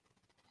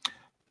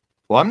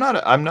 Well,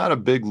 I'm not a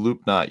big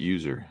loop knot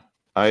user.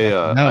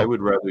 I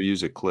would rather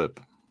use a clip.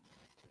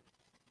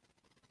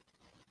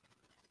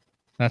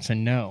 That's a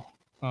no.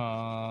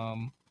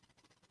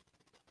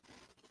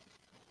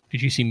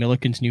 Did you see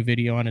Milliken's new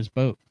video on his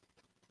boat?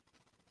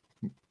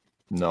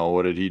 No,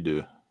 what did he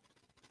do?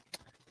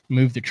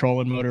 Move the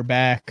trolling motor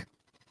back,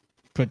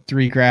 put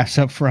 3 graphs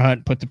up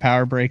front, put the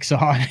power brakes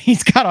on.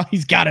 He's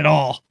got it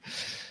all.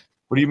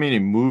 What do you mean he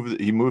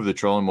moved the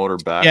trolling motor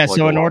back? Yeah,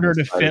 so in order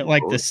to fit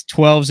like the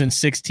 12s and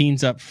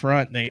 16s up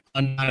front, they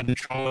unmounted the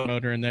trolling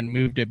motor and then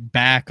moved it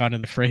back onto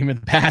the frame of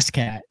the Bass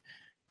Cat.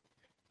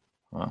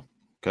 Oh,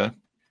 okay.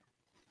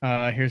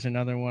 Here's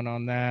another one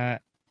on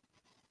that.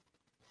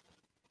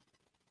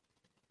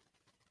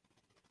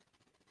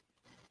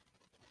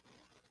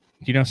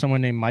 Do you know someone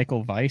named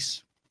Michael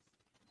Weiss?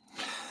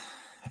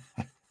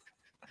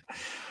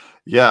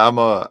 Yeah, I'm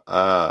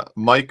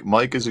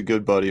Mike is a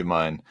good buddy of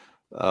mine.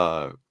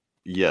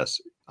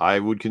 Yes, I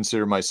would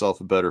consider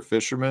myself a better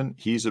fisherman.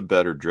 He's a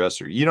better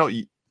dresser.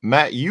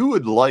 Matt, you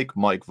would like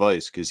Mike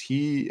Weiss because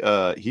he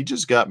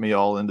just got me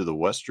all into the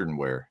Western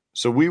wear.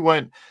 So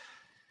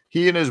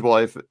he and his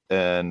wife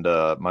and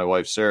my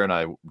wife Sarah and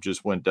I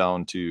just went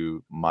down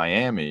to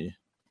Miami,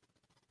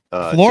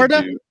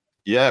 Florida.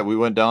 Yeah, we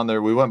went down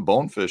there. We went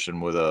bone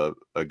fishing with a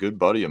good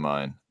buddy of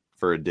mine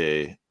for a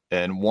day.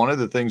 And one of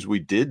the things we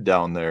did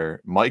down there,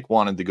 Mike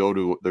wanted to go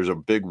to, there's a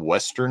big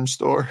Western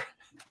store.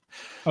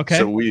 Okay.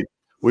 So we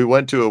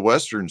went to a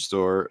Western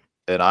store,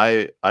 and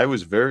I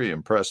was very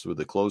impressed with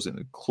the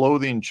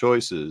clothing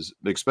choices,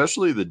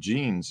 especially the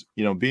jeans.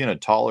 You know, being a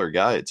taller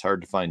guy, it's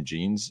hard to find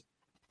jeans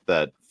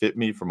that fit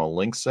me from a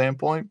length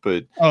standpoint,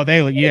 but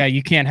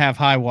you can't have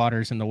high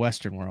waters in the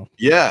Western world.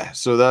 Yeah.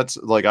 So that's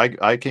like,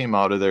 I came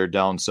out of there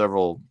down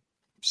several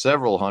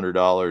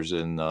 $100s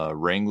in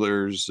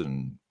Wranglers,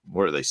 and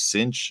what are they?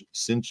 Cinch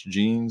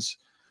jeans.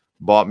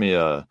 Bought me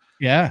a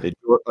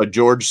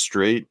George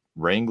Strait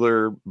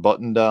Wrangler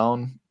button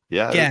down.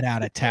 Yeah. Get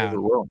out of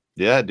town.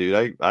 Yeah,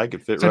 dude. I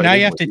could fit so right now in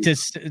you have with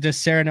to does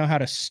Sarah know how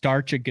to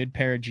starch a good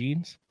pair of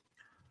jeans?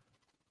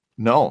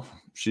 No,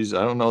 I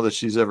don't know that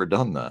she's ever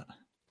done that.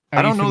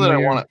 I don't know that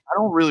I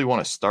don't really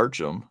want to starch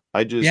them.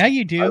 Yeah,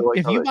 you do.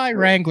 If you buy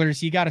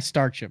Wranglers, you got to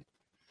starch them.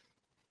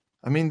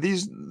 I mean,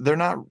 they're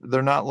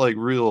not like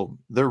real.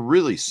 They're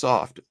really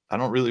soft. I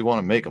don't really want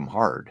to make them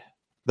hard.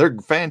 They're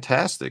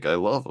fantastic. I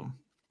love them.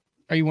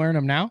 Are you wearing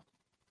them now?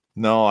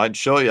 No, I'd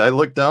show you. I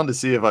looked down to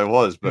see if I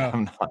was, but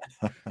I'm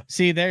not.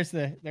 See, there's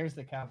the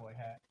cowboy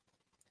hat.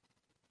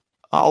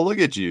 Oh, look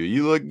at you.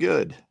 You look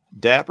good.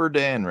 Dapper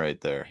Dan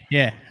right there.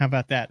 Yeah, how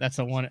about that? That's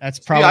a one. That's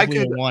probably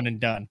a one and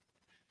done.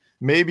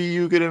 Maybe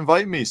you could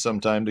invite me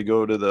sometime to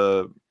go to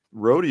the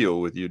rodeo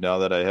with you now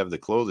that I have the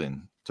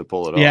clothing to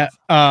pull it off.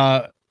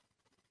 Yeah,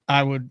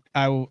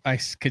 I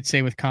could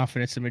say with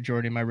confidence the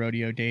majority of my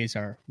rodeo days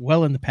are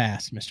well in the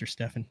past, Mr.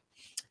 Stefan.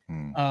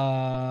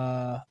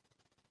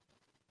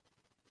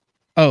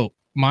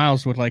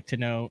 Miles would like to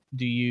know,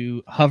 do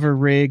you hover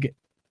rig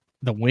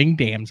the wing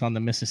dams on the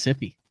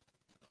Mississippi?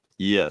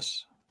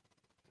 Yes.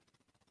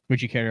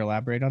 Would you care to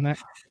elaborate on that?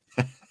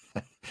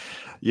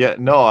 Yeah,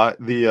 no,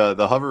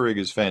 the hover rig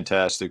is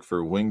fantastic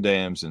for wing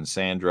dams and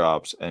sand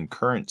drops and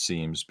current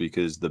seams,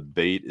 because the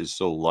bait is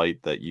so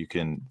light that you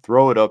can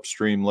throw it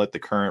upstream, let the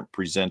current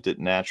present it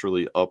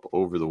naturally up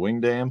over the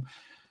wing dam,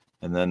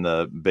 and then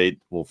the bait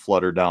will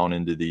flutter down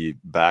into the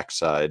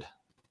backside,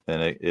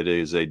 and it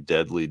is a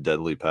deadly,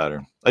 deadly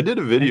pattern. I did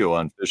a video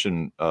on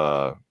fishing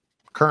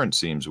current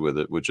seams with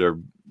it,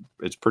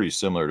 it's pretty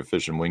similar to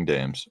fishing wing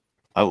dams.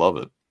 I love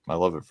it. I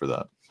love it for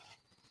that.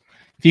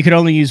 If you could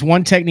only use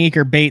one technique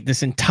or bait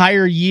this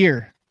entire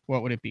year,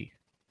 what would it be?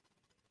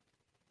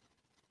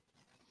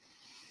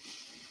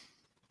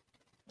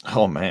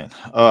 Oh man.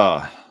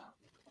 I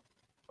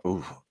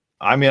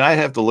mean, I'd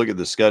have to look at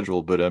the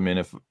schedule, but I mean,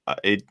 if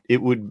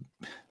it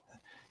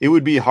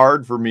would be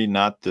hard for me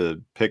not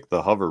to pick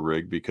the hover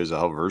rig because of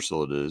how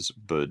versatile it is,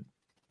 but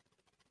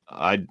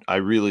I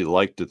really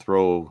like to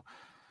throw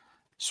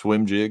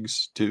swim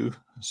jigs too.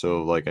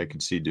 So like I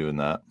could see doing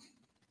that.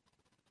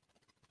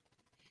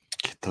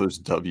 Get those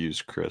W's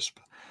crisp.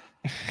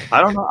 I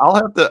don't know.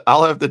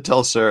 I'll have to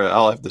tell Sarah.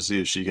 I'll have to see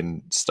if she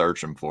can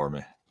starch them for me.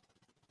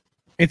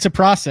 It's a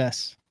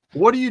process.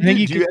 What do you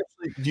do?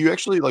 Do you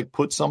actually like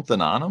put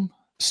something on them?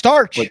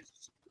 Starch. Like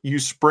you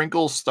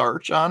sprinkle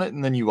starch on it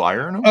and then you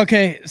iron them?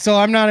 Okay, so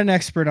I'm not an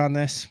expert on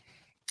this.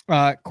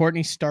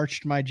 Courtney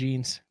starched my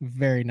jeans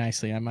very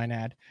nicely, I might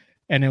add.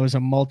 And it was a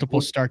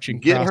multiple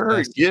starching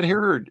process. Get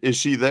her. Is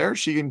she there?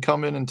 She can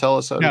come in and tell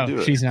us how to do it.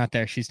 No, she's not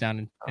there. She's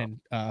down in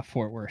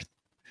Fort Worth.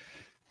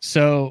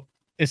 So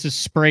it's a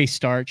spray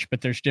starch,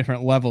 but there's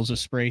different levels of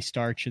spray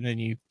starch, and then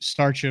you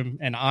starch them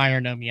and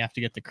iron them. You have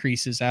to get the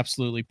creases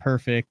absolutely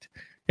perfect.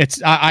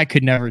 I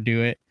could never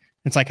do it.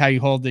 It's like how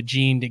you hold the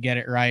jean to get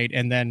it right.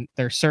 And then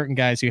there's certain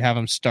guys who have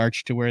them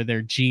starched to where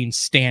their jeans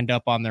stand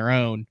up on their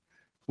own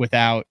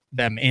without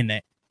them in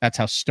it. That's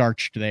how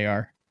starched they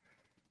are.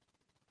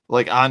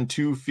 Like on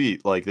 2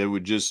 feet, like they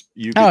would just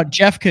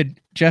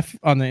Jeff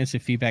on the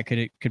instant feedback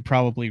could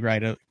probably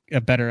write a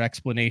better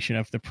explanation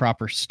of the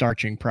proper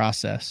starching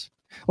process.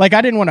 Like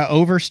I didn't want to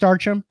over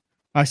starch them.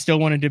 I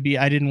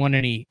didn't want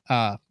any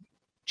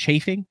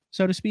chafing,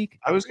 so to speak.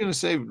 I was going to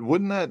say,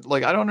 wouldn't that,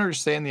 like, I don't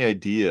understand the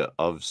idea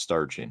of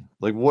starching.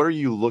 Like, what are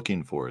you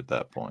looking for at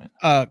that point?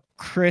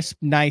 Crisp,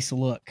 nice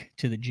look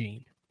to the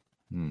jean.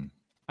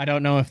 I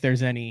don't know if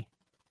there's any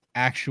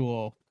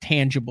actual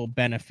tangible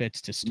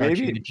benefits to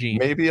starching the jean.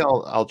 Maybe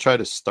I'll try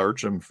to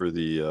starch them for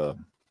the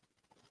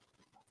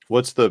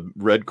what's the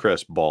Red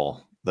Crest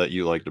ball that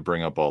you like to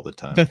bring up all the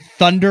time? The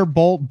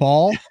Thunderbolt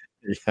ball?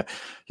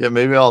 Yeah,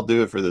 maybe I'll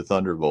do it for the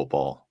Thunderbolt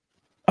ball.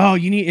 Oh,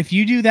 if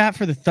you do that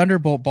for the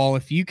Thunderbolt ball,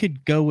 if you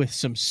could go with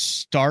some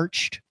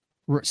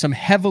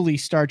heavily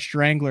starched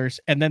Wranglers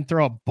and then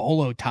throw a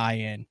bolo tie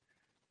in.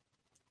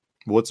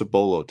 What's a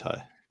bolo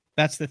tie?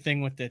 That's the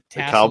thing with the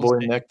cowboy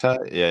necktie.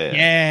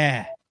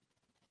 Yeah.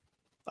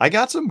 I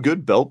got some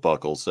good belt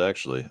buckles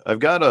actually. I've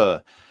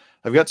got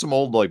some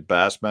old like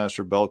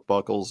Bassmaster belt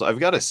buckles. I've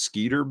got a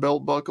Skeeter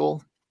belt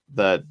buckle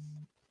that.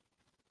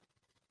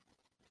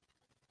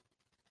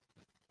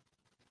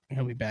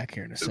 He'll be back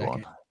here in a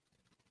second.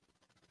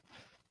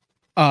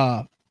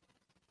 I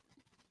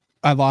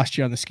lost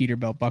you on the Skeeter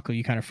belt buckle.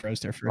 You kind of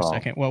froze there for a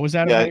second. What was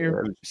that about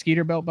your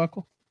Skeeter belt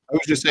buckle? I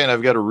was just saying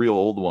I've got a real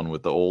old one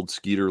with the old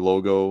Skeeter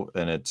logo,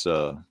 and it's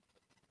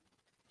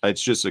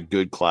It's just a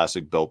good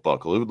classic belt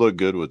buckle. It would look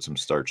good with some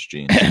starch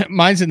jeans.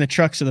 Mine's in the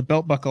truck. So the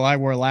belt buckle I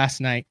wore last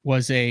night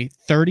was a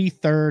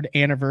 33rd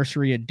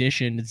anniversary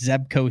edition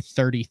Zebco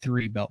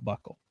 33 belt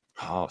buckle.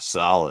 Oh,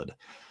 solid.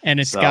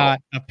 And it's solid.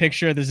 got a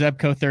picture of the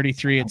Zebco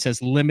 33. It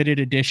says limited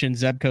edition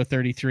Zebco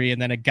 33.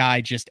 And then a guy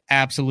just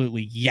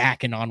absolutely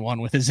yakking on one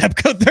with a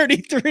Zebco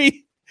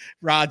 33.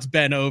 Rod's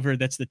bent over.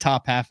 That's the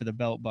top half of the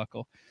belt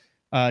buckle.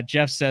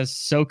 Jeff says,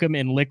 soak them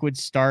in liquid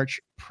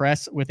starch,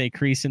 press with a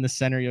crease in the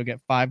center. You'll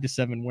get 5 to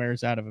 7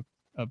 wears out of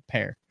a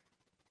pair.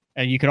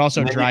 And you could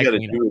also dry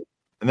clean it.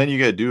 And then you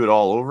got to do it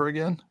all over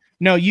again?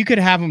 No, you could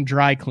have them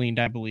dry cleaned,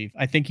 I believe.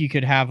 I think you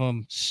could have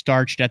them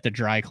starched at the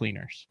dry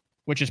cleaners,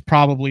 which is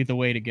probably the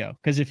way to go.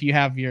 Because if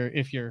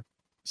your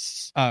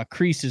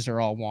creases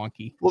are all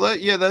wonky. Well,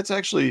 that's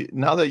actually,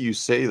 now that you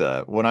say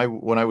that, when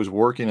I was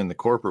working in the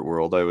corporate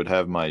world, I would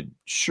have my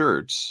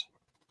shirts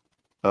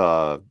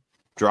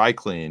dry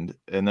cleaned,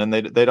 and then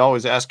they'd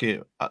always ask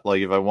you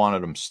like if I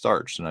wanted them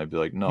starched, and I'd be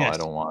like, no, yes. I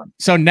don't want.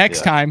 So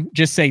next time,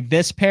 just say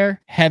this pair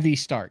heavy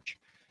starch.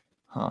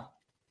 Huh?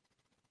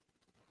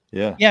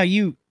 Yeah. Yeah.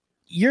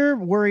 You're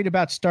worried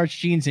about starch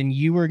jeans, and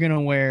you were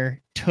gonna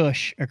wear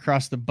tush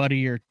across the butt of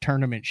your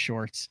tournament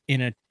shorts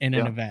in an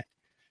event.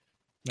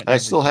 I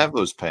still have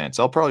those pants.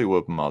 I'll probably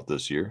whip them out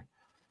this year.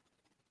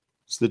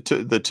 It's the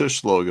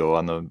tush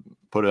logo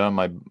put it on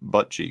my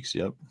butt cheeks.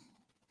 Yep.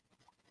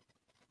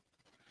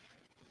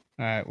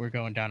 All right, we're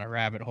going down a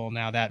rabbit hole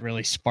now. That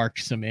really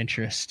sparked some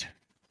interest.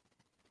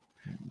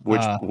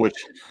 Which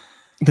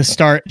the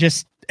start,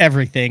 just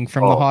everything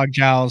from the Hog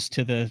Jowls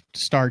to the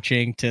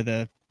starching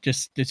to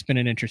it's been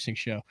an interesting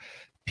show.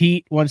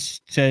 Pete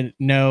wants to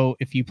know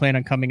if you plan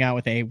on coming out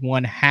with a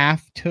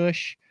 1/2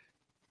 tush,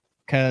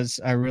 because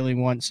I really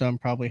want some.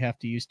 Probably have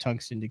to use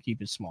tungsten to keep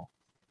it small.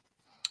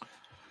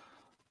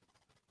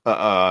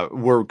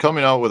 We're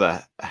coming out with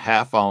a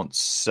 1/2 ounce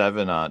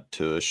 7/0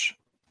 tush.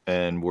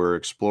 And we're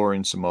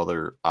exploring some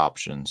other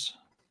options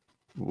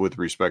with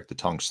respect to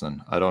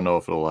tungsten. I don't know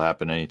if it'll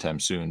happen anytime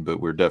soon,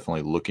 but we're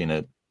definitely looking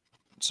at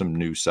some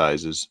new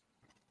sizes.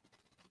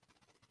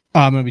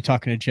 I'm going to be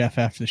talking to Jeff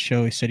after the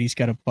show. He said he's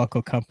got a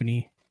buckle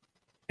company.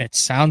 It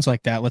sounds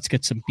like that. Let's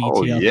get some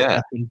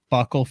BTL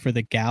buckle for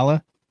the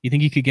gala. You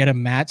think you could get a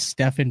Matt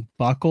Stefan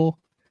buckle?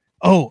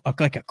 Oh,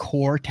 like a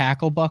core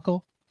tackle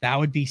buckle? That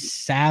would be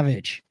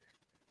savage.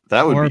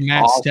 That would be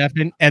Matt awesome.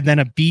 Stefan, and then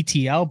a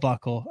BTL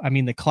buckle. I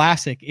mean, the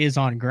classic is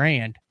on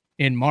Grand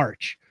in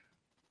March.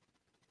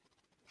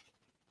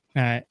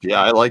 All right.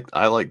 Yeah, I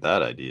like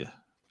that idea.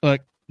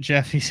 Look,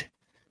 Jeff, he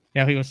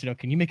wants to know,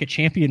 can you make a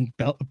champion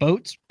belt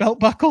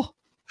buckle?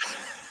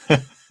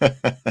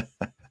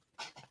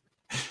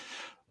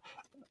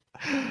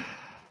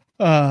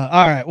 All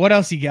right. What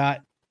else you got?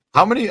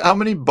 How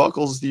many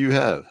buckles do you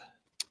have?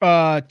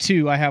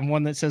 2. I have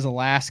one that says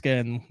Alaska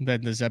and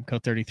then the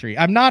Zebco 33.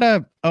 I'm not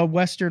a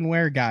Western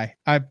wear guy.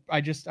 I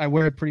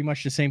wear pretty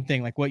much the same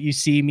thing. Like what you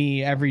see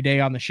me every day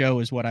on the show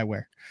is what I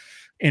wear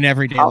in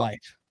everyday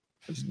life.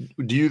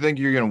 Do you think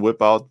you're going to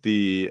whip out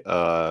the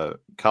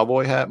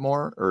cowboy hat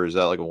more, or is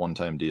that like a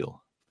one-time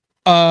deal?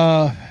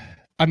 I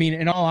mean,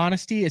 in all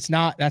honesty, it's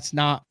not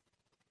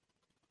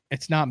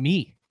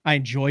me. I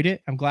enjoyed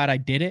it. I'm glad I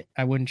did it.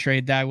 I wouldn't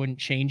trade that. I wouldn't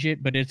change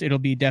it, but it'll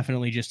be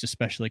definitely just a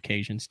special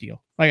occasions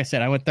deal. Like I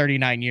said, I went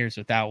 39 years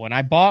without one.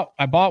 I bought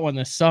one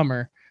this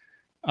summer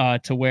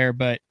to wear,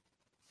 but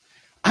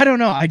I don't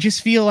know. I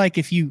just feel like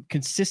if you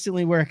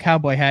consistently wear a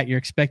cowboy hat, you're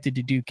expected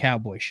to do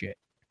cowboy shit.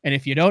 And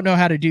if you don't know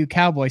how to do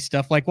cowboy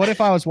stuff, like what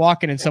if I was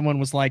walking and someone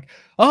was like,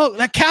 oh,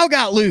 that cow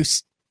got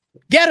loose,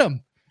 get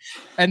him.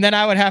 And then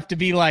I would have to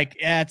be like,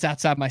 yeah, it's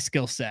outside my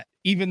skill set,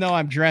 even though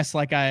I'm dressed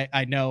like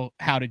I know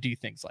how to do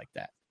things like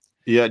that.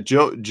 Yeah,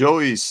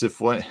 Joey C.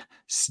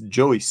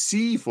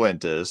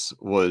 Fuentes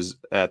was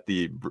at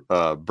the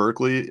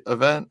Berkeley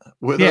event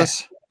with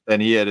us,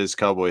 and he had his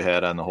cowboy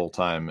hat on the whole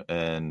time.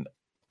 And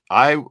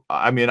I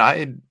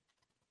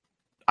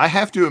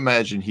have to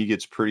imagine he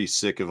gets pretty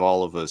sick of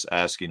all of us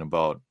asking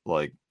about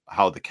like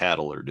how the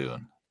cattle are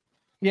doing.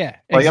 Yeah,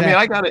 like exactly.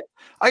 I mean,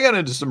 I got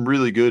into some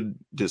really good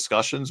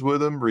discussions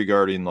with him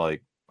regarding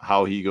like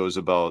how he goes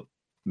about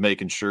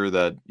making sure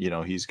that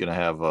he's going to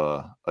have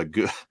a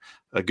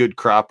good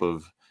crop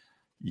of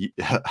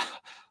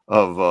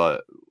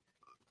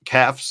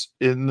calves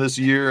in this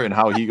year, and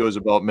how he goes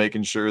about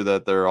making sure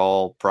that they're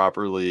all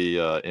properly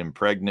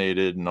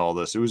impregnated and all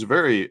this. It was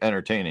very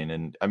entertaining,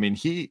 and I mean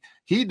he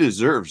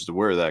deserves to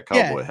wear that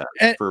cowboy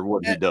hat for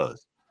what he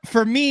does.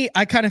 For me,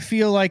 I kind of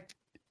feel like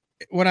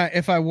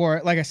if I wore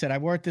it, like I said, I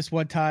wore it this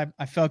one time,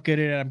 I felt good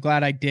in it. I'm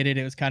glad I did it.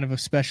 It was kind of a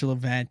special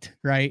event,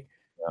 right?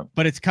 Yeah.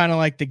 But it's kind of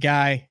like the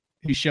guy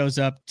who shows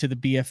up to the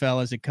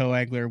BFL as a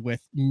co-angler with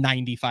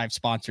 95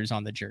 sponsors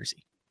on the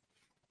jersey.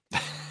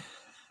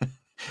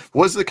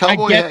 Was the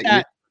cowboy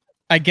hat?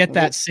 I get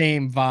that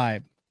same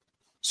vibe.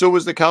 So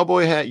was the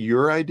cowboy hat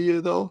your idea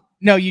though?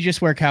 No, you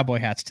just wear cowboy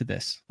hats to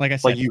this. Like I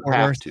said, you Fort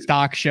have Worth to.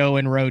 Stock Show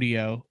and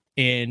Rodeo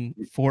in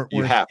Fort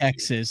Worth,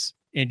 Texas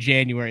in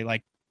January.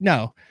 Like,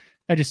 no,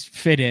 I just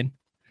fit in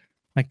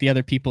like the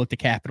other people at the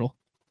Capitol.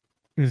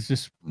 It's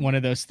just one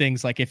of those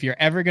things. Like if you're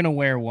ever going to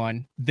wear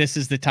one, this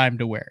is the time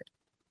to wear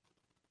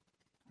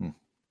it.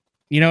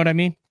 You know what I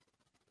mean?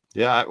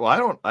 Yeah.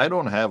 Well, I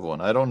don't have one.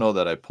 I don't know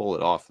that I pull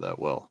it off that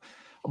well,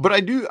 but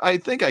I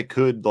think I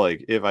could,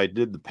 like, if I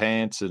did the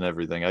pants and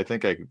everything, I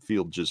think I could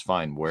feel just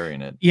fine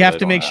wearing it. You have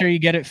to make sure you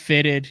get it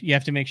fitted. You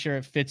have to make sure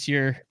it fits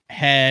your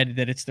head,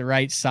 that it's the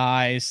right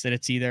size, that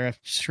it's either a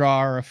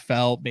straw or a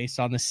felt based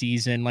on the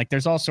season. Like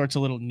there's all sorts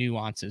of little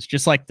nuances,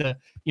 just like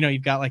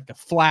you've got like the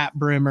flat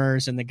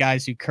brimmers and the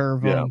guys who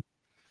curve them.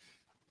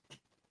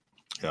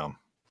 Yeah.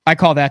 I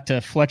call that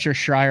the Fletcher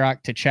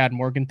Shryock to Chad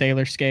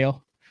Morgenthaler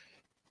scale.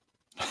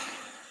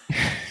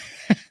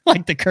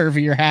 Like the curve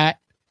of your hat.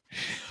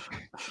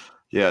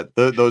 Yeah.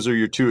 Those are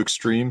your two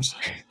extremes.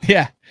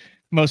 Yeah.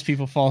 Most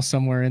people fall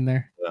somewhere in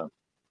there. Yeah.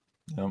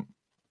 Yep.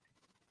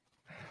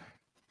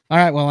 All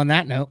right. Well, on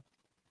that note,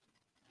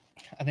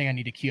 I think I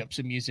need to cue up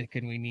some music,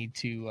 and we need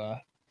to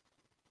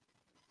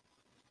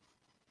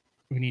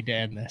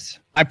end this.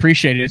 I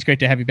appreciate it. It's great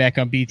to have you back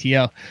on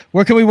BTL.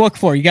 Where can we look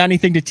for? You got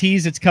anything to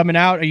tease that's coming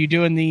out? Are you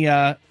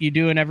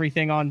doing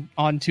everything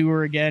on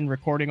tour again,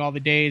 recording all the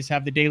days,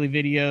 have the daily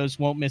videos,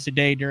 won't miss a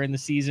day during the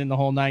season, the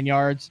whole 9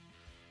 yards?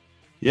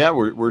 Yeah,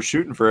 we're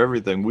shooting for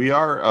everything. We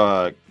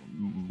are,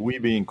 we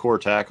being Core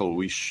Tackle,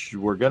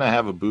 we're going to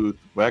have a booth.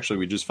 Well, actually,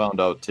 we just found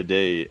out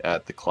today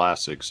at the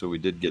Classic, so we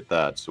did get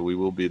that. So we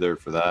will be there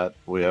for that.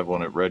 We have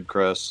one at Red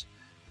Crest.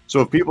 So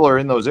if people are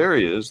in those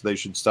areas, they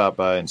should stop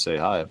by and say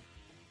hi.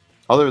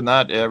 Other than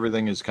that,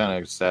 everything is kind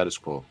of status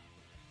quo.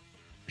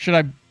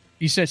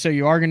 You said, so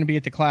you are going to be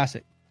at the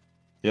Classic?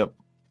 Yep.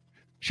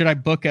 Should I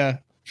book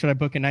a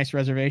nice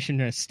reservation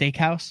in a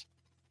steakhouse?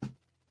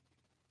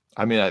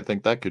 I mean, I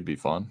think that could be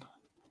fun.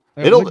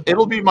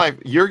 It'll be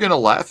you're going to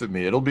laugh at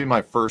me. It'll be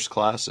my first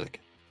Classic.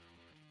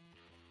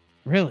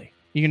 Really?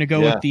 You're going to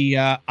go with the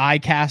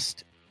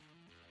ICAST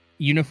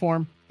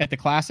uniform at the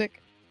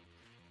Classic?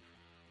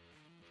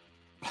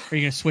 Or are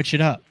you going to switch it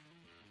up?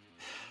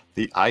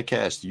 The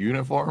ICAST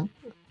uniform?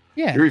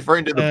 Yeah. You're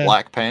referring to the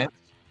black pants?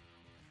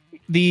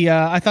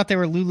 I thought they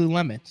were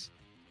Lululemons.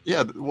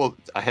 Yeah, well,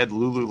 I had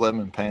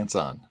Lululemon pants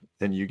on,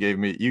 and you gave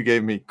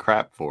me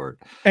crap for it.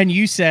 And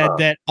you said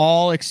that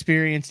all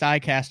experienced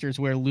ICASTers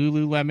wear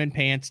Lululemon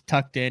pants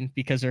tucked in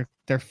because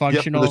they're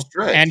functional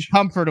and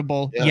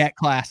comfortable, yet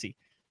classy.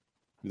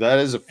 That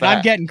is a fact. And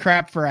I'm getting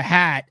crap for a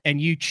hat,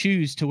 and you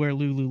choose to wear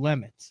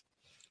Lululemons.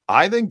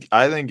 I think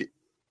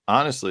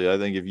honestly,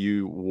 if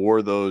you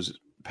wore those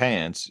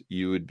pants,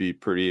 you would be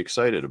pretty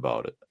excited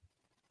about it.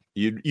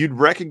 You'd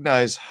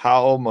recognize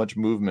how much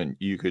movement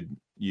you could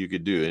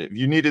do. If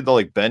you needed to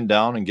like bend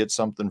down and get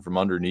something from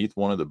underneath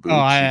one of the boots.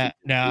 I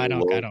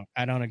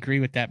don't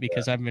agree with that,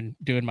 because I've been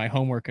doing my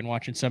homework and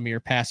watching some of your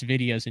past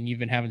videos, and you've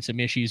been having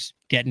some issues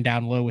getting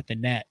down low with the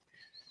net.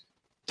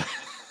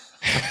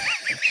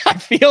 I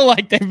feel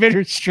like they've been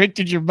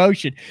restricted your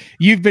motion.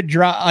 You've been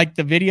like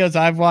the videos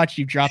I've watched,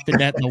 you dropped the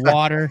net in the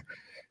water.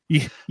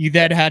 You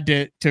then had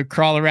to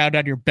crawl around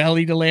on your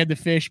belly to land the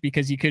fish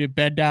because you couldn't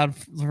bend down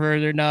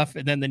further enough.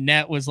 And then the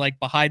net was like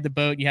behind the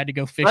boat. You had to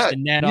go fish the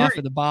net off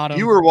of the bottom.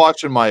 You were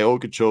watching my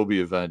Okeechobee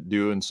event,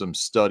 doing some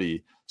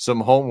study,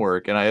 some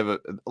homework. And I have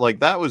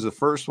that was the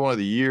first one of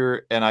the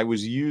year. And I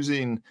was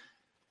using,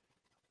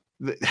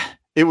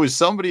 it was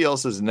somebody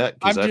else's net.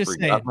 I'm just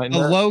saying, a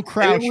low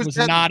crouch was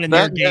not in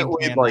their game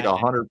plan. Weighed like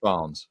 100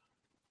 pounds.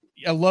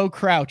 A low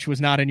crouch was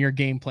not in your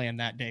game plan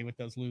that day with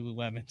those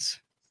Lululemons.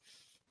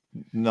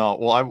 No,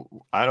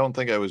 well, I don't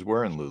think I was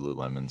wearing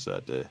Lululemons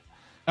that day.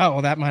 Oh,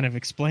 well, that might have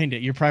explained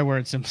it. You're probably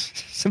wearing some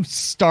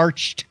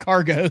starched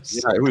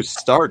cargos. Yeah, it was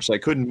starched. I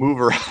couldn't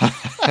move around.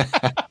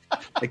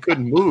 I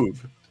couldn't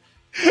move.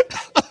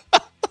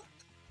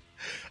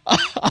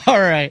 All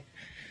right.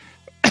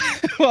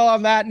 Well,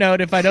 on that note,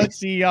 if I don't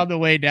see you on the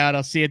way down,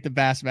 I'll see you at the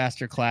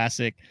Bassmaster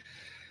Classic.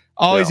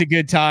 Always a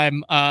good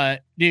time.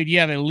 Dude, you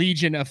have a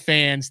legion of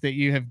fans that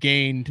you have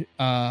gained,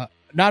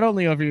 not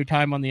only over your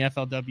time on the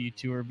FLW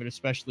tour, but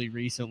especially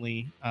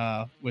recently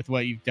with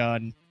what you've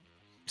done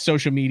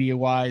social media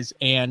wise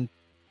and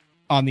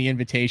on the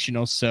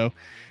invitational. So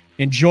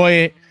enjoy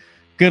it.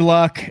 Good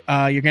luck.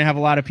 You're going to have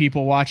a lot of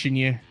people watching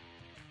you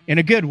in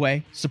a good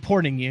way,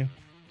 supporting you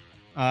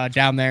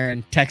down there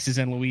in Texas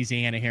and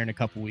Louisiana here in a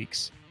couple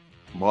weeks.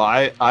 Well,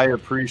 I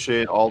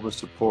appreciate all the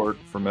support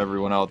from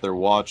everyone out there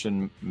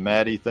watching.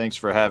 Maddie, thanks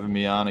for having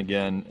me on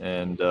again.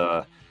 And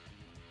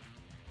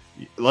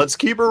let's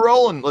keep her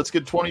rolling. Let's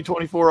get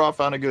 2024 off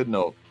on a good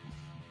note.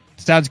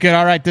 Sounds good.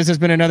 All right. This has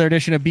been another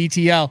edition of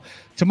BTL.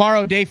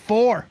 Tomorrow, day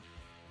 4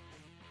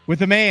 with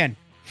the man,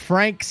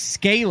 Frank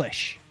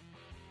Scalish.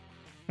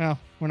 Well,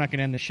 we're not going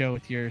to end the show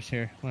with yours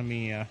here. Let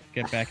me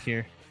get back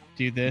here.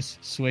 Do this.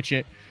 Switch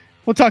it.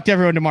 We'll talk to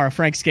everyone tomorrow.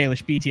 Frank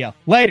Scalish, BTL.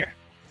 Later.